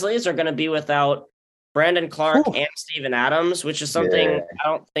Memphis Grizzlies are going to be without Brandon Clark and Steven Adams, which is something I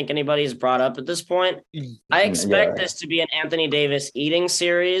don't think anybody's brought up at this point. I expect this to be an Anthony Davis eating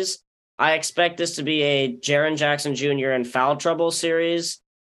series. I expect this to be a Jaren Jackson Jr. in foul trouble series.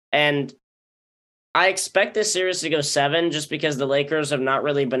 And I expect this series to go 7 just because the Lakers have not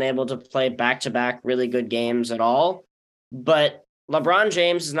really been able to play back-to-back really good games at all. But LeBron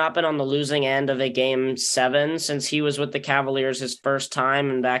James has not been on the losing end of a game 7 since he was with the Cavaliers his first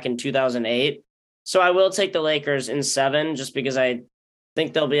time and back in 2008. So I will take the Lakers in 7 just because I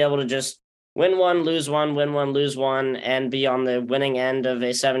think they'll be able to just win one, lose one, win one, lose one, and be on the winning end of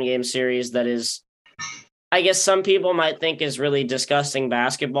a 7-game series that is, I guess some people might think is really disgusting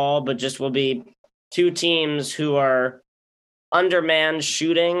basketball, but just will be 2 teams who are undermanned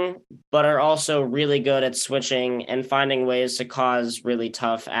shooting, but are also really good at switching and finding ways to cause really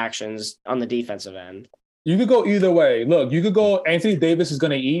tough actions on the defensive end. You could go either way. Look, you could go Anthony Davis is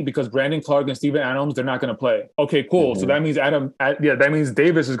going to eat because Brandon Clark and Steven Adams, they're not going to play. Okay, cool. So that means that means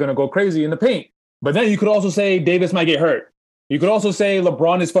Davis is going to go crazy in the paint. But then you could also say Davis might get hurt. You could also say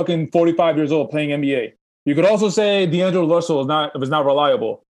LeBron is fucking 45 years old playing NBA. You could also say D'Angelo Russell is not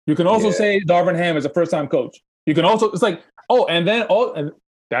reliable. You can also say Darvin Ham is a first-time coach. You can also, it's like, and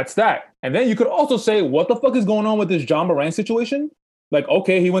that's that. And then you could also say, what the fuck is going on with this John Morant situation? Like,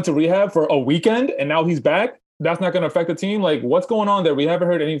 okay, he went to rehab for a weekend and now he's back. That's not going to affect the team. Like, what's going on there? We haven't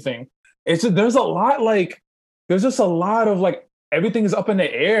heard anything. It's just, there's just a lot of like, everything is up in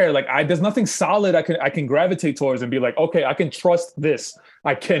the air. Like, there's nothing solid I can gravitate towards and be like, okay, I can trust this.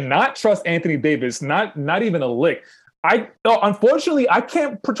 I cannot trust Anthony Davis, not even a lick. Unfortunately, I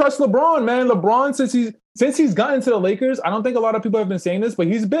can't trust LeBron, man. LeBron, since he's gotten to the Lakers, I don't think a lot of people have been saying this, but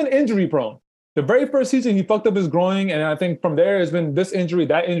he's been injury prone. The very first season, he fucked up his groin, and I think from there has been this injury,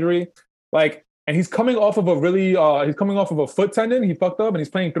 that injury, like, and he's coming off of a foot tendon. He fucked up, and he's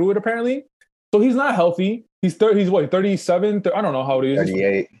playing through it apparently. So he's not healthy. He's 37. I don't know how old he is.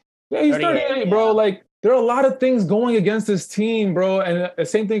 38. Yeah, he's 38, bro. Like, there are a lot of things going against this team, bro. And the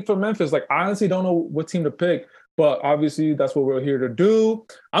same thing for Memphis. Like, I honestly don't know what team to pick. But obviously, that's what we're here to do.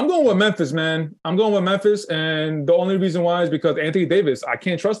 I'm going with Memphis, man. I'm going with Memphis. And the only reason why is because Anthony Davis, I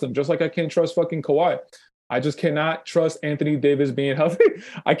can't trust him, just like I can't trust fucking Kawhi. I just cannot trust Anthony Davis being healthy.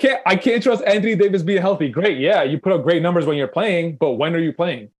 I can't trust Anthony Davis being healthy. Great. Yeah, you put up great numbers when you're playing, but when are you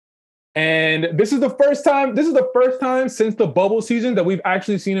playing? And this is the first time since the bubble season that we've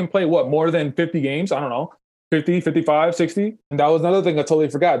actually seen him play, more than 50 games? I don't know, 50, 55, 60. And that was another thing I totally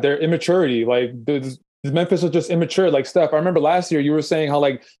forgot. Their immaturity. Like, Memphis was just immature. Like, Steph, I remember last year you were saying how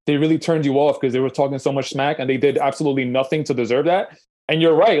like they really turned you off because they were talking so much smack and they did absolutely nothing to deserve that. And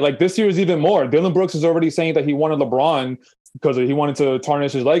you're right. Like, this year is even more. Dillon Brooks is already saying that he wanted LeBron because he wanted to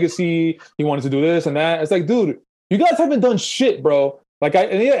tarnish his legacy. He wanted to do this and that. It's like, dude, you guys haven't done shit, bro. Like,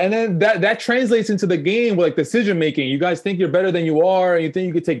 and then that translates into the game with like decision making. You guys think you're better than you are, and you think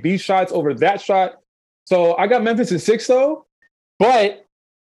you could take these shots over that shot. So I got Memphis in 6 though, but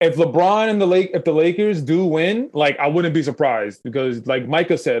if LeBron and if the Lakers do win, like, I wouldn't be surprised because, like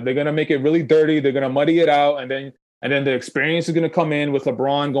Micah said, they're gonna make it really dirty. They're gonna muddy it out, and then the experience is gonna come in with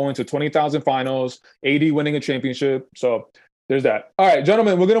LeBron going to 20,000 finals, AD winning a championship. So there's that. All right,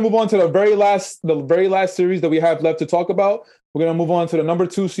 gentlemen, we're gonna move on to the very last series that we have left to talk about. We're gonna move on to the number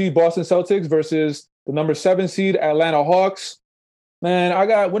 2 seed Boston Celtics versus the number 7 seed Atlanta Hawks. Man, I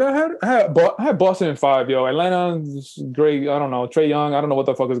had Boston in 5, yo. Atlanta's great. I don't know. Trae Young, I don't know what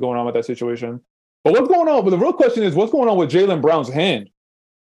the fuck is going on with that situation. But what's going on? But the real question is, what's going on with Jaylen Brown's hand?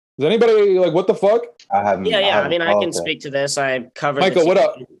 Is anybody like, what the fuck? I mean, I can speak to this. I covered. Michael, what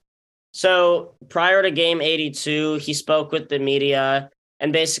up? So prior to game 82, he spoke with the media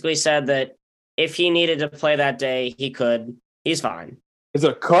and basically said that if he needed to play that day, he could. He's fine. Is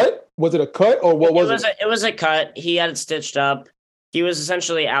it a cut? Was it a cut or what was it? It was a cut. He had it stitched up. He was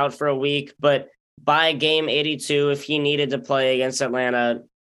essentially out for a week, but by game 82, if he needed to play against Atlanta,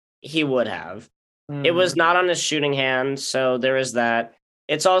 he would have. It was not on his shooting hand, so there is that.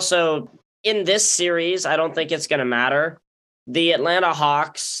 It's also, in this series, I don't think it's going to matter. The Atlanta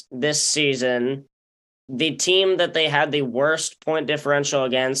Hawks this season, the team that they had the worst point differential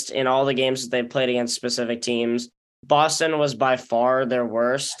against in all the games that they've played against specific teams, Boston was by far their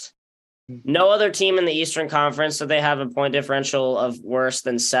worst. No other team in the Eastern Conference did they have a point differential of worse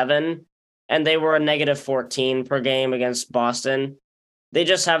than 7, and they were a negative 14 per game against Boston. They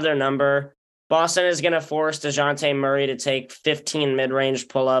just have their number. Boston is going to force DeJounte Murray to take 15 mid-range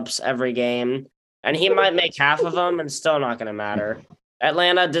pull-ups every game, and he might make half of them and still not going to matter.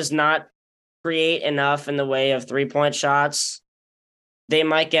 Atlanta does not create enough in the way of three-point shots. They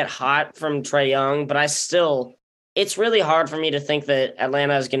might get hot from Trae Young, but it's really hard for me to think that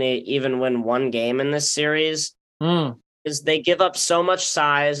Atlanta is going to even win one game in this series because they give up so much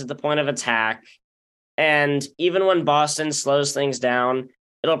size at the point of attack. And even when Boston slows things down,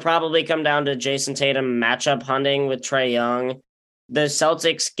 It'll probably come down to Jason Tatum matchup hunting with Trae Young. The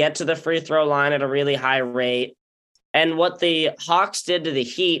Celtics get to the free throw line at a really high rate. And what the Hawks did to the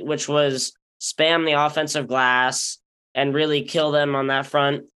Heat, which was spam the offensive glass and really kill them on that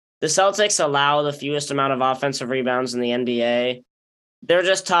front, the Celtics allow the fewest amount of offensive rebounds in the NBA. They're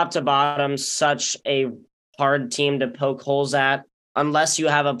just top to bottom such a hard team to poke holes at unless you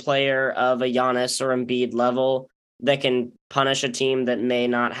have a player of a Giannis or Embiid level that can punish a team that may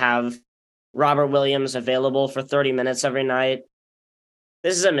not have Robert Williams available for 30 minutes every night.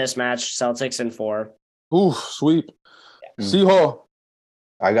 This is a mismatch, Celtics in 4. Ooh, sweep. Seahawk.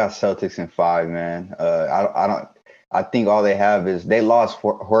 I got Celtics in 5, man. I think all they have is they lost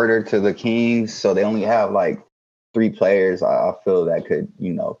Huerter to the Kings, so they only have like 3 players I feel that could,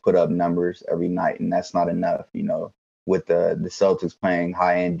 put up numbers every night, and that's not enough, with the Celtics playing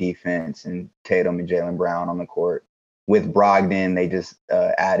high-end defense and Tatum and Jaylen Brown on the court. With Brogdon, they just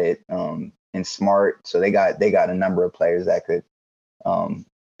added and Smart, so they got a number of players that could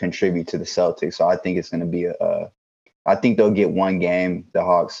contribute to the Celtics. So I think it's going to be I think they'll get 1 game, the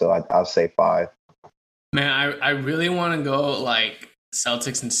Hawks. So I'll say 5. Man, I really want to go like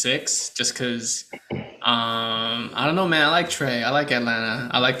Celtics in 6, just because I don't know, man. I like Trae. I like Atlanta.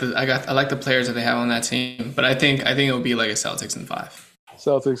 I like the players that they have on that team. But I think it'll be like a Celtics in 5.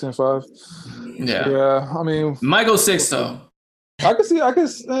 Celtics in 5. Yeah. Yeah. I mean, might go 6 though. I can see.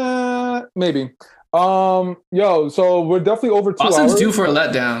 Maybe. So we're definitely over 2 Boston's hours. due for a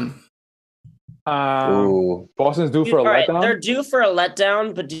letdown. Boston's due for a letdown. They're due for a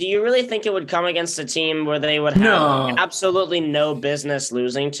letdown, but do you really think it would come against a team where they would have absolutely no business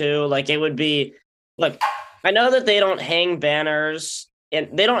losing to? Like, it would be, look, I know that they don't hang banners in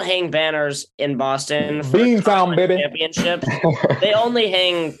Boston for Beantown, baby. championships. They only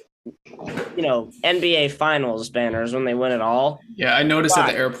hang, NBA Finals banners when they win it all. Yeah, I noticed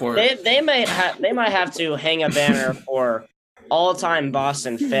at the airport. They might have to hang a banner for all-time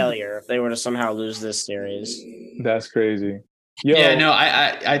Boston failure if they were to somehow lose this series. That's crazy.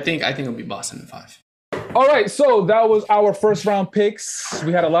 I think it'll be Boston in 5. All right, so that was our first round picks.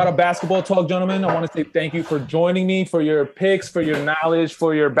 We had a lot of basketball talk, gentlemen. I want to say thank you for joining me, for your picks, for your knowledge,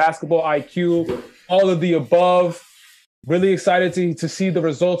 for your basketball IQ, all of the above. Really excited to see the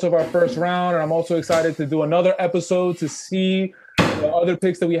results of our first round, and I'm also excited to do another episode to see the other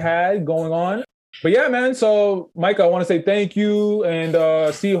picks that we had going on. But yeah, man. So, Micah, I want to say thank you, and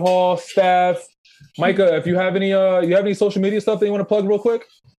Seahawk, Steph, Micah. If you have any social media stuff that you want to plug real quick?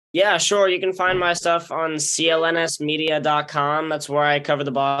 Yeah, sure. You can find my stuff on clnsmedia.com. That's where I cover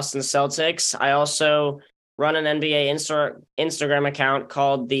the Boston Celtics. I also run an NBA Instagram account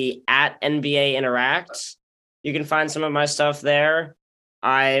called the @NBA Interact. You can find some of my stuff there.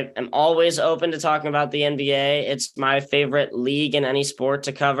 I am always open to talking about the NBA. It's my favorite league in any sport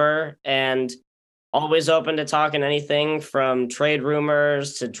to cover, and always open to talking anything from trade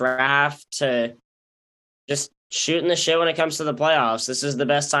rumors to draft to just shooting the shit when it comes to the playoffs. This is the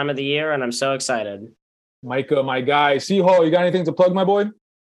best time of the year, and I'm so excited. Micah, my guy. Seahawk, you got anything to plug, my boy?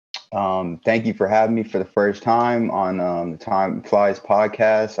 Thank you for having me for the first time on the Time Flies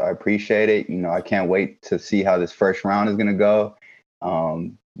podcast. I appreciate it. I can't wait to see how this first round is going to go.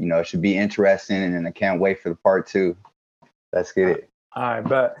 It should be interesting, and I can't wait for the part 2. Let's get it. I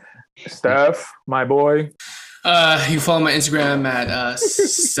bet. Steph, my boy. You can follow my Instagram at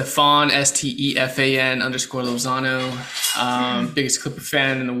Stefan _Lozano. Biggest Clipper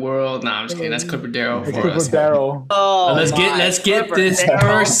fan in the world. Nah, I'm just kidding. That's Clipper Darryl for us. Darryl. Oh, let's get this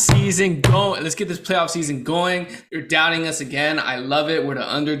first season going. Let's get this playoff season going. You're doubting us again. I love it. We're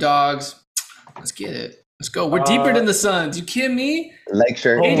the underdogs. Let's get it. Let's go. We're deeper than the Suns. You kidding me? Leg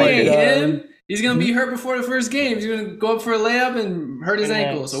shirt. Him. He's going to be hurt before the first game. He's going to go up for a layup and hurt his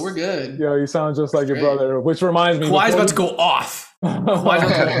ankle. So we're good. Yo, you sound just like your brother, which reminds me. Kawhi's about to go off. Kawhi's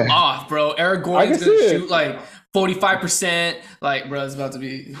about to go off, bro. Eric Gordon's going to shoot like 45%. Like, bro, it's about to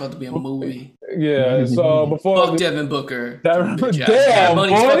be a movie. Yeah, so before... Fuck Devin Booker. Damn, Bad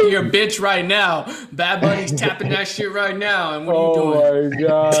Bunny's fucking your bitch right now. Bad Bunny's tapping that shit right now. And what are you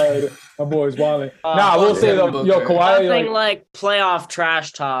doing? Oh, my God. My boy's wilding. I will say, though, yo, Kawhi... Nothing like playoff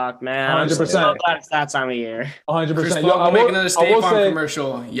trash talk, man. 100%. I'm so glad it's that time of year. 100%. Yo, I'll make another State Farm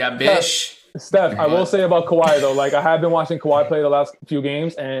commercial. Yeah, bitch. Steph, I will say about Kawhi, though, like, I have been watching Kawhi play the last few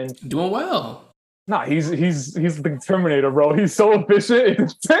games, and... Doing well. Nah, he's the Terminator, bro. He's so efficient.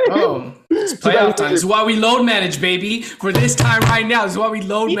 It's it's playoff time. This is why we load manage, baby. For this time right now, this is why we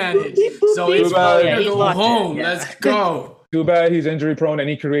load manage. So it's time to go home. Yeah. Let's go. Too bad he's injury prone and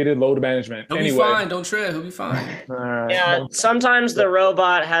he created load management. He'll be fine. Don't trip. He'll be fine. Yeah, sometimes the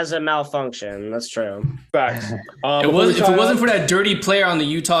robot has a malfunction. That's true. Facts. If it wasn't for that dirty player on the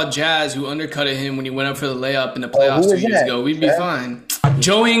Utah Jazz who undercutted him when he went up for the layup in the playoffs 2 years ago, we'd be fine.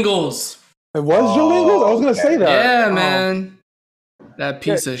 Joe Ingles. It was Joe Ingles? I was going to say that. Yeah, man. That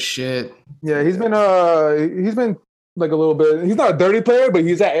piece of shit. Yeah, he's been like a little bit. He's not a dirty player, but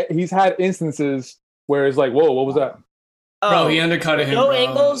he's had instances where it's like, whoa, what was that? Bro, he undercutted him. Joe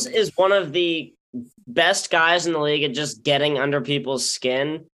Ingles is one of the best guys in the league at just getting under people's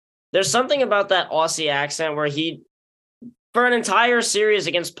skin. There's something about that Aussie accent where for an entire series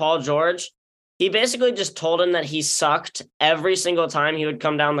against Paul George, he basically just told him that he sucked every single time he would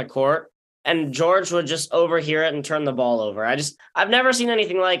come down the court, and George would just overhear it and turn the ball over. I've never seen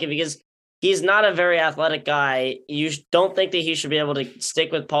anything like it because he's not a very athletic guy. You don't think that he should be able to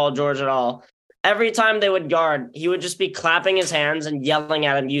stick with Paul George at all. Every time they would guard, he would just be clapping his hands and yelling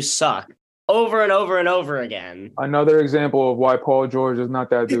at him, "You suck," over and over and over again. Another example of why Paul George is not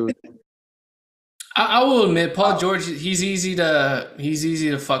that dude. I will admit, Paul George, he's easy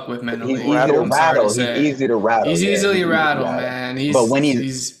to fuck with mentally. He's easy to rattle. He's easily rattled, man. But when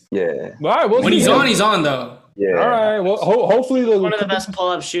he's all right, when he's on, he's on though. Yeah. All right. Well, hopefully one of the best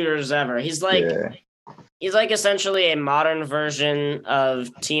pull-up shooters ever. He's like essentially a modern version of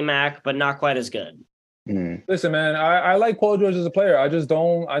T-Mac, but not quite as good. Listen, man, I like Paul George as a player. I just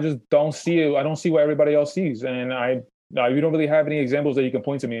don't see it. I don't see what everybody else sees, and you don't really have any examples that you can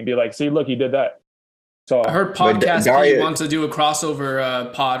point to me and be like, see, look, he did that. So I heard podcast Pete wants to do a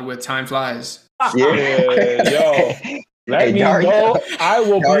crossover pod with Time Flies. Yeah, yo. Let me know. I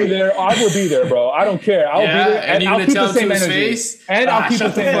will be there. I will be there, bro. I don't care. I'll be there, and I'll keep the same energy. And I'll keep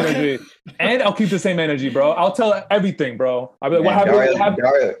the same energy. And I'll keep the same energy, bro. I'll tell everything, bro. I'll be like, what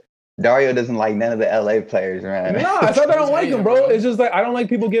happened? Dario doesn't like none of the LA players, man. No, it's not that I don't like them, bro. It's just like I don't like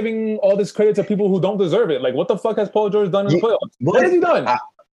people giving all this credit to people who don't deserve it. Like, what the fuck has Paul George done in the playoffs? What has he done?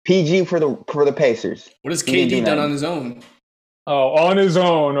 PG for the Pacers. What has KD done on his own? Oh, on his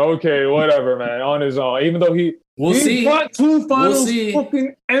own. Okay, whatever, man. On his own. Even though he got 2 finals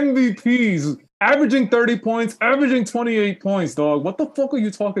fucking MVPs, averaging 30 points, averaging 28 points, dog. What the fuck are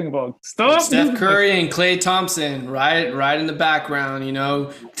you talking about? Stop. Steph Curry and Klay Thompson, right in the background,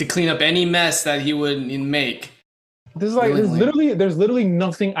 to clean up any mess that he would make. There's literally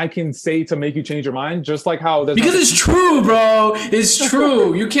nothing I can say to make you change your mind. Just like how because it's true, bro. It's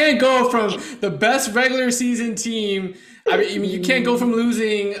true. You can't go from the best regular season team. I mean, you can't go from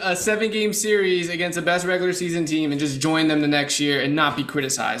losing a 7-game series against the best regular season team and just join them the next year and not be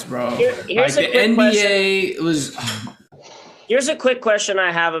criticized, bro. Here's a quick question. Here's a quick question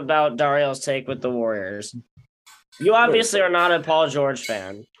I have about Dario's take with the Warriors. You obviously are not a Paul George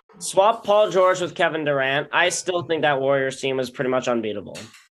fan. Swap Paul George with Kevin Durant. I still think that Warriors team was pretty much unbeatable.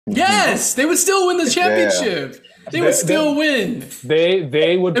 Yes, they would still win the championship. They would still win.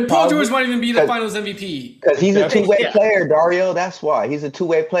 They would. And Paul George might even be the Finals MVP. Because he's a two-way player, Dario. That's why he's a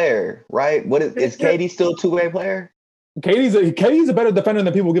two-way player, right? Is KD still a two-way player? KD's a better defender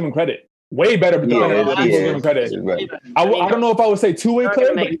than people give him credit. Way better defender than people give him credit. I don't know if I would say two-way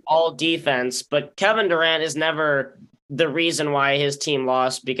player. But all defense, but Kevin Durant is never the reason why his team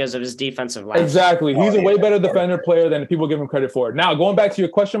lost because of his defensive line. Exactly. He's a way better defender player than people give him credit for. Now, going back to your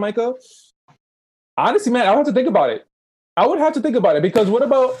question, Micah, honestly, man, I would have to think about it. Because what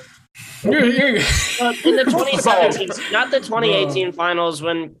about in the 2017, not the 2018 finals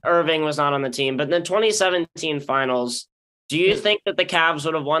when Irving was not on the team, but in the 2017 finals, do you think that the Cavs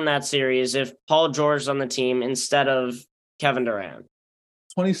would have won that series if Paul George was on the team instead of Kevin Durant?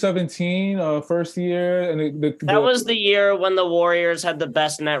 2017, first year, and that was the year when the Warriors had the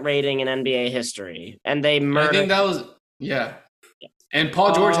best net rating in NBA history, and they murdered. I think that was and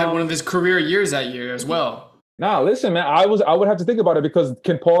Paul George had one of his career years that year as well. Nah, listen, man, I would have to think about it because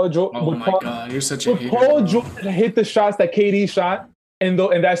can Paul George? Oh my God, you're such a hater. Paul George hit the shots that KD shot in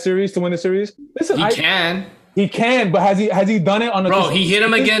that series to win the series? Listen, He can, but has he done it on a? Bro, he hit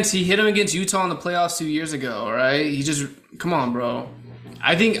him against Utah in the playoffs 2 years ago. Right? Come on, bro.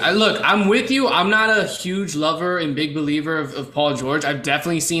 Look, I'm with you. I'm not a huge lover and big believer of Paul George. I've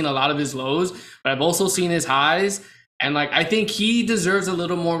definitely seen a lot of his lows, but I've also seen his highs. And I think he deserves a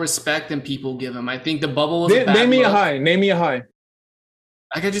little more respect than people give him. I think the bubble was Name me a high.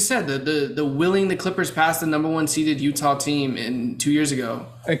 Like I just said, the willing the Clippers past the number 1 seeded Utah team 2 years ago.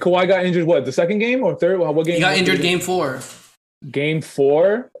 And Kawhi got injured, what, the second game or third? What game? He got injured game 4. Game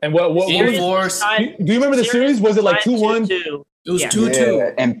 4? And what Game 4. Do you remember the series? Was it like 2-1? It was 2-2.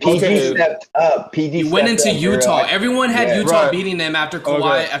 Yeah. And PG stepped up. He went into Utah. Everyone had Utah beating them after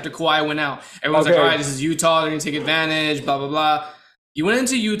Kawhi went out. Everyone's like, all right, this is Utah. They're going to take advantage, blah, blah, blah. You went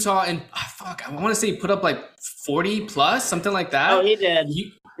into Utah and, I want to say he put up like 40 plus, something like that. Oh, he did.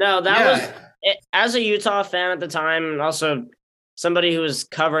 That was, as a Utah fan at the time, and also somebody who was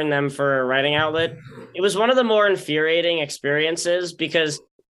covering them for a writing outlet, it was one of the more infuriating experiences because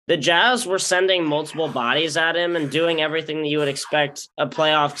the Jazz were sending multiple bodies at him and doing everything that you would expect a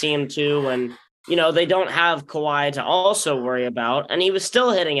playoff team to. And, they don't have Kawhi to also worry about. And he was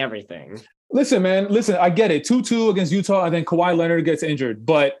still hitting everything. Listen, man. I get it. 2-2 against Utah, and then Kawhi Leonard gets injured.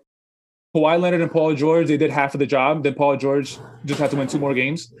 But Kawhi Leonard and Paul George, they did half of the job. Then Paul George just had to win 2 more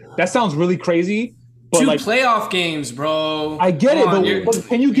games. That sounds really crazy. But 2 playoff games, bro. I get it, but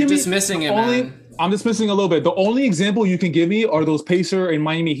can you give me dismissing it, man? I'm dismissing a little bit. The only example you can give me are those Pacer and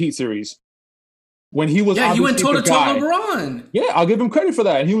Miami Heat series. When he was he went toe-to-toe LeBron. Yeah, I'll give him credit for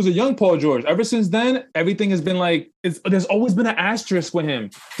that. And he was a young Paul George. Ever since then, everything has been like, there's always been an asterisk with him.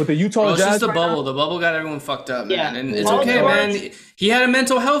 With the Utah Jazz. It's just the bubble. The bubble got everyone fucked up, man. Yeah. And it's okay, man. He had a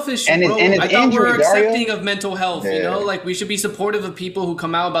mental health issue, bro. I thought we're accepting of mental health, Like, we should be supportive of people who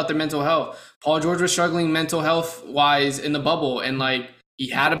come out about their mental health. Paul George was struggling mental health-wise in the bubble, and, like, he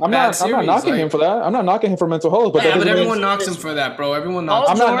had a bad series. I'm not knocking him for that. I'm not knocking him for mental health. But everyone knocks him for that, bro. Everyone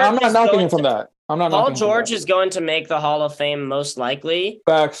knocks him. I'm not knocking him from that. Paul George is going to make the Hall of Fame most likely.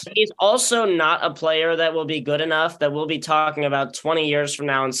 Facts. He's also not a player that will be good enough that we'll be talking about 20 years from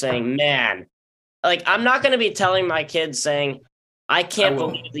now and saying, man, like, I'm not going to be telling my kids saying, I can't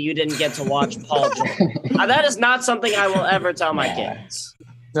believe that you didn't get to watch Paul George. That is not something I will ever tell my kids.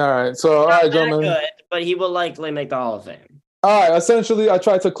 All right. So, all right, gentlemen. Good, but he will likely make the Hall of Fame. All right, essentially, I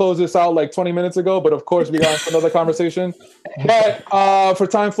tried to close this out like 20 minutes ago, but of course, we got another conversation. But for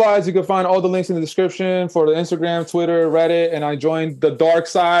Time Flies, you can find all the links in the description for the Instagram, Twitter, Reddit, and I joined the dark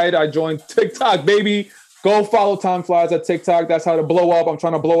side. I joined TikTok, baby. Go follow Time Flies at TikTok. That's how to blow up. I'm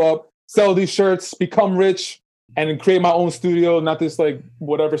trying to blow up, sell these shirts, become rich, and create my own studio, not this like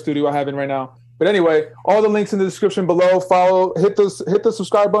whatever studio I have in right now. But anyway, all the links in the description below. Follow, hit the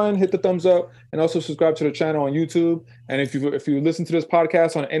subscribe button, hit the thumbs up, and also subscribe to the channel on YouTube. And if you listen to this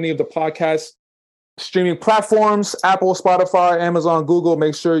podcast on any of the podcast streaming platforms, Apple, Spotify, Amazon, Google,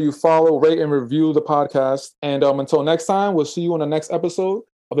 make sure you follow, rate, and review the podcast. And until next time, we'll see you on the next episode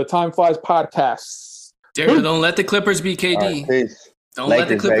of the Time Flies podcast. Don't let the Clippers be KD. Right, don't let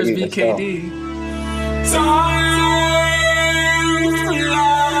the Clippers be KD. Time